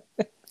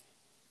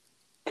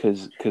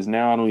 Cause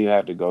now I don't even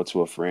have to go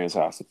to a friend's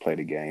house to play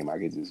the game. I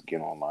can just get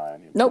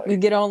online and Nope, you play.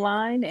 get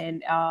online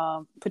and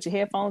put your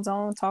headphones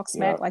on, talk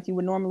smack Yeah. like you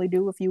would normally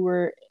do if you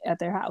were at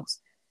their house.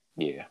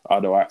 Yeah.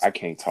 Although I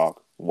can't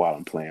talk while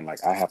I'm playing.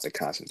 Like I have to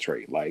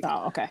concentrate.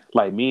 Oh, okay.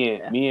 Like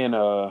Yeah. me and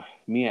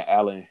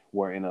Alan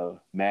were in a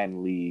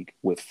Madden league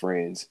with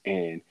friends,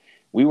 and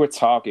we were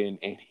talking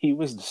and he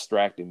was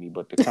distracting me,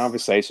 but the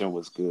conversation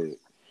was good.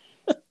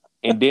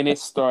 And then it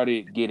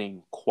started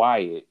getting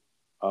quiet.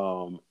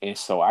 And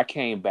so I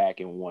came back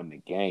and won the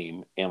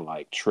game in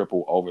like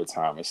triple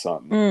overtime or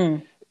something.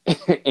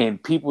 Mm.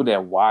 And people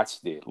that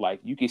watched it, like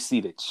you could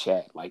see the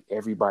chat, like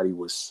everybody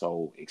was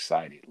so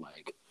excited.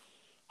 Like,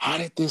 how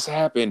did this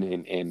happen?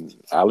 And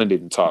Alan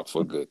didn't talk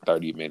for a good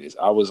 30 minutes.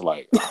 I was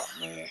like, oh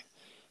man.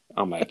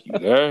 I'm like, you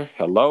there?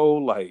 Hello?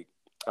 Like,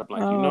 I'm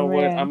like, you Oh know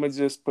what? man. I'm gonna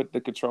just put the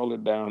controller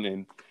down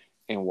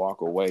and walk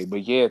away.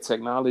 But yeah,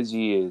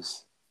 technology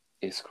is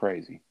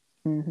crazy.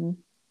 Mm-hmm.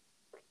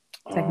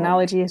 Um,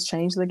 Technology has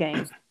changed the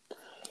game.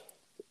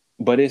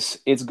 but it's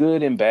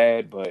good and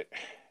bad, but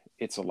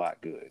it's a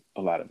lot good.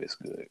 A lot of it's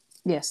good.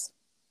 Yes.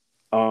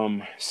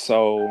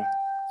 So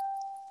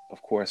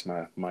of course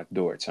my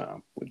door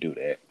chime would do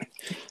that.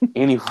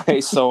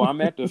 Anyway, so I'm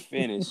at the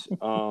finish.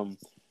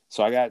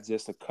 So I got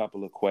just a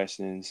couple of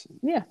questions.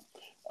 Yeah.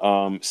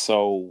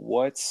 So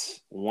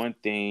what's one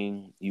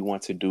thing you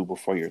want to do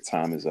before your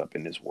time is up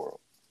in this world?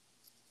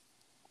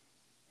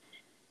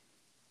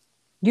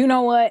 You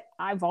know what?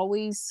 I've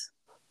always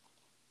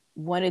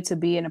wanted to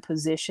be in a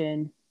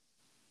position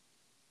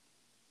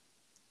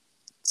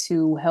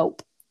to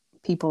help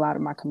people out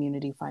of my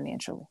community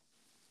financially.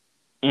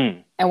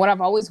 Mm, And what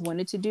I've always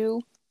wanted to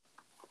do,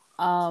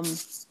 um,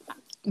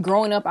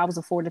 growing up, I was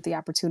afforded the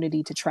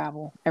opportunity to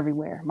travel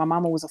everywhere. My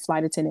mama was a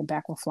flight attendant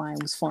back when flying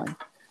was fun.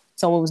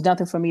 So it was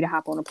nothing for me to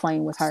hop on a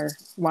plane with her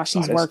while oh,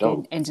 she's that's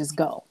working dope. and just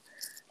go.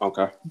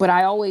 Okay. But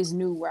I always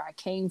knew where I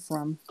came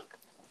from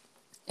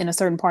in a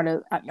certain part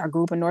of, I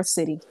grew up in North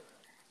City.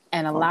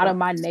 And a lot Okay. of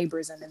my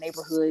neighbors in the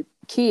neighborhood,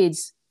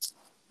 kids,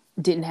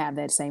 didn't have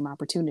that same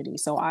opportunity.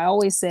 So I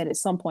always said at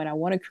some point, I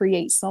want to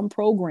create some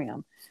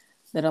program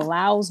that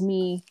allows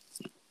me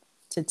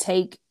to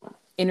take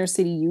inner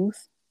city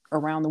youth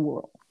around the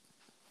world.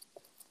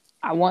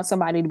 I want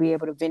somebody to be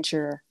able to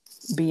venture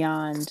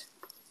beyond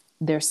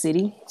their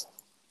city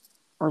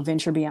or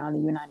venture beyond the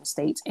United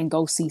States and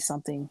go see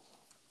something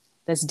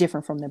that's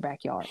different from their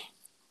backyard.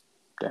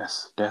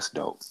 That's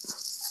dope.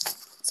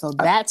 So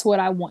I that's what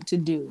I want to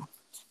do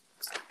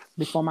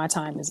before my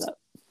time is up.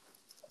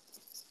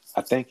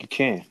 I think you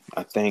can.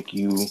 I think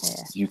Yeah.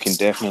 you can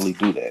definitely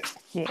do that.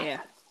 Yeah.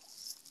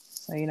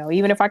 So,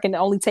 even if I can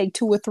only take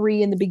 2 or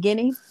 3 in the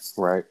beginning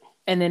Right.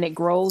 and then it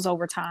grows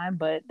over time,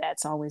 but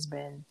that's always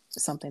been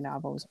something that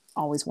I've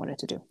always wanted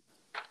to do.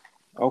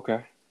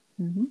 Okay.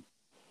 Mm-hmm.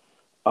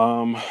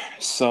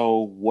 So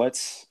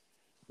what's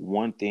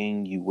one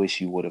thing you wish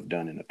you would have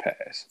done in the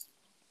past?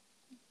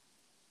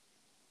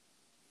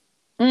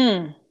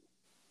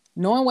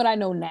 Knowing what I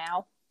know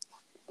now,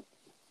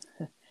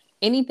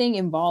 anything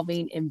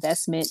involving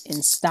investment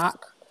in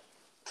stock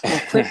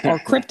or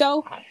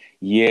crypto,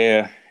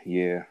 Yeah,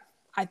 yeah.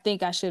 I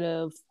think I should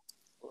have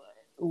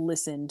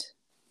listened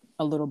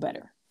a little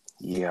better.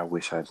 Yeah, I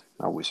wish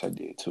I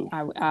did too.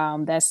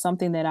 That's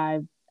something that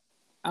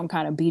I'm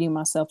kind of beating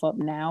myself up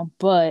now.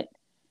 But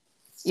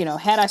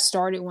had I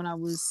started when I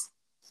was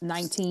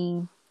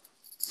 19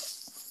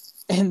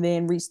 and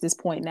then reached this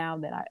point now,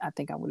 that I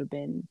think I would have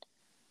been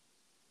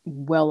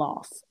well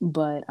off.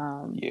 But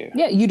Yeah.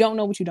 yeah, you don't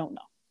know what you don't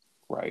know,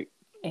 Right.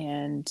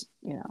 and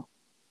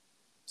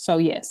so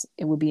yes,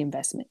 it would be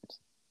investment.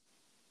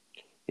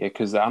 Yeah,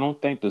 because I don't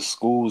think the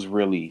schools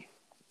really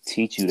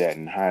teach you that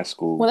in high Well,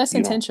 school. that's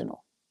You don't.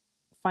 intentional.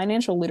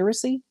 financial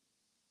literacy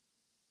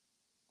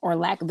or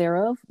lack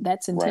thereof,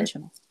 that's Right.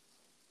 intentional.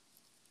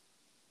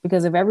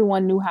 Because if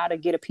everyone knew how to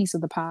get a piece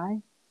of the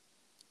pie,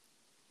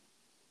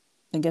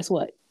 then guess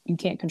what? You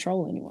can't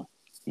control anyone.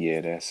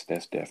 Yeah, that's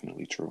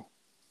definitely true.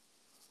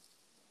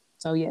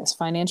 So yes,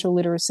 financial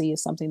literacy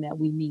is something that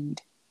we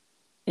need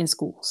in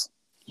schools.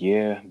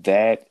 Yeah,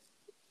 that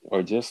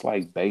or just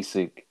like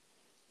basic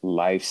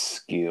life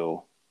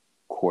skill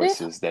Yeah.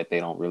 courses that they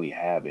don't really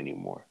have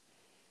anymore.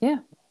 Yeah.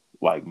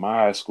 Like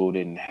my high school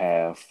didn't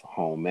have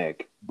home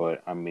ec,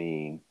 but I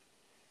mean,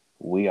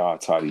 we all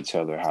taught each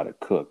other how to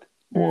cook,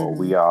 or Mm-hmm.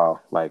 we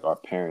all like our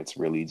parents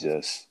really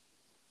just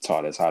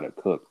taught us how to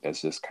cook.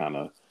 That's just kind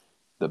of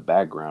the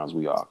backgrounds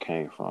we all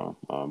came from.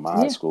 My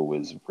high Yeah. school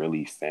was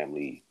really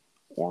family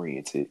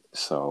oriented,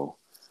 so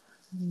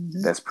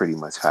Mm-hmm. that's pretty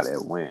much how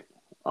that went.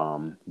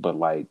 But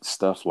like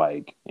stuff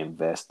like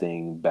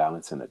investing,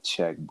 balancing a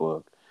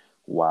checkbook,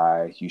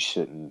 why you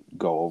shouldn't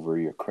go over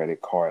your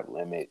credit card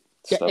limit,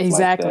 Yeah, stuff like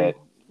exactly. that.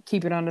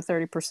 Keep it under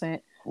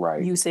 30%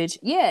 Right, usage.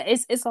 Yeah,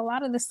 it's a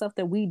lot of the stuff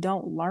that we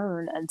don't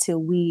learn until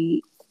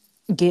we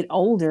get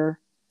older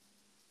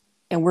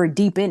and we're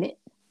deep in it.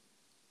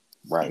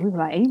 And right, you're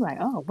like,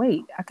 oh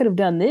wait, I could have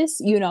done this,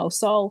 you know.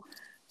 So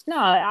no,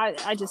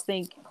 I just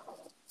think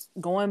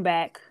going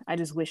back, I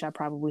just wish I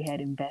probably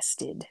had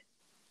invested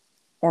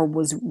or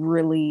was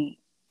really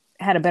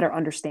had a better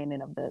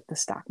understanding of the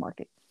stock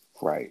market.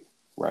 right,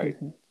 right.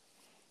 Mm-hmm.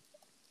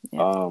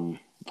 Yeah. Um,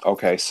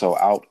 okay, so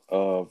out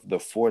of the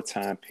four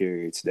time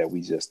periods that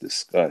we just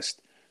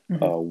discussed,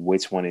 Mm-hmm.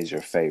 which one is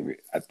your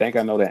favorite? I think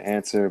I know the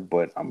answer,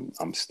 but I'm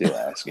still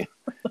asking.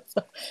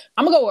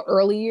 I'm gonna go with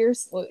early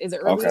years. Is it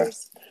early Okay.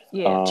 years?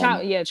 Yeah,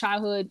 Um,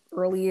 childhood,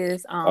 early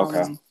years.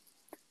 okay.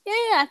 Yeah,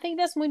 I think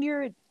that's when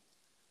you're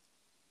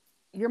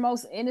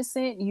most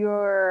innocent.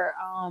 Your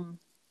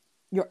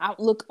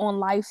outlook on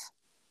life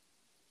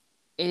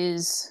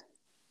is,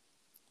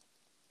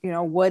 you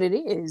know, what it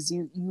is.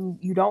 You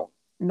don't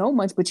know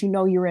much, but you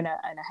know you're in a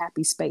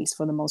happy space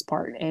for the most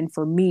part. And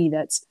for me,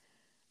 that's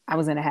I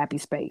was in a happy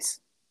space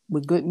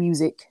with good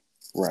music,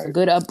 a Right.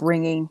 good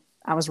upbringing.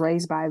 I was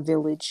raised by a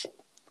village,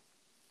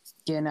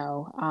 you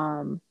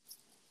know.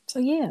 So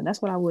yeah,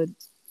 that's what I would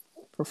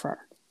prefer,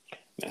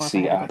 Now, or if I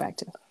see, had to go back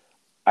to.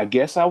 I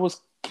guess I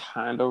was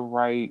kind of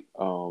right.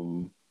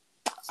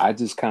 I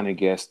just kind of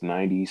guessed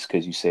 90s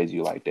because you said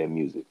you like that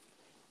music.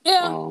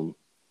 Yeah, Um,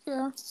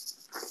 yeah.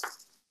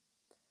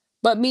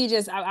 But me,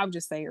 just I would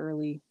just say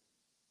early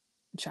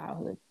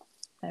childhood.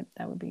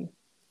 That would be.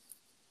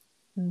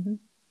 Mm-hmm.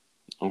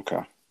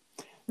 okay.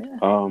 Yeah.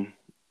 Um,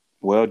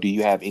 well, do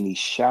you have any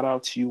shout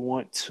outs you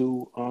want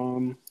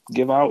to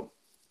give out?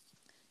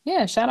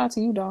 Yeah. Shout out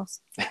to you, Doss,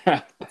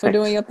 for doing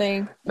Thanks. your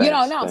thing. You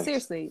know, Thanks. no, Thanks.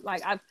 seriously.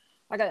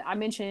 I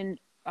mentioned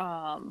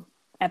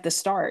at the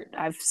start,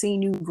 I've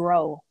seen you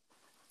grow,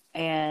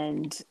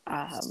 and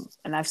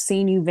I've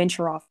seen you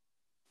venture off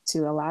to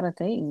a lot of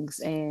things,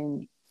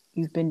 and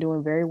you've been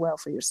doing very well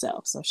for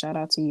yourself. So shout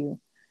out to you,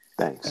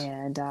 Thanks.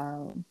 and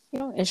you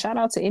know, and shout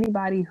out to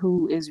anybody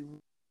who is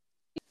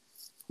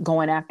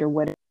going after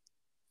what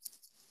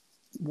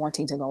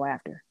wanting to go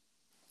after.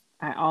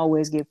 I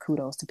always give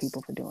kudos to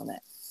people for doing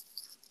that.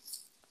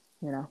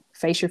 You know,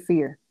 face your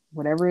fear,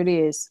 whatever it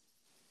is.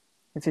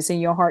 If it's in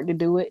your heart to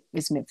do it,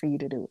 it's meant for you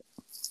to do it.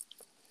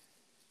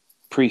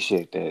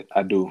 Appreciate that.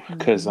 I do.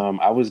 Because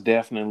Mm-hmm. I was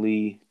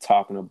definitely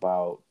talking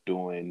about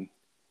doing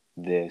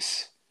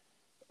this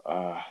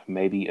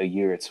maybe a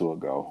year or two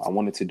ago. I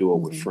wanted to do it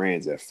with Mm-hmm.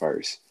 friends at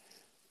first.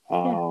 Yeah.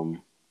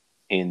 Um,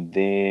 and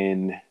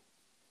then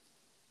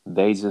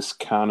they just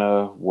kind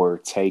of were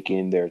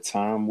taking their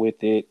time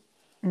with it.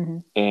 Mm-hmm.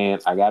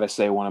 And I got to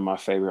say, one of my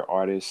favorite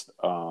artists,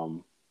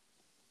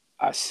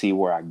 I see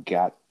where I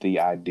got the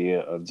idea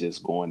of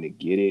just going to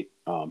get it,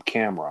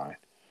 Cameron.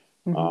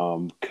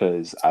 Mm-hmm.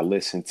 Because I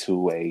listened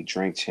to a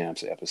Drink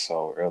Champs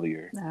episode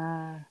earlier,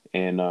 Ah.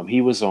 and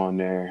he was on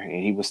there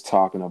and he was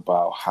talking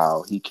about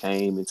how he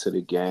came into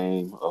the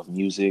game of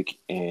music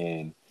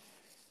and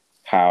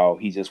how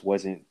he just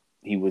wasn't,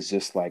 he was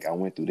just like, I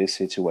went through this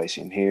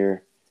situation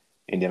here,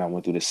 and then I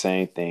went through the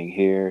same thing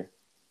here,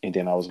 and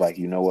then I was like,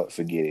 you know what,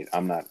 forget it.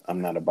 I'm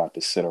not about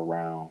to sit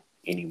around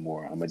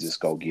anymore. I'm gonna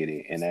just go get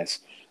it. And that's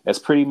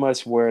pretty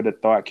much where the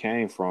thought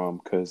came from,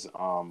 because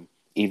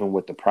even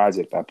with the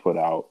project I put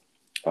out,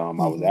 I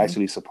was Mm-hmm.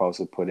 actually supposed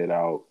to put it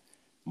out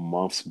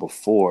months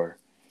before,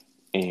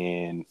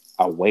 and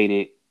I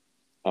waited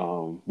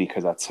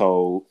because I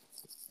told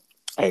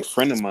a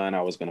friend of mine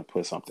I was going to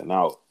put something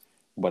out,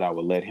 but I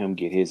would let him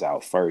get his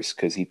out first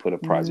because he put a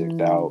project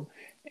Mm. out,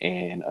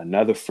 and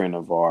another friend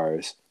of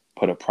ours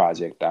put a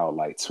project out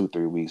like 2,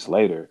 3 weeks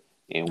later,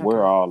 and we're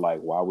Okay. all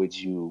like, "Why would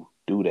you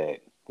do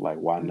that? Like,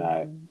 why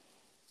not Mm.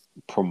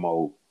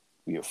 promote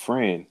your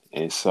friend?"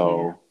 And Yeah.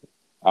 so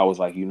I was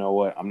like, "You know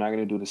what? I'm not going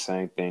to do the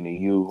same thing to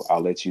you.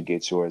 I'll let you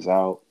get yours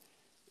out,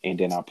 and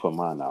then I'll put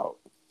mine out."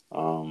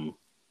 Um,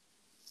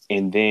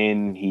 and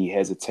then he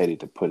hesitated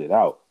to put it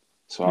out.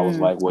 So I was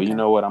Mm. like, well, you Okay.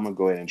 know what? I'm going to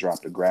go ahead and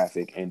drop the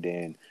graphic. And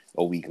then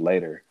a week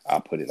later,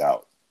 I'll put it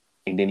out.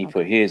 And then he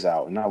put Okay. his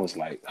out. And I was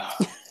like, oh.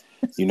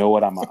 you know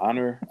what? I'm gonna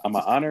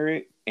honor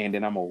it, and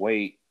then I'm gonna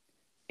wait,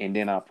 and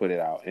then I'll put it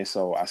out. And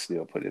so I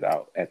still put it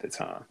out at the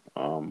time.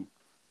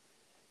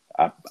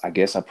 I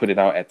guess I put it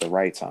out at the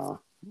right time.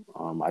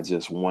 I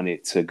just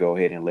wanted to go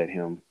ahead and let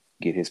him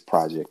get his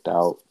project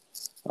out.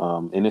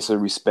 And it's a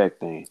respect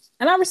thing.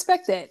 And I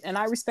respect that. And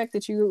I respect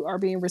that you are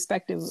being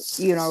respective,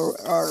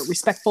 or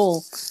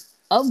respectful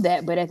of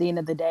that. But at the end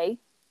of the day,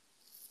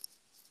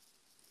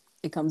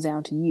 it comes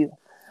down to you.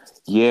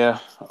 Yeah,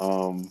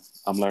 I'm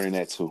learning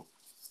that too,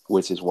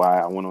 which is why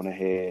I went on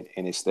ahead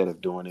and instead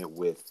of doing it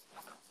with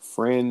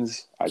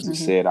friends, I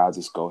just said I'll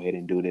just go ahead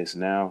and do this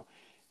now,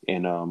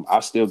 and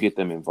I'll still get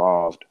them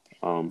involved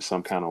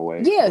some kind of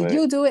way. Yeah, But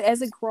you'll do it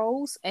as it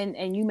grows,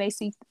 and you may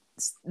see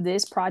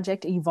this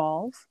project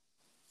evolve,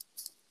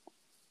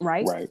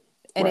 right? right,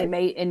 And it right,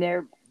 may,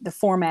 and the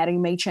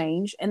formatting may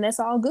change, and that's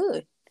all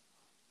good.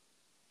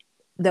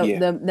 The yeah,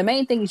 the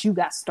main thing is you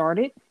got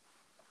started,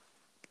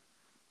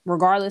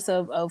 regardless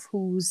of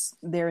who's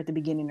there at the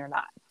beginning or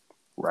not.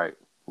 right,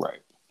 right.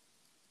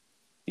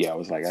 Yeah, I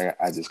was like,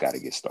 I just got to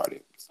get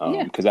started.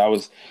 Yeah. Because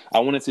I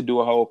wanted to do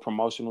a whole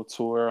promotional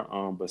tour,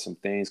 but some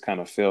things kind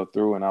of fell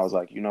through, and I was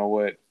like, you know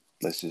what,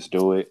 let's just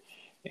do it.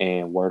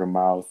 And word of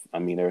mouth. I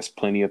mean, there's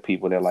plenty of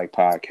people that like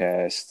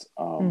podcasts.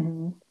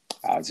 Mm-hmm.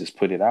 I'll just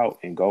put it out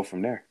and go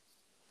from there.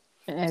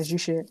 As you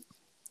should.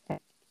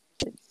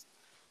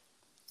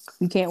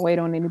 You can't wait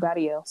on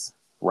anybody else.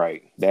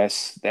 Right.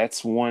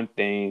 That's one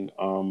thing.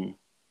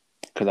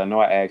 Because I know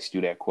I asked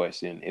you that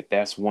question. If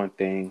that's one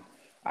thing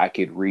I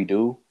could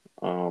redo,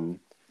 my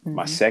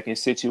Mm-hmm. second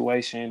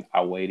situation,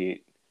 I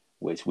waited,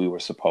 which we were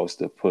supposed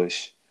to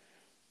push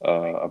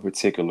a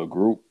particular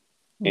group,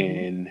 Mm-hmm.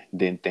 and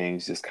then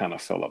things just kind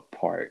of fell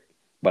apart.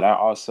 But I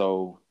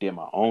also did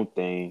my own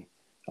thing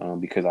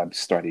because I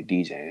started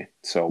DJing.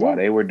 So while Yeah.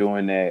 they were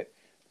doing that,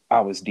 I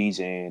was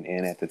DJing,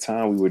 and at the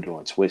time we were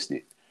doing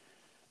Twisted,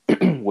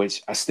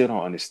 which I still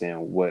don't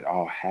understand what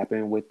all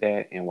happened with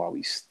that and why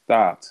we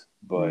stopped.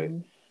 But Mm-hmm.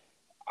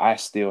 I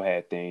still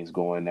had things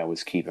going that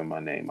was keeping my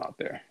name out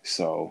there.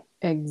 So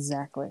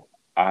Exactly.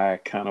 I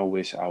kind of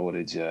wish I would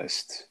have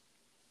just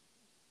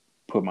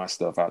put my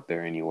stuff out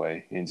there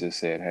anyway and just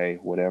said, hey,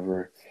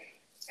 whatever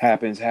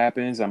happens,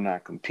 happens. I'm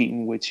not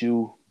competing with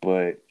you,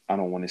 but I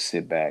don't want to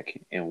sit back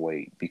and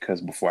wait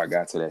because before I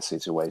got to that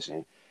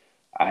situation,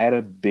 I had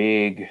a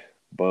big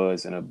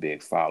buzz and a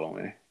big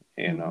following.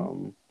 And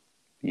Mm-hmm.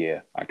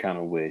 yeah, I kind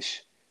of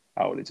wish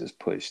I would have just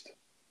pushed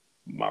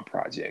my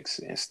projects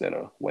instead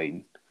of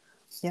waiting.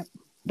 Yep.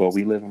 But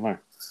we live and learn.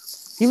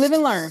 You live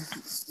and learn.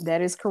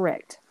 That is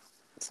correct.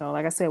 So,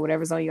 like I said,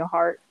 whatever's on your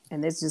heart,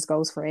 and this just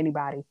goes for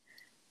anybody,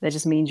 that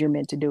just means you're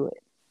meant to do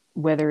it.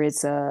 Whether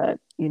it's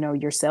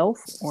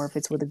yourself or if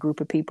it's with a group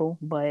of people,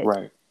 but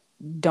Right.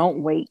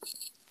 don't wait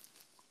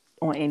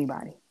on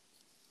anybody.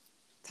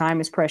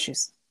 Time is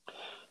precious.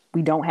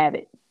 We don't have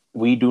it.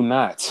 We do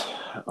not.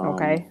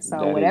 Okay. So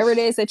That whatever it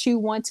is is that you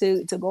want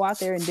to go out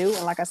there and do,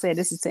 and like I said,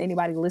 this is to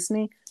anybody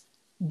listening,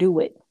 do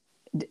it.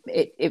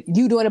 If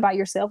you doing it by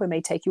yourself, it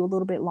may take you a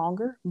little bit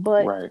longer,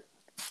 but right.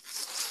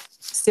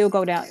 still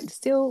go down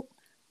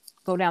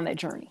that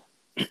journey.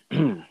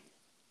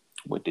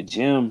 With the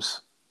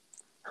gems,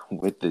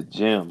 with the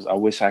gems. I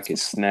wish I could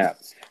snap.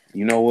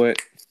 You know what?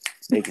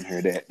 They can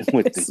hear that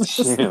with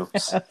the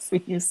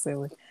gems. You're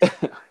silly.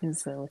 You're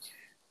silly.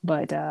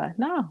 But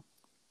no.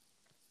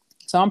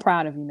 So I'm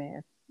proud of you,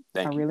 man.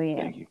 I Thank you. really am.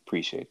 Thank you.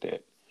 Appreciate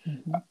that.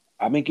 Mm-hmm.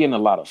 I've been getting a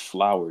lot of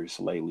flowers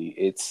lately.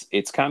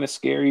 It's kind of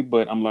scary,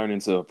 but I'm learning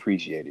to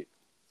appreciate it.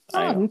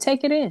 I Oh, am. you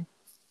take it in.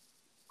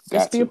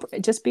 Got to.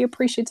 Just be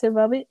appreciative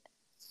of it.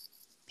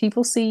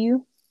 People see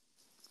you,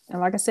 and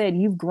like I said,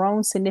 you've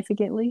grown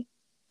significantly.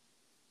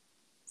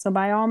 So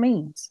by all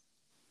means,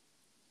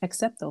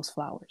 accept those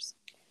flowers.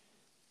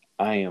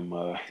 I am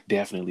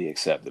definitely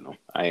accepting them.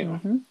 I am.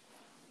 Mm-hmm.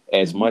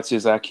 As Mm-hmm. much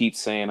as I keep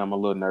saying I'm a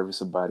little nervous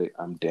about it,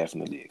 I'm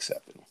definitely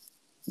accepting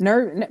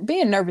them.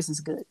 Being nervous is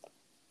good.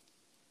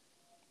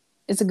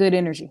 It's a good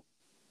energy.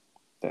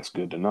 That's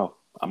good to know.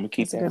 I'm gonna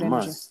keep It's a that good in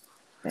mind. energy.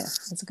 Yeah,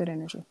 it's a good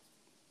energy.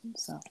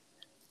 So,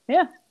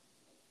 yeah.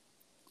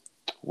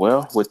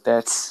 Well, with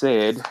that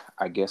said,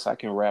 I guess I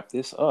can wrap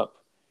this up.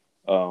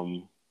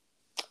 Um,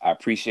 I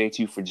appreciate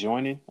you for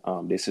joining.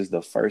 This is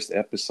the first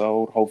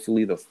episode,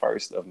 hopefully the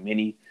first of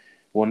many.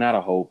 Well, not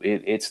a hope.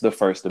 It's the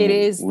first of It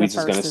many. is We're the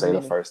just gonna first of say the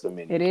many. first of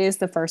many. It is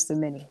the first of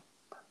many.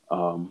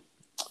 Um,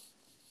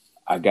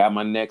 I got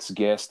my next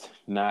guest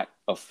not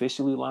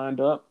officially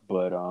lined up,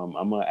 but I'm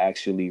gonna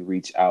actually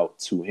reach out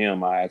to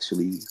him. I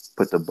actually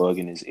put the bug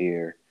in his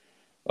ear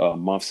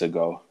months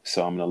ago,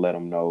 so I'm gonna let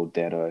him know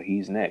that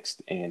he's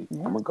next, and Yeah.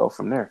 I'm gonna go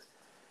from there.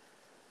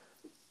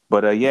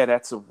 But yeah,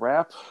 that's a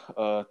wrap.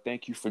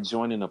 Thank you for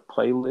joining the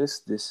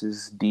playlist. This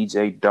is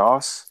DJ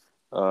Doss.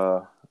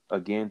 Uh,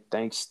 again,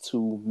 thanks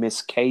to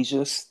Miss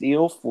Kazia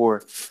Steele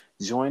for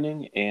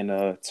joining,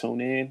 and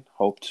tune in.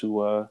 Hope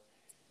to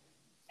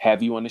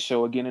have you on the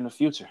show again in the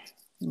future.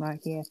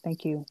 Like, yeah,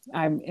 thank you.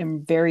 I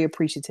am very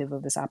appreciative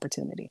of this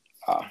opportunity.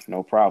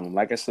 No problem.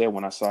 Like I said,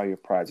 when I saw your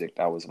project,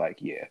 I was like,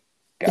 yeah,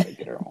 gotta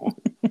get her on.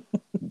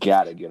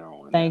 gotta get on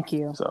one now. Thank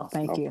you. So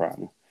Thank no you.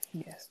 problem.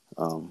 Yes.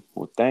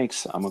 Well,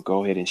 thanks. I'm gonna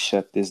go ahead and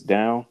shut this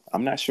down.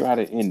 I'm not sure how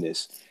to end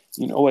this.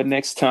 You know what?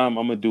 Next time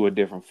I'm gonna do a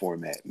different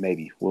format.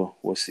 Maybe we'll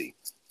see.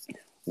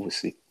 We'll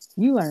see.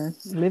 You learn,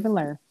 live and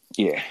learn.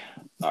 Yeah.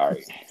 All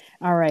right.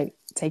 All right.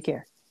 Take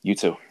care. You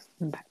too.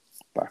 Bye.